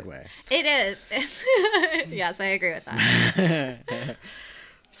in a to weird it. way. It is. Yes, I agree with that.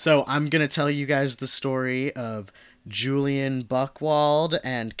 So I'm going to tell you guys the story of Julian Buchwald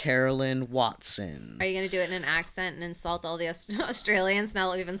and Carolyn Watson. Are you going to do it in an accent and insult all the Australians now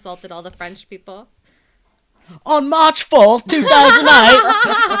that we've insulted all the French people? On March 4th, 2008.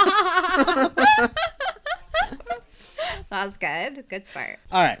 That was good. Good start.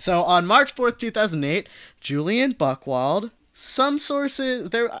 All right, so on March 4th, 2008, Julian Buchwald, some sources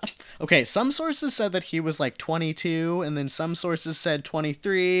said that he was like 22, and then some sources said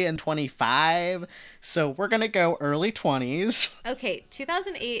 23 and 25. So we're going to go early 20s. Okay,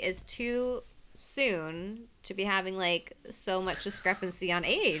 2008 is too soon to be having like so much discrepancy on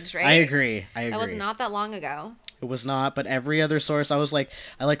age, right? I agree. That was not that long ago. It was not, but every other source, I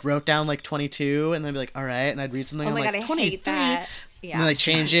wrote down like 22, and then I'd be like, all right, and I'd read something. Oh I'm my like, God, I 23. hate that. Yeah. And then I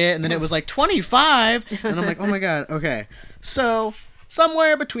change it, and then it was like 25, and I'm like, oh my God, okay. So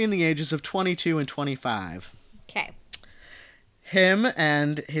somewhere between the ages of 22 and 25. Okay. Him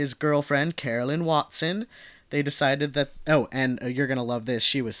and his girlfriend, Carolyn Watson, they decided that, you're going to love this,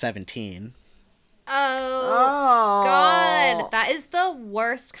 she was 17. Oh, God. That is the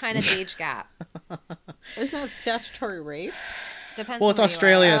worst kind of age gap. Isn't that statutory rape? Depends Well, on it's where you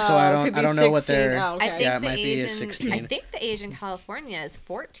Australia, are. so I don't know what 16. they're... Oh, okay. I think Yeah, it the might be age a 16. I think the age in California is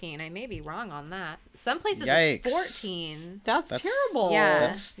 14. I may be wrong on that. Some places Yikes. it's 14. That's terrible. Yeah.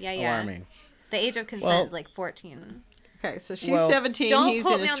 That's yeah. alarming. The age of consent Well- is like 14. Okay, so she's Well, 17. Don't he's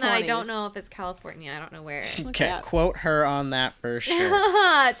quote in me his on that. I 20s. don't know if it's California. I don't know where. Okay, at- quote her on that for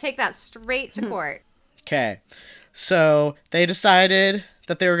sure. Take that straight to court. Okay, so they decided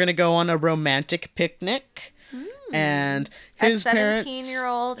that they were going to go on a romantic picnic, and A his parents...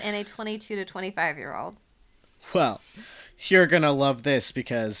 17-year-old and a 22 to 25-year-old. Well, you're going to love this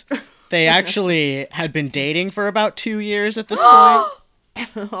because they actually had been dating for about 2 years at this point.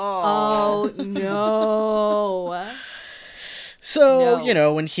 Oh, no. So,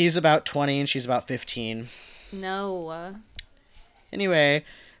 No. when he's about 20 and she's about 15. No. Anyway,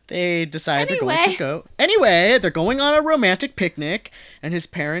 they decide they're going to go. Anyway, they're going on a romantic picnic, and his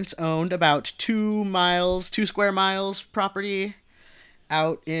parents owned about 2 square miles property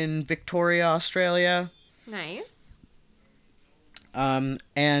out in Victoria, Australia. Nice.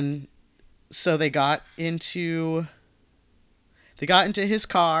 And so they got into his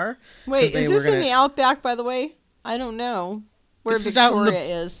car. Wait, 'cause they is were this in gonna- the Outback, by the way? I don't know where This is out in the-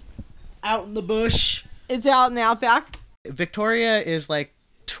 Victoria is. out in the bush? It's out in the Outback? Victoria is like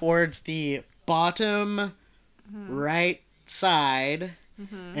towards the bottom right side,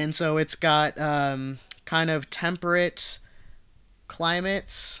 and so it's got kind of temperate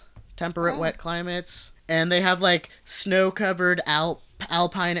wet climates, and they have like snow-covered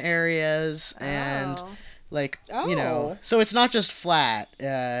alpine areas and Oh. so it's not just flat.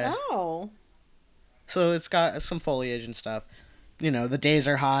 Oh. So it's got some foliage and stuff. The days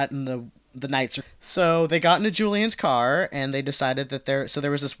are hot and the nights are... So they got into Julian's car, and they decided that there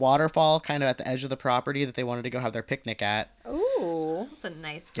was this waterfall kind of at the edge of the property that they wanted to go have their picnic at. Ooh. That's a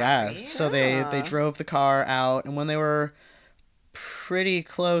nice Yeah, property. so they drove the car out, and when they were pretty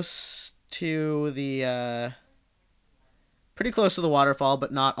close to the waterfall,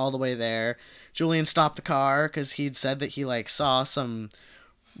 but not all the way there, Julian stopped the car because he'd said that he saw some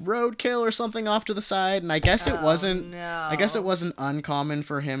roadkill or something off to the side, and I guess it wasn't uncommon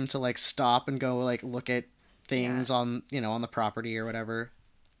for him to stop and go look at things on on the property or whatever.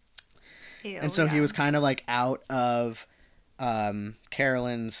 Ew, And so he was kind of out of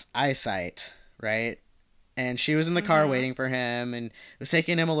Carolyn's eyesight, right? And she was in the car waiting for him, and it was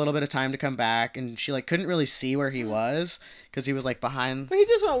taking him a little bit of time to come back, and she couldn't really see where he was because he was behind. But he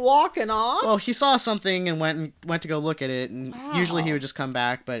just went walking off? Well, he saw something and went to go look at it, and usually he would just come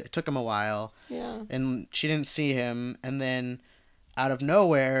back, but it took him a while. Yeah. And she didn't see him, and then out of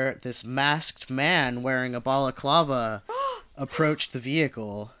nowhere, this masked man wearing a balaclava approached the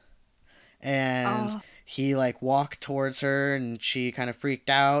vehicle, and he walked towards her, and she kind of freaked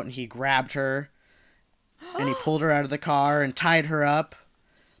out, and he grabbed her, and he pulled her out of the car and tied her up,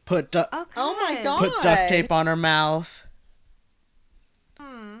 put Oh my God. put duct tape on her mouth.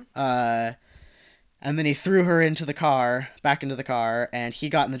 And then he threw her back into the car, and he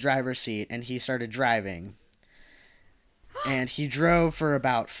got in the driver's seat, and he started driving. And he drove for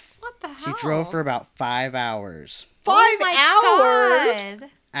about... What the hell? He drove for about 5 hours. 5 hours? God.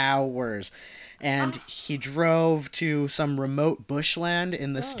 Hours. And he drove to some remote bushland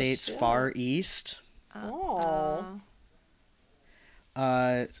in the state's shit. far east. Oh.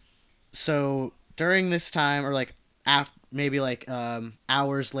 So during this time, or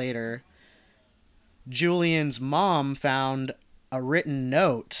hours later, Julian's mom found a written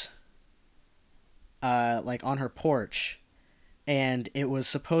note on her porch, and it was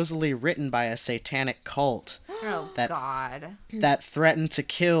supposedly written by a satanic cult Oh, God. that threatened to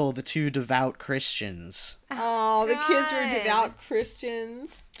kill the 2 devout Christians. Oh, the kids were God.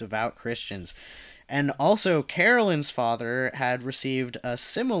 devout Christians. And also, Carolyn's father had received a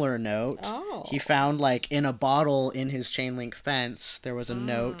similar note. Oh. He found, in a bottle in his chain link fence, there was a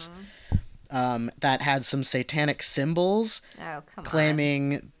note that had some satanic symbols Oh, come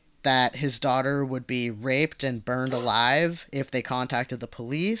claiming that his daughter would be raped and burned alive if they contacted the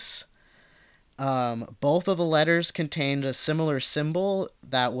police. Both of the letters contained a similar symbol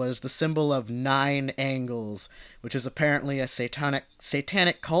that was the symbol of 9 angles, which is apparently a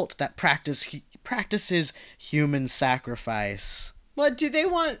satanic cult that practices human sacrifice. What, do they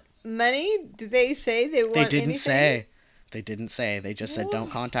want money? Did they say they want They didn't anything? say. They didn't say. They just said don't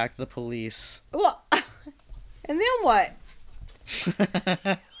contact the police. Well, and then what?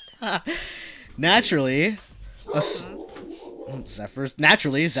 Naturally, Zephyr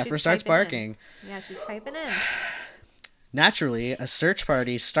starts piping in. barking. Yeah, she's piping in. Naturally, a search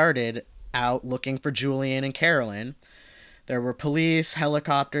party started out looking for Julian and Carolyn. There were police,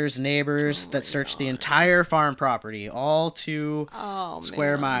 helicopters, neighbors that searched the entire farm property, all 2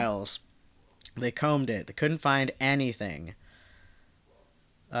 square miles. They combed it. They couldn't find anything.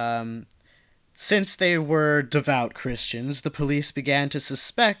 Since they were devout Christians, the police began to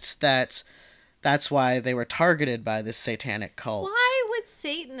suspect that that's why they were targeted by this satanic cult. Why would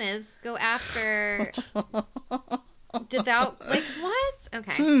Satanists go after devout? Like, what?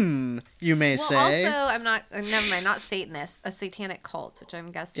 Okay. You may say. Also, I'm not. Never mind. Not Satanist. A satanic cult, which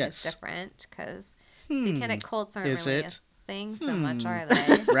I'm guessing Yes. is different because satanic cults aren't Is really it? a thing so much, are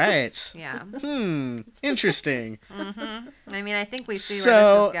they? Right. Yeah. Interesting. I mean, I think we see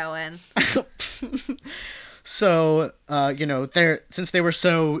where this is going. So, since they were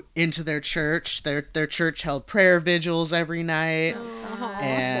so into their church held prayer vigils every night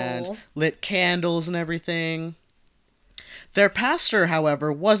and lit candles and everything. Their pastor,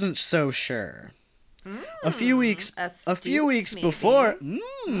 however, wasn't so sure. A few weeks maybe. before,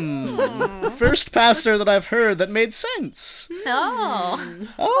 the first pastor that I've heard that made sense. No.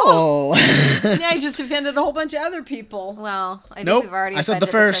 Oh. Yeah, I just offended a whole bunch of other people. Well, I think Nope. we've already I said the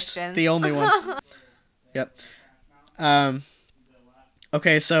offended first, Christians. the only one. Yep.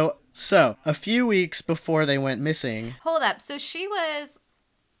 Okay, so a few weeks before they went missing. Hold up. So she was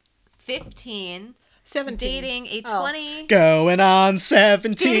 15, 17. dating a 20, Going on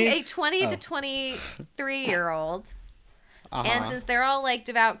 17. dating a 20 to 23-year-old. And since they're all like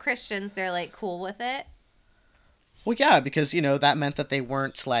devout Christians, they're like cool with it. Well, yeah, because, that meant that they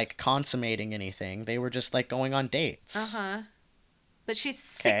weren't like consummating anything. They were just like going on dates. But she's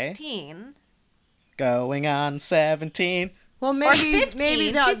 'Kay. 16. Going on 17. Well, maybe 15.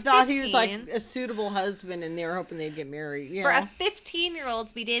 maybe She's thought he was like 15. a suitable husband, and they were hoping they'd get married. You For know? a 15-year-old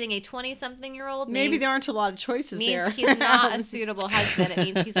to be dating a 20-something-year-old Maybe means, there aren't a lot of choices means there. he's not a suitable husband. It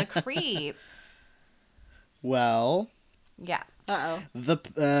means he's a creep. Well, Yeah.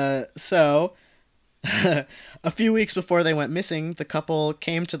 so a few weeks before they went missing, the couple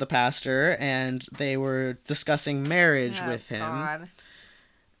came to the pastor and they were discussing marriage with him. God.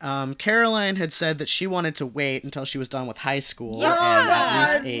 Caroline had said that she wanted to wait until she was done with high school God,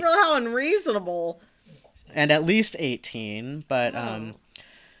 and how unreasonable. at least 18, but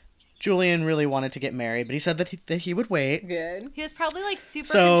Julian really wanted to get married, but he said that he would wait. Good. He was probably like super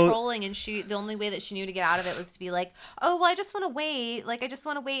So- controlling, and the only way that she knew to get out of it was to be like, "Oh, well, I just want to wait. Like, I just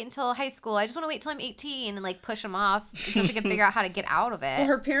want to wait until high school. I just want to wait till I'm 18," and like push him off until she can figure out how to get out of Well, it.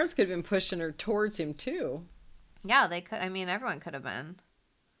 her parents could have been pushing her towards him too. Yeah, they could. I mean, everyone could have been.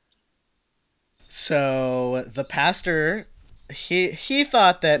 So the pastor, he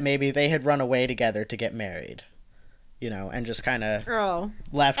thought that maybe they had run away together to get married, and just kind of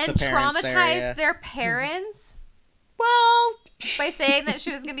left And the parents' traumatized area. their parents Well, by saying that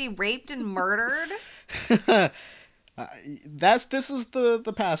she was going to be raped and murdered. this is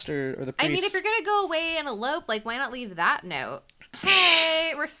the pastor or the priest. I mean, if you're going to go away and elope, like, why not leave that note?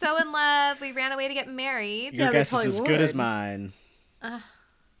 Hey, we're so in love. We ran away to get married. Your Yeah, they guess is probably as good as would. mine.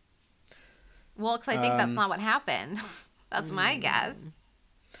 Well, because I think that's not what happened. That's my guess.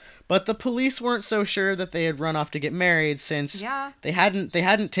 But the police weren't so sure that they had run off to get married since Yeah. they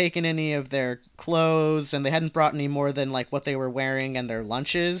hadn't taken any of their clothes and they hadn't brought any more than like what they were wearing and their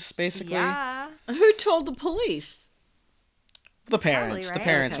lunches, basically. Yeah. Who told the police? The Probably, parents. The right?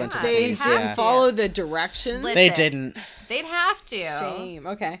 parents Okay. went to the They They'd police. have didn't Yeah. follow the directions. Listen. They didn't. They'd have to. Shame.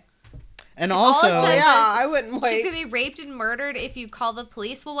 Okay. And all it also, says- Yeah, I wouldn't She's wait. going to be raped and murdered if you call the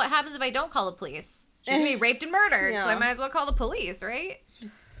police. Well, what happens if I don't call the police? She's going to be raped and murdered, so I Yeah. might as well call the police, right?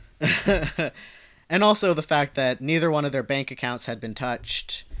 and also the fact that neither one of their bank accounts had been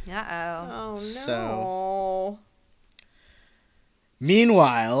touched. Uh-oh. Oh no. So-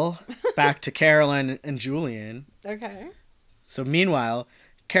 Meanwhile, back to Carolyn and Julian. Okay. So meanwhile,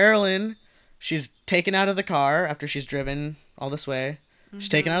 Carolyn, she's taken out of the car after she's driven all this way. She's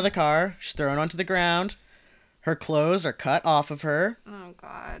taken out of the car. She's thrown onto the ground. Her clothes are cut off of her. Oh,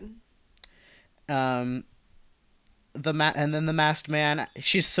 God. And then the masked man.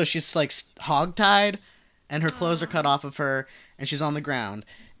 She's like hogtied, and her clothes are cut off of her, and she's on the ground.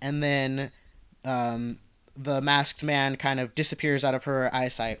 And then the masked man kind of disappears out of her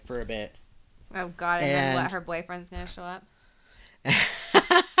eyesight for a bit. Oh God! And then what? Her boyfriend's gonna show up.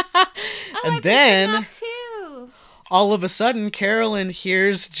 And then up too. all of a sudden, Carolyn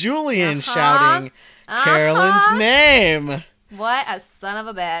hears Julian shouting Carolyn's name. What a son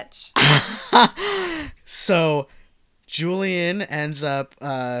of a bitch! So Julian ends up.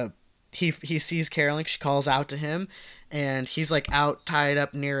 He sees Carolyn. She calls out to him, and he's like out tied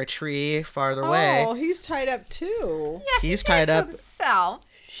up near a tree farther away. Oh, he's tied up too. Yeah, He's tied to up. himself.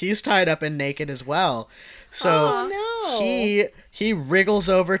 He's tied up and naked as well. So no. he wriggles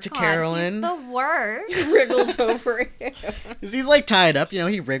over to Carolyn. He's the worst. Wriggles over him. He's like tied up,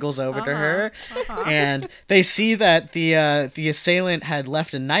 he wriggles over to her. And they see that the assailant had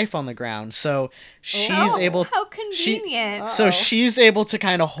left a knife on the ground. So she's able How convenient. So she's able to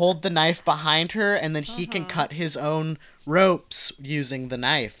kind of hold the knife behind her, and then he can cut his own ropes using the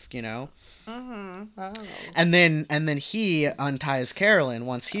knife, Oh. And then he unties Carolyn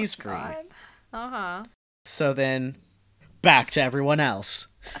once he's free. So then, back to everyone else.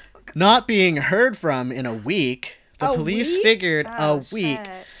 Not being heard from in a week, the police figured Shit.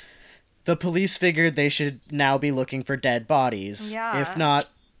 The police figured they should now be looking for dead bodies. Yeah.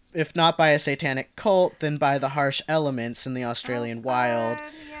 If not by a satanic cult, then by the harsh elements in the Australian wild.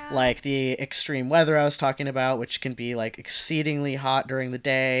 Yeah. Like the extreme weather I was talking about, which can be like exceedingly hot during the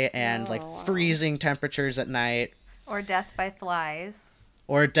day and like freezing temperatures at night. Or death by flies.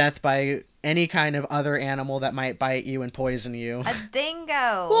 Or death by any kind of other animal that might bite you and poison you. A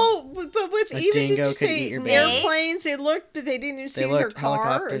dingo. Well, but with A even did dingo you could say eat your baby. airplanes? They looked, but they didn't even see They their looked car. Or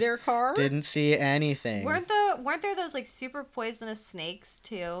helicopters. their car. Didn't see anything. Weren't there those like super poisonous snakes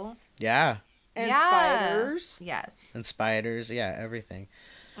too? Yeah. And Yeah. spiders. Yes. And spiders, yeah, everything.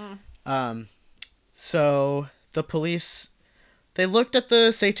 So the police, they looked at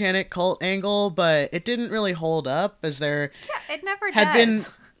the satanic cult angle, but it didn't really hold up, as there Yeah, it never had does.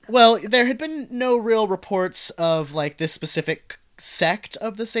 there had been no real reports of like this specific sect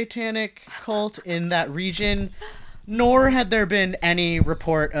of the satanic cult in that region, nor had there been any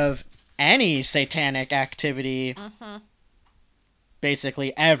report of any satanic activity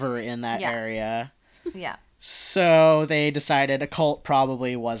basically ever in that area. Yeah. So they decided a cult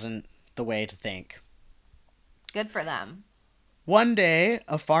probably wasn't the way to think. Good for them. One day,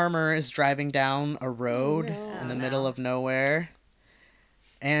 a farmer is driving down a road in the middle of nowhere,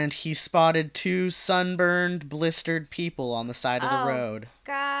 and he spotted two sunburned, blistered people on the side of the road.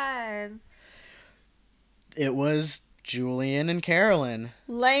 God. It was Julian and Carolyn,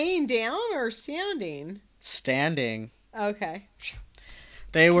 Laying down or standing? standing. Okay.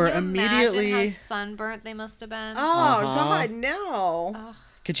 They were Can you imagine immediately... how sunburnt they must have been. Oh, God, no.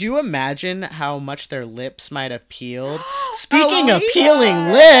 Could you imagine how much their lips might have peeled? Speaking of yeah.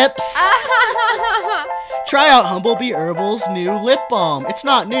 peeling lips, try out Humblebee Herbal's new lip balm. It's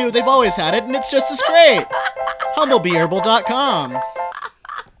not new, they've always had it, and it's just as great. HumblebeeHerbal.com.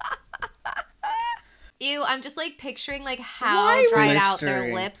 Ew, I'm just like picturing like how Why dried out their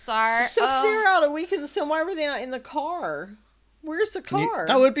blistering. lips are. So if Oh. they're out a week in the sun, why were they not in the car? Where's the car?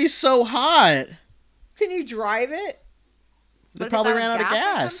 That would be so hot. Can you drive it? They What if probably it's ran out of or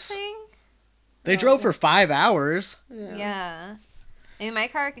gas. something? They drove for 5 hours. Yeah. I mean, my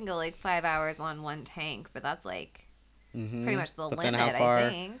car can go like 5 hours on one tank, but that's like pretty much the But then limit, how far? I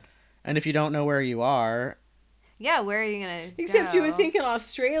think. And if you don't know where you are, Yeah, where are you gonna Except go? you would think in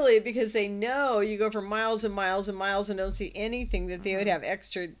Australia, because they know you go for miles and miles and miles and don't see anything, that they would have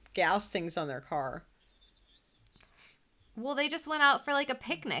extra gas things on their car. Well, they just went out for like a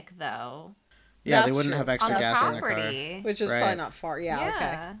picnic, though, yeah, they That's wouldn't true. have on extra the gas in their car. property. Which is Right. probably not far. Yeah,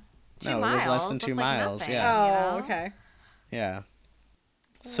 okay. 2 No, it miles. was less than That's 2 like miles, nothing, yeah. you Oh, know? okay. Yeah.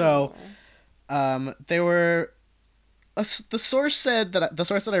 So, they were. The source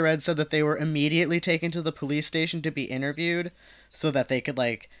that I read said that they were immediately taken to the police station to be interviewed, so that they could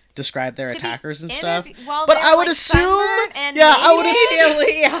like describe their To be attackers and stuff. while But they're, I would like, assume, sunburned and yeah, I would naked? assume.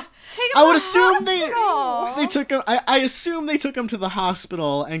 Immediately, yeah. Take 'em I to would the assume hospital. they took him. I assume they took him to the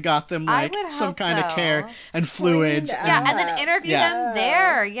hospital and got them I like would some hope kind of so. care and fluids. Cleaned Yeah, and- and then interview Yeah. them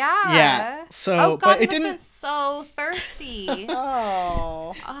there. Yeah. Yeah, so, oh God, but they it must have didn't- been so thirsty.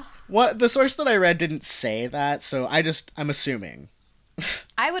 Oh. What the source that I read didn't say that, so I'm assuming.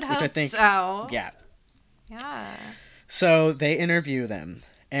 I would hope I think- so. Yeah. Yeah. So they interview them,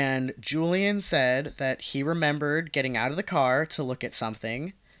 and Julian said that he remembered getting out of the car to look at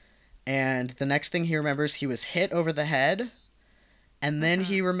something, and the next thing he remembers, he was hit over the head, and then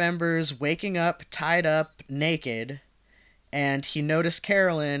he remembers waking up, tied up, naked, and he noticed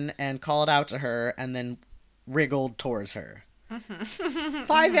Carolyn and called out to her, and then wriggled towards her.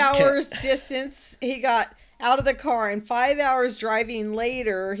 5 hours distance. He got out of the car, and 5 hours driving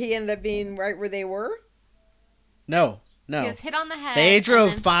later, he ended up being right where they were. No. He was hit on the head. They and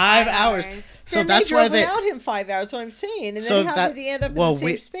drove then 5 hours. So Then that's they why drove they. without him 5 hours. That's what I'm saying. And So then how did he end up in the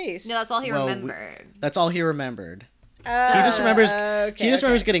same space? No, that's all he Well, remembered. That's all he remembered. He Oh, just remembers. okay, He just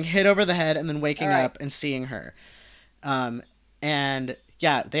remembers okay. getting hit over the head and then waking All right. up and seeing her. And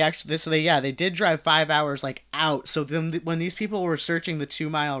yeah, they did drive 5 hours like out. So then when these people were searching the 2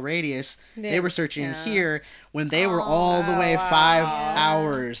 mile radius, they were searching here when they were all the way 5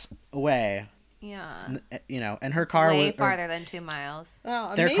 hours away. Yeah. You know, and her car Way was farther than 2 miles.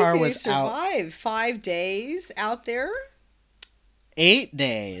 Wow, Their amazing car they was out. survived 5 days out there. 8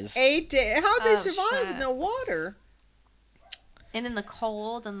 days. 8 days. How'd they Oh, survive shit. with no water? And in the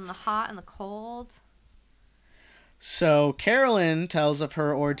cold and the hot and the cold. So Carolyn tells of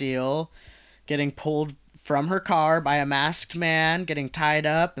her ordeal, getting pulled from her car by a masked man, getting tied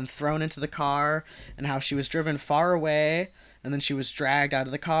up and thrown into the car, and how she was driven far away, and then she was dragged out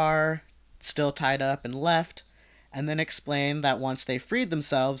of the car, still tied up, and left, and then explained that once they freed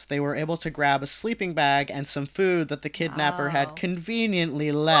themselves, they were able to grab a sleeping bag and some food that the kidnapper had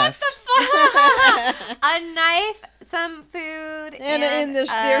conveniently left. A knife, some food, And and in this,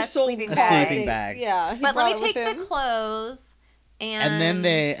 a their soul sleeping A bag. sleeping bag. Yeah. he But let brought me it with take him. the clothes and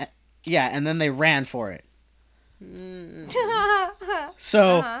And then they ran for it.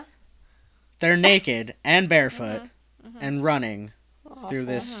 So they're naked and barefoot and running through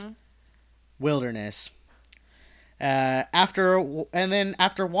this wilderness. After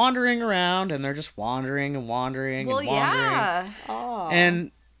wandering around, and they're just wandering and wandering well, and wandering. yeah. Oh.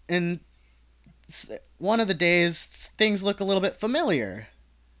 And one of the days, things look a little bit familiar.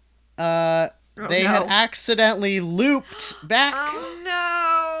 They had accidentally looped back Oh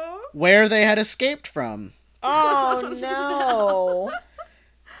no. where they had escaped from, Oh no.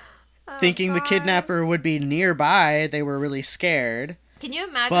 thinking the kidnapper would be nearby. They were really scared. Can you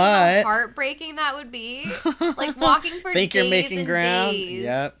imagine But- how heartbreaking that would be? Like walking for Think days you're making and ground? days.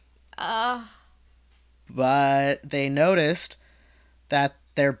 Yep. Ugh. But they noticed that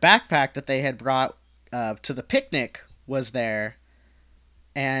their backpack that they had brought to the picnic was there,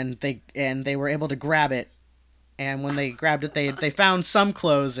 and they were able to grab it. And when they grabbed it, they found some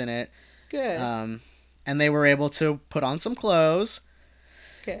clothes in it. Good. And they were able to put on some clothes.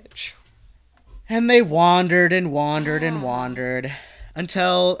 Good. And they wandered and wandered and wandered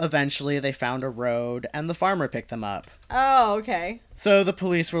until eventually they found a road, and the farmer picked them up. Oh, okay. So the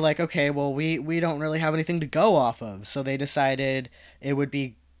police were like, okay, well, we don't really have anything to go off of. So they decided it would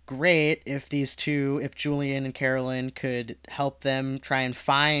be great if Julian and Carolyn could help them try and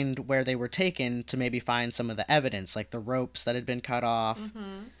find where they were taken, to maybe find some of the evidence, like the ropes that had been cut off,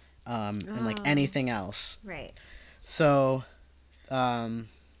 and like anything else. Right. So,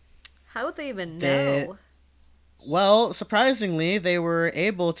 How would they even They- know? well, surprisingly, they were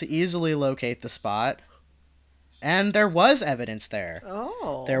able to easily locate the spot, and there was evidence there.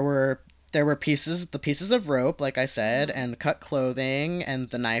 Oh. There were the pieces of rope, like I said, and the cut clothing, and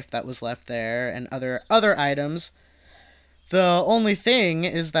the knife that was left there, and other items. The only thing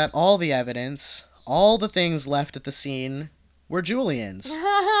is that all the evidence, all the things left at the scene, were Julian's.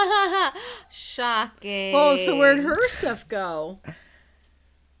 Shocking. Oh, so where'd her stuff go?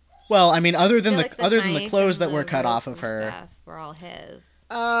 Well, I mean, other than I the feel like other than the knife clothes and that were the cut off ropes of and her, stuff were all his.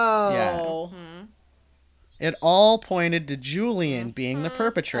 Oh. it all pointed to Julian being the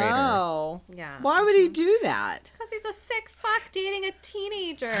perpetrator. Oh. Yeah. Why would he do that? Because he's a sick fuck dating a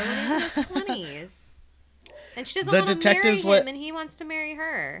teenager when he's in his 20s. And she doesn't The want to marry detectives him, let- and he wants to marry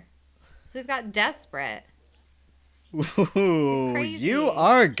her. So he's got desperate. Ooh, crazy. you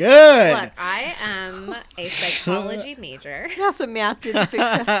are good. Look, I am a psychology major. That's what Matt did to fix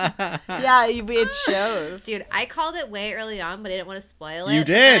it. Yeah, it shows. Dude, I called it way early on, but I didn't want to spoil it. You But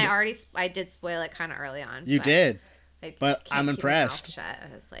then did. I did spoil it kind of early on. You but did. I But just can't I'm keep my mouth impressed. shut.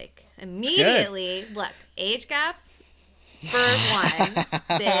 I was like, immediately, look, age gaps, for one,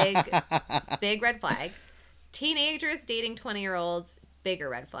 big red flag. Teenagers dating 20-year-olds, bigger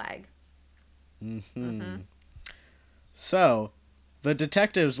red flag. So, the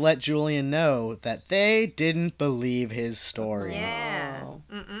detectives let Julian know that they didn't believe his story. Yeah.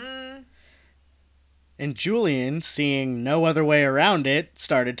 Oh. And Julian, seeing no other way around it,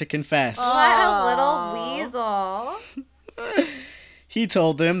 started to confess. What a little weasel. He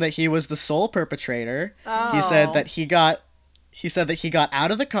told them that he was the sole perpetrator. Oh. He said that he got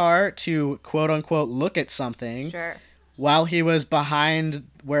out of the car to quote unquote look at something. Sure. While he was behind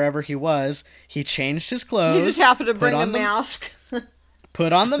wherever he was, he changed his clothes. He just happened to put bring a on the- mask.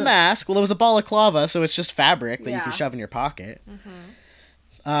 put on the mask. Well, it was a balaclava, so it's just fabric that you Yeah. can shove in your pocket.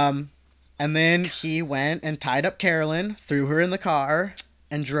 And then he went and tied up Carolyn, threw her in the car,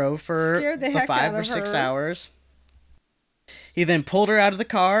 and drove for Scared the the heck 5 out or of 6 her. hours. He then pulled her out of the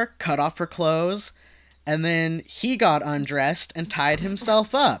car, cut off her clothes, and then he got undressed and tied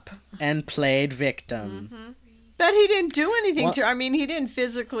himself up and played victim. But he didn't do anything Well- to her. I mean, he didn't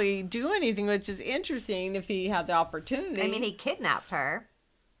physically do anything, which is interesting if he had the opportunity. I mean, he kidnapped her.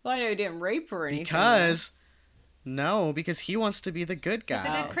 Well, I know he didn't rape her or anything. Because he wants to be the good guy.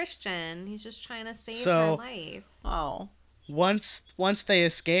 He's a good Christian. He's just trying to save So- her life. Oh. Once they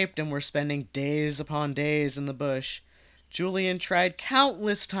escaped and were spending days upon days in the bush, Julian tried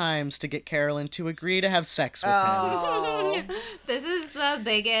countless times to get Carolyn to agree to have sex with him. Oh. This is the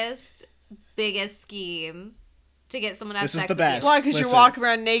biggest scheme to get someone to have This is sex the with best. you. Why? Because you Listen. walk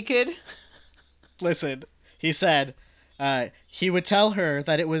around naked? Listen, he said he would tell her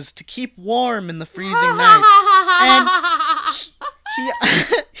that it was to keep warm in the freezing nights.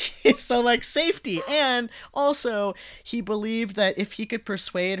 And so like safety, and also he believed that if he could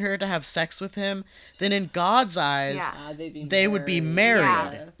persuade her to have sex with him, then in God's eyes Yeah. They would be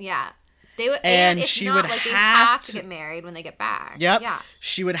married. Yeah. They would, And if she not, would like, they have have to to- get married when they get back. Yep. Yeah.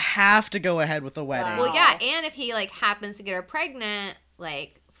 She would have to go ahead with the wedding. Well, yeah, and if he like happens to get her pregnant,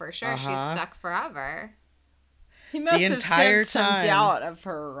 like for sure she's Uh-huh. stuck forever. He must The have entire sensed some time. doubt of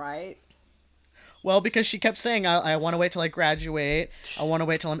her, right? Well, because she kept saying, I want to wait till I graduate. I want to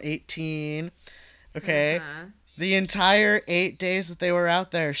wait till I'm 18. Okay. Uh-huh. The entire 8 days that they were out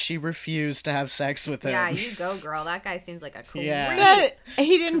there, she refused to have sex with him. Yeah, you go, girl. That guy seems like a creep. Yeah. But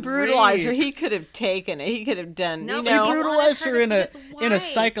he didn't brutalize her. Creep. He could have taken it. He could have done, No, you but know. he brutalized wanted her in a to be his in a wife.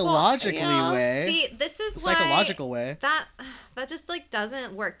 psychologically yeah. way. See, this is why Psychological way. that just like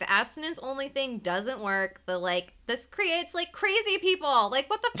doesn't work. The abstinence only thing doesn't work. The like this creates like crazy people. Like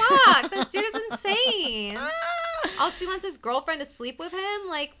what the fuck? This dude is insane. All 'cause he wants his girlfriend to sleep with him.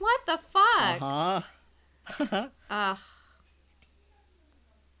 Like what the fuck? Uh-huh. Ugh.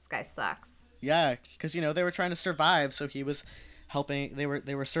 This guy sucks. Yeah, because they were trying to survive, so he was helping. They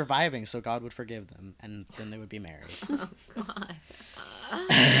were surviving, so God would forgive them, and then they would be married. Oh god.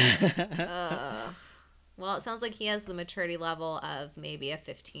 Ugh. Well, it sounds like he has the maturity level of maybe a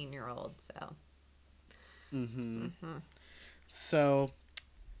 15-year-old. So. So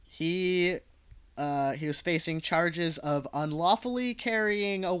he was facing charges of unlawfully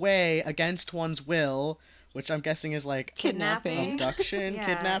carrying away against one's will, which I'm guessing is like Kidnapping. abduction, Yeah,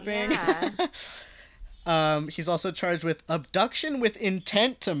 kidnapping. yeah. He's also charged with abduction with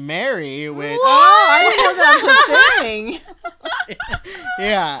intent to marry, which Oh, I didn't know that was a thing.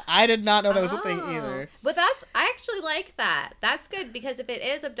 yeah, I did not know that was a thing either. But I actually like that. That's good because if it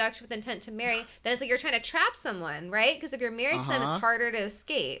is abduction with intent to marry, then it's like you're trying to trap someone, right? Because if you're married to them, Uh-huh. it's harder to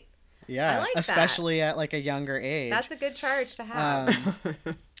escape. Yeah, I like that. especially at like a younger age. That's a good charge to have.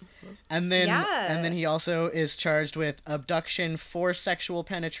 And then Yeah. and then he also is charged with abduction for sexual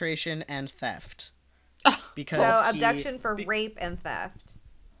penetration and theft. Because so he- abduction for rape and theft.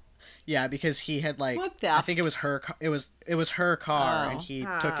 Yeah, because he had like What I theft? think it was her it was her car and Oh. he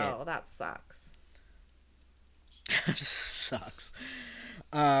took it. Oh, that sucks. Sucks.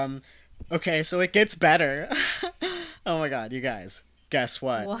 Okay, so it gets better. Oh my god, you guys. Guess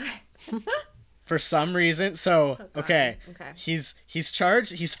what? What? For some reason, okay. Okay. He's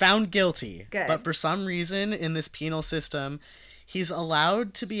charged, he's found guilty. Good. But for some reason in this penal system, he's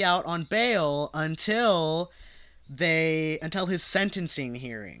allowed to be out on bail until his sentencing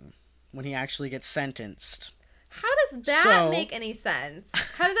hearing, when he actually gets sentenced. How does that So- make any sense?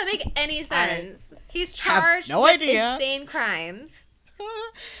 How does that make any sense? He's have charged no with idea. insane crimes.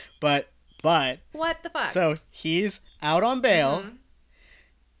 But What the fuck? so he's out on bail. Mm-hmm.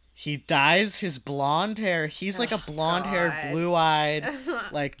 He dyes his blonde hair. He's like a blonde-haired, God. blue-eyed,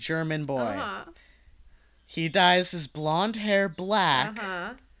 like German boy. Uh-huh. He dyes his blonde hair black,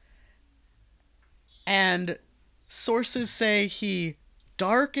 Uh-huh. and sources say he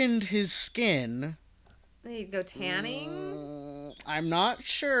darkened his skin. You go tanning? I'm not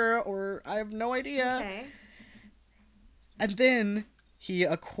sure, or I have no idea. Okay. And then he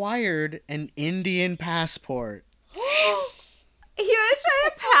acquired an Indian passport. He was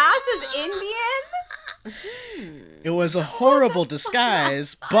trying to pass as Indian? It was a horrible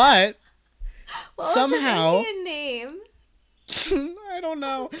disguise, but What somehow, was his Indian name? I don't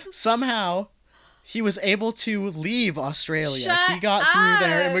know, somehow he was able to leave Australia. Shut He got through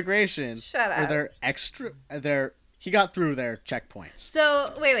their up. immigration. Shut Or up. he got through their checkpoints.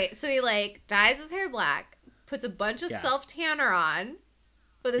 So, wait. So he, like, dyes his hair black, puts a bunch of Yeah. self-tanner on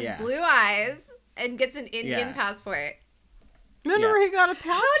with his Yeah. blue eyes, and gets an Indian Yeah. passport. Remember, he got a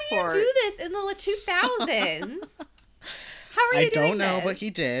passport. How do you do this in the 2000s? How are you I doing don't know, this? but he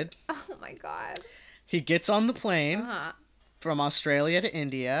did. Oh my god. He gets on the plane Uh-huh. from Australia to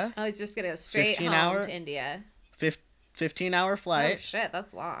India. Oh, he's just gonna go straight 15 home hour- to India. 15-hour Oh flight. shit,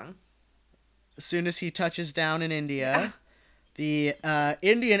 that's long. As soon as he touches down in India, the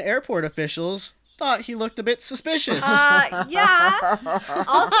Indian airport officials thought he looked a bit suspicious. Yeah.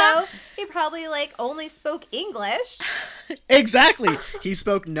 Also, he probably like only spoke English. Exactly. He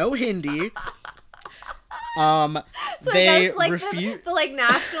spoke no Hindi. So They I guess like refuse. the like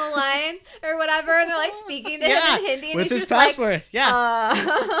national line or whatever, and they're like speaking to Yeah, him in Hindi, and with he's his just like, passport.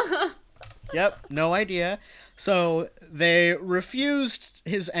 Yeah. Yep. No idea. So they refused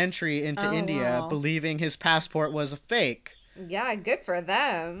his entry into Oh, India, wow. believing his passport was a fake. yeah, good for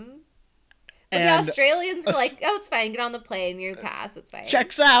them. But the And Australians were like, "Oh, it's fine. Get on the plane. You pass. It's fine."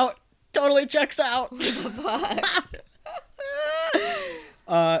 checks out. Totally checks out.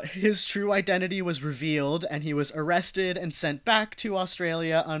 His true identity was revealed, and he was arrested and sent back to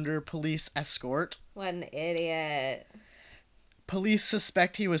Australia under police escort. What an idiot. Police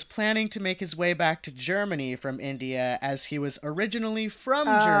suspect he was planning to make his way back to Germany from India, as he was originally from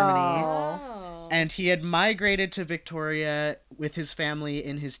Germany, Oh. and he had migrated to Victoria with his family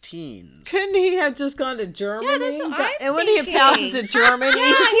in his teens. Couldn't he have just gone to Germany? that's what I'm and when he thinking. passes to Germany, Yeah,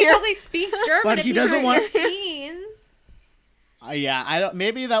 he's he here. probably speaks German. But if he he's doesn't in want- his teens. Yeah, I don't.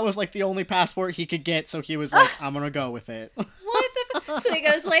 Maybe that was like the only passport he could get, so he was like, "I'm gonna go with it." What the? So he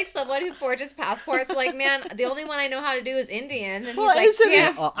goes like someone who forges passports. Like, man, the only one I know how to do is Indian. And Well, he's like, isn't it-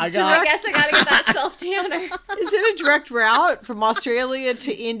 yeah. I I got. guess I gotta get that self tanner. Is it a direct route from Australia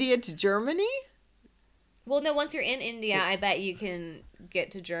to India to Germany? Well, no. Once you're in India, I bet you can get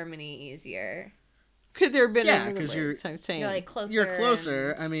to Germany easier. Could there have been Yeah, another 'cause way? you're- That's what I'm saying. You're like closer. You're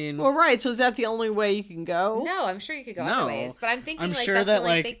closer. and- I mean, Well, right. So is that the only way you can go? No, I'm sure you could go No. other ways. But I'm thinking I'm like sure that's that, the like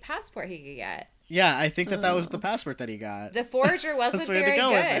like- big passport he could get. yeah, I think that was the passport that he got. The forger wasn't That's where to very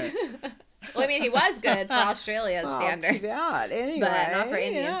go with good. Well, I mean, he was good for Australia's Oh, standards, too bad. Anyway, but not for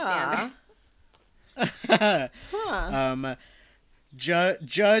Indian yeah. standards. Huh.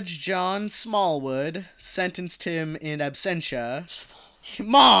 Judge John Smallwood sentenced him in absentia.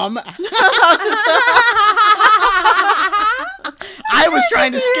 Mom, I was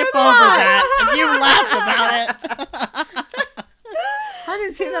trying to skip over that, and you laughed about it. I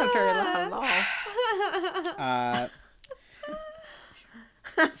didn't see that very loud at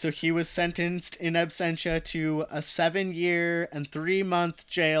all. So he was sentenced in absentia to a 7-year and 3-month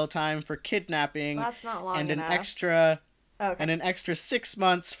jail time for kidnapping, That's not long and enough. an extra 6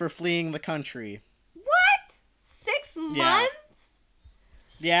 months for fleeing the country. What? 6 months?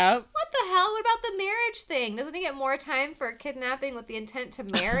 Yeah, What the hell? What about the marriage thing? Doesn't he get more time for kidnapping with the intent to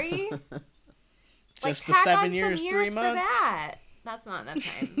marry? just the tack 7 on years, some 3 for months. that. That's not enough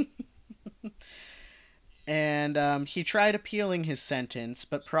time. And he tried appealing his sentence,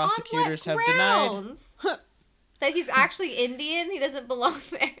 but On prosecutors what have denied. grounds? That he's actually Indian? He doesn't belong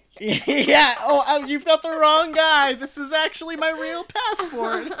there. Yeah. Oh, you've got the wrong guy. This is actually my real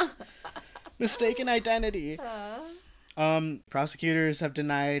passport. Mistaken identity. Prosecutors have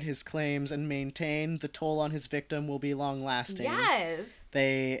denied his claims and maintain the toll on his victim will be long-lasting. Yes.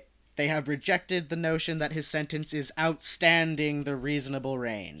 They have rejected the notion that his sentence is outstanding the reasonable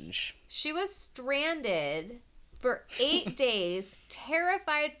range. She was stranded for 8 days,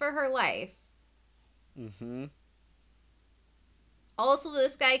 terrified for her life. Mm-hmm. Also,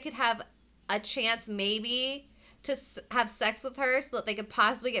 this guy could have a chance maybe to have sex with her so that they could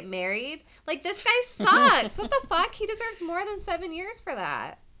possibly get married. Like, this guy sucks. What the fuck? He deserves more than 7 years for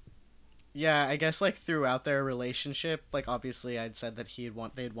that. Yeah, I guess like throughout their relationship, like obviously I'd said that he had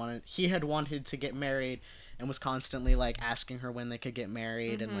wanted to get married and was constantly like asking her when they could get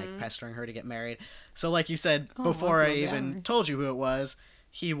married and like pestering her to get married. So like you said before I even told you who it was,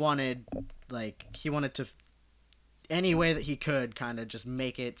 he wanted to any way that he could kind of just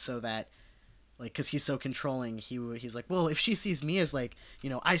make it so that like cuz he's so controlling, he's like, "Well, if she sees me as like,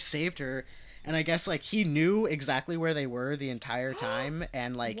 I saved her." And I guess, like, he knew exactly where they were the entire time,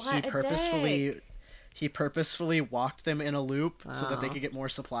 and, like, What a dick. he purposefully walked them in a loop so that they could get more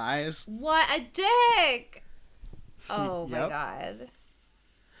supplies. What a dick! Oh my Yep.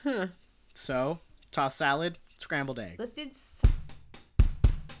 god. So, tossed salad, scrambled egg. This dude's...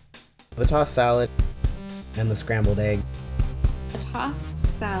 The tossed salad and the scrambled egg. A tossed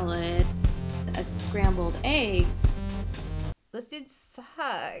salad, a scrambled egg. This dude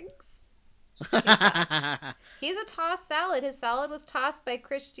sucks. He's a tossed salad. His salad was tossed by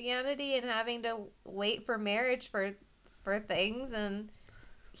Christianity and having to wait for marriage for things, and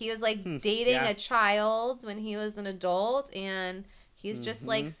He was like dating a child when he was an adult, and he's just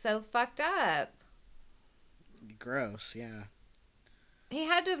like so fucked up. Gross, yeah. He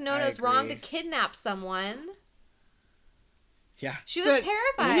had to have known I it was wrong to agree. kidnap someone. Yeah. She was He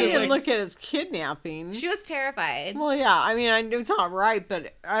terrified. didn't look at his kidnapping. She was terrified. Well, yeah. I mean, I know it's not right,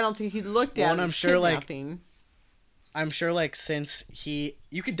 but I don't think he looked at Well, it and I'm as sure, like, kidnapping. I'm sure, like, since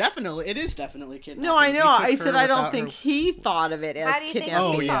you could definitely, it is definitely kidnapping. No, I He know. took I her said I don't without think her- he thought of it as How do you think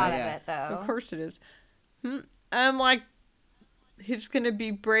kidnapping. he Oh, yeah, thought yeah. of it, though? Of course it is. I'm like, he's going to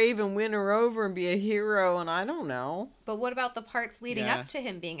be brave and win her over and be a hero, and I don't know. But what about the parts leading Yeah. up to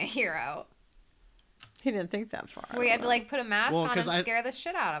him being a hero? He didn't think that far. Where he had to, like, put a mask Well, on and 'cause I- scare the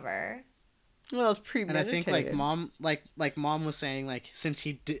shit out of her. Well, it's And I premeditated. think, like, mom, like mom was saying, like, since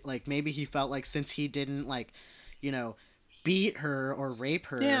he did, like, maybe he felt like since he didn't, like, you know, beat her or rape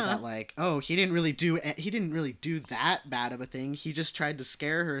her, Yeah. that, like, oh, he didn't really do that bad of a thing. He just tried to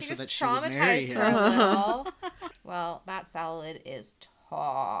scare her He so just that she would marry traumatized him. her a little. Well, that salad is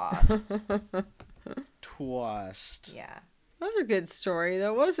tossed. Twist. Yeah. That was a good story,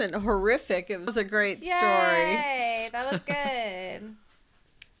 though. It wasn't horrific. It was a great story. Yay! That was good.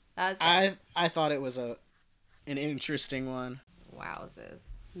 That was good. I thought it was an interesting one. Wowzers.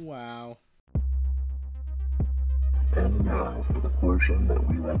 Wow. And now for the portion that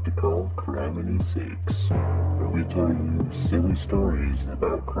we like to call Criminy Sakes, where we tell you silly stories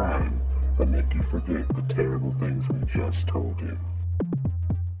about crime that make you forget the terrible things we just told you.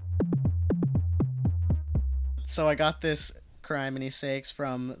 So I got this Criminy Sakes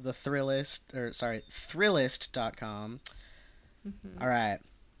from the Thrillist.com. All right.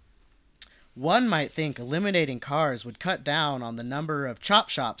 One might think eliminating cars would cut down on the number of chop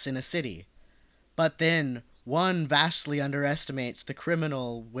shops in a city, but then one vastly underestimates the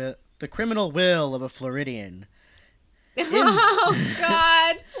criminal will of a Floridian. Oh,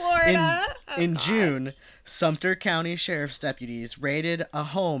 God, Florida. In June, Sumter County Sheriff's deputies raided a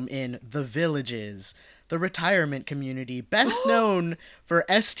home in The Villages, the retirement community best known for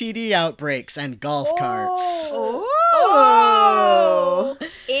STD outbreaks and golf carts. Oh!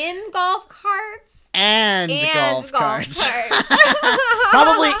 In golf carts? And golf carts.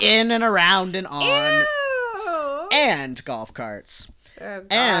 Probably in and around and on. Ew. And golf carts. Oh,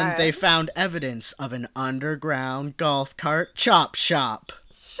 And they God. found evidence of an underground golf cart chop shop.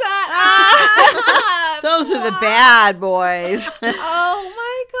 Shut up! Those are the bad boys. Oh,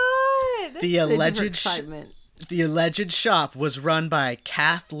 my God. The They did for alleged excitement. the alleged shop was run by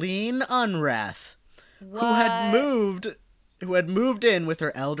Kathleen Unrath, who had moved in with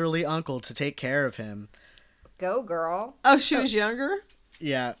her elderly uncle to take care of him. Go, girl. Oh, she was younger?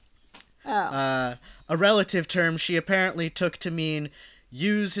 Yeah. Oh. A relative term she apparently took to mean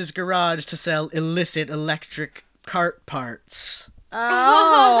use his garage to sell illicit electric cart parts.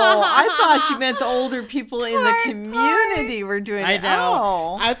 Oh, I thought you meant the older people in the community were doing I it. know.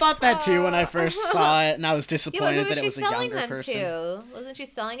 Oh. I thought that too when I first saw it, and I was Yeah, but disappointed who that was it she was a selling younger them person. to? Wasn't she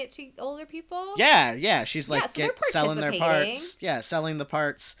selling it to older people? Yeah, she's like so they're selling their participating. parts. Yeah, selling the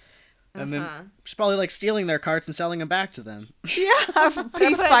parts. And then Uh-huh. she's probably like stealing their carts and selling them back to them. Yeah, They're piece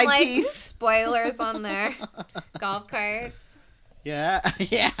putting, by like, piece. spoilers on their golf carts. Yeah,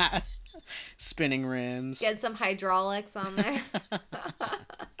 yeah. Spinning rims. Get some hydraulics on there.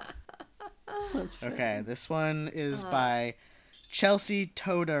 Okay, this one is by Chelsea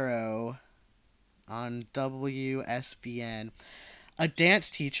Todaro on WSVN. A dance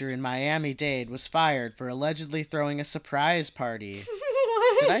teacher in Miami-Dade was fired for allegedly throwing a surprise party.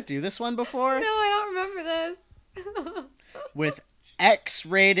 Did I do this one before? No, I don't remember this. With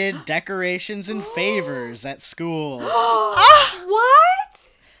X-rated decorations and favors at school. What?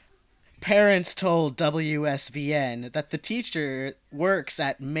 Parents told WSVN that the teacher works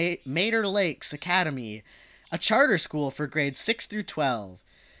at Mater Lakes Academy, a charter school for grades 6 through 12.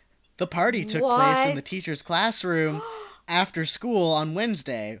 The party took place in the What? teacher's classroom after school on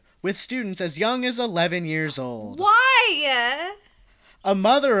Wednesday, with students as young as 11 years old. Why? A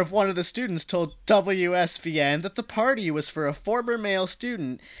mother of one of the students told WSVN that the party was for a former male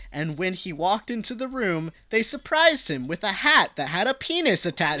student, and when he walked into the room, they surprised him with a hat that had a penis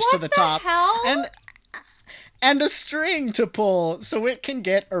attached to the top hell? and a string to pull so it can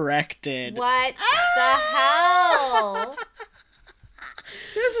get erected. What the hell?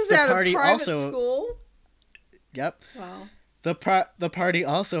 This is The at a party private also- school. Yep. Wow. The party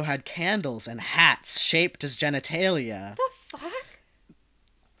also had candles and hats shaped as genitalia. The fuck?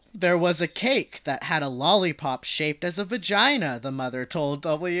 There was a cake that had a lollipop shaped as a vagina, the mother told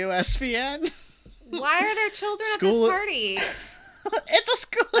WSVN. Why are there children School- at this party? It's a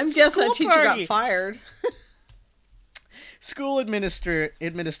school. I'm guessing school that teacher party. got fired. School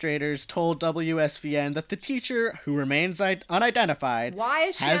administrators told WSVN that the teacher, who remains unidentified, Why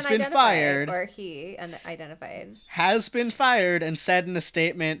is she has been unidentified? fired. Or he unidentified? Has been fired and said in a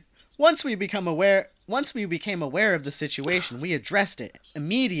statement, once we became aware of the situation, we addressed it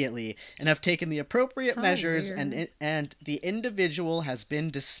immediately and have taken the appropriate measures, and the individual has been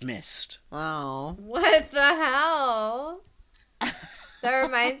dismissed. Wow. What the hell? That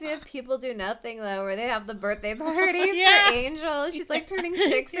reminds me of People Do Nothing, though, where they have the birthday party for Angel. She's like turning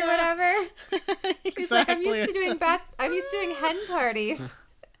 6 or whatever. He's like, I'm used to doing hen parties. I'm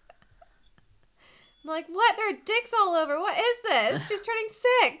like, what? There are dicks all over. What is this? She's turning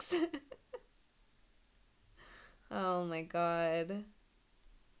 6. Oh my god.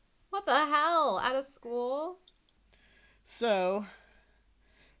 What the hell? Out of school? So,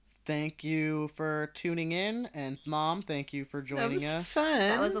 thank you for tuning in, and Mom, thank you for joining us. Fun.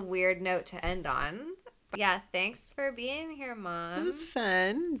 That was a weird note to end on. Yeah, thanks for being here, Mom. It was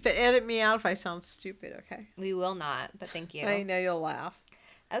fun. But edit me out if I sound stupid, okay? We will not, but thank you. I know you'll laugh.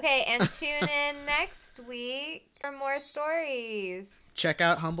 Okay, and tune in next week for more stories. Check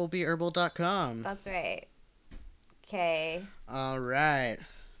out humblebeeherbal.com. That's right. Okay. All right.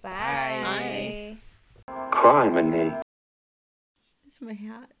 Bye. Criminy. Where's my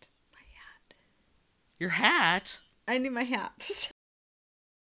hat? Your hat? I need my hat.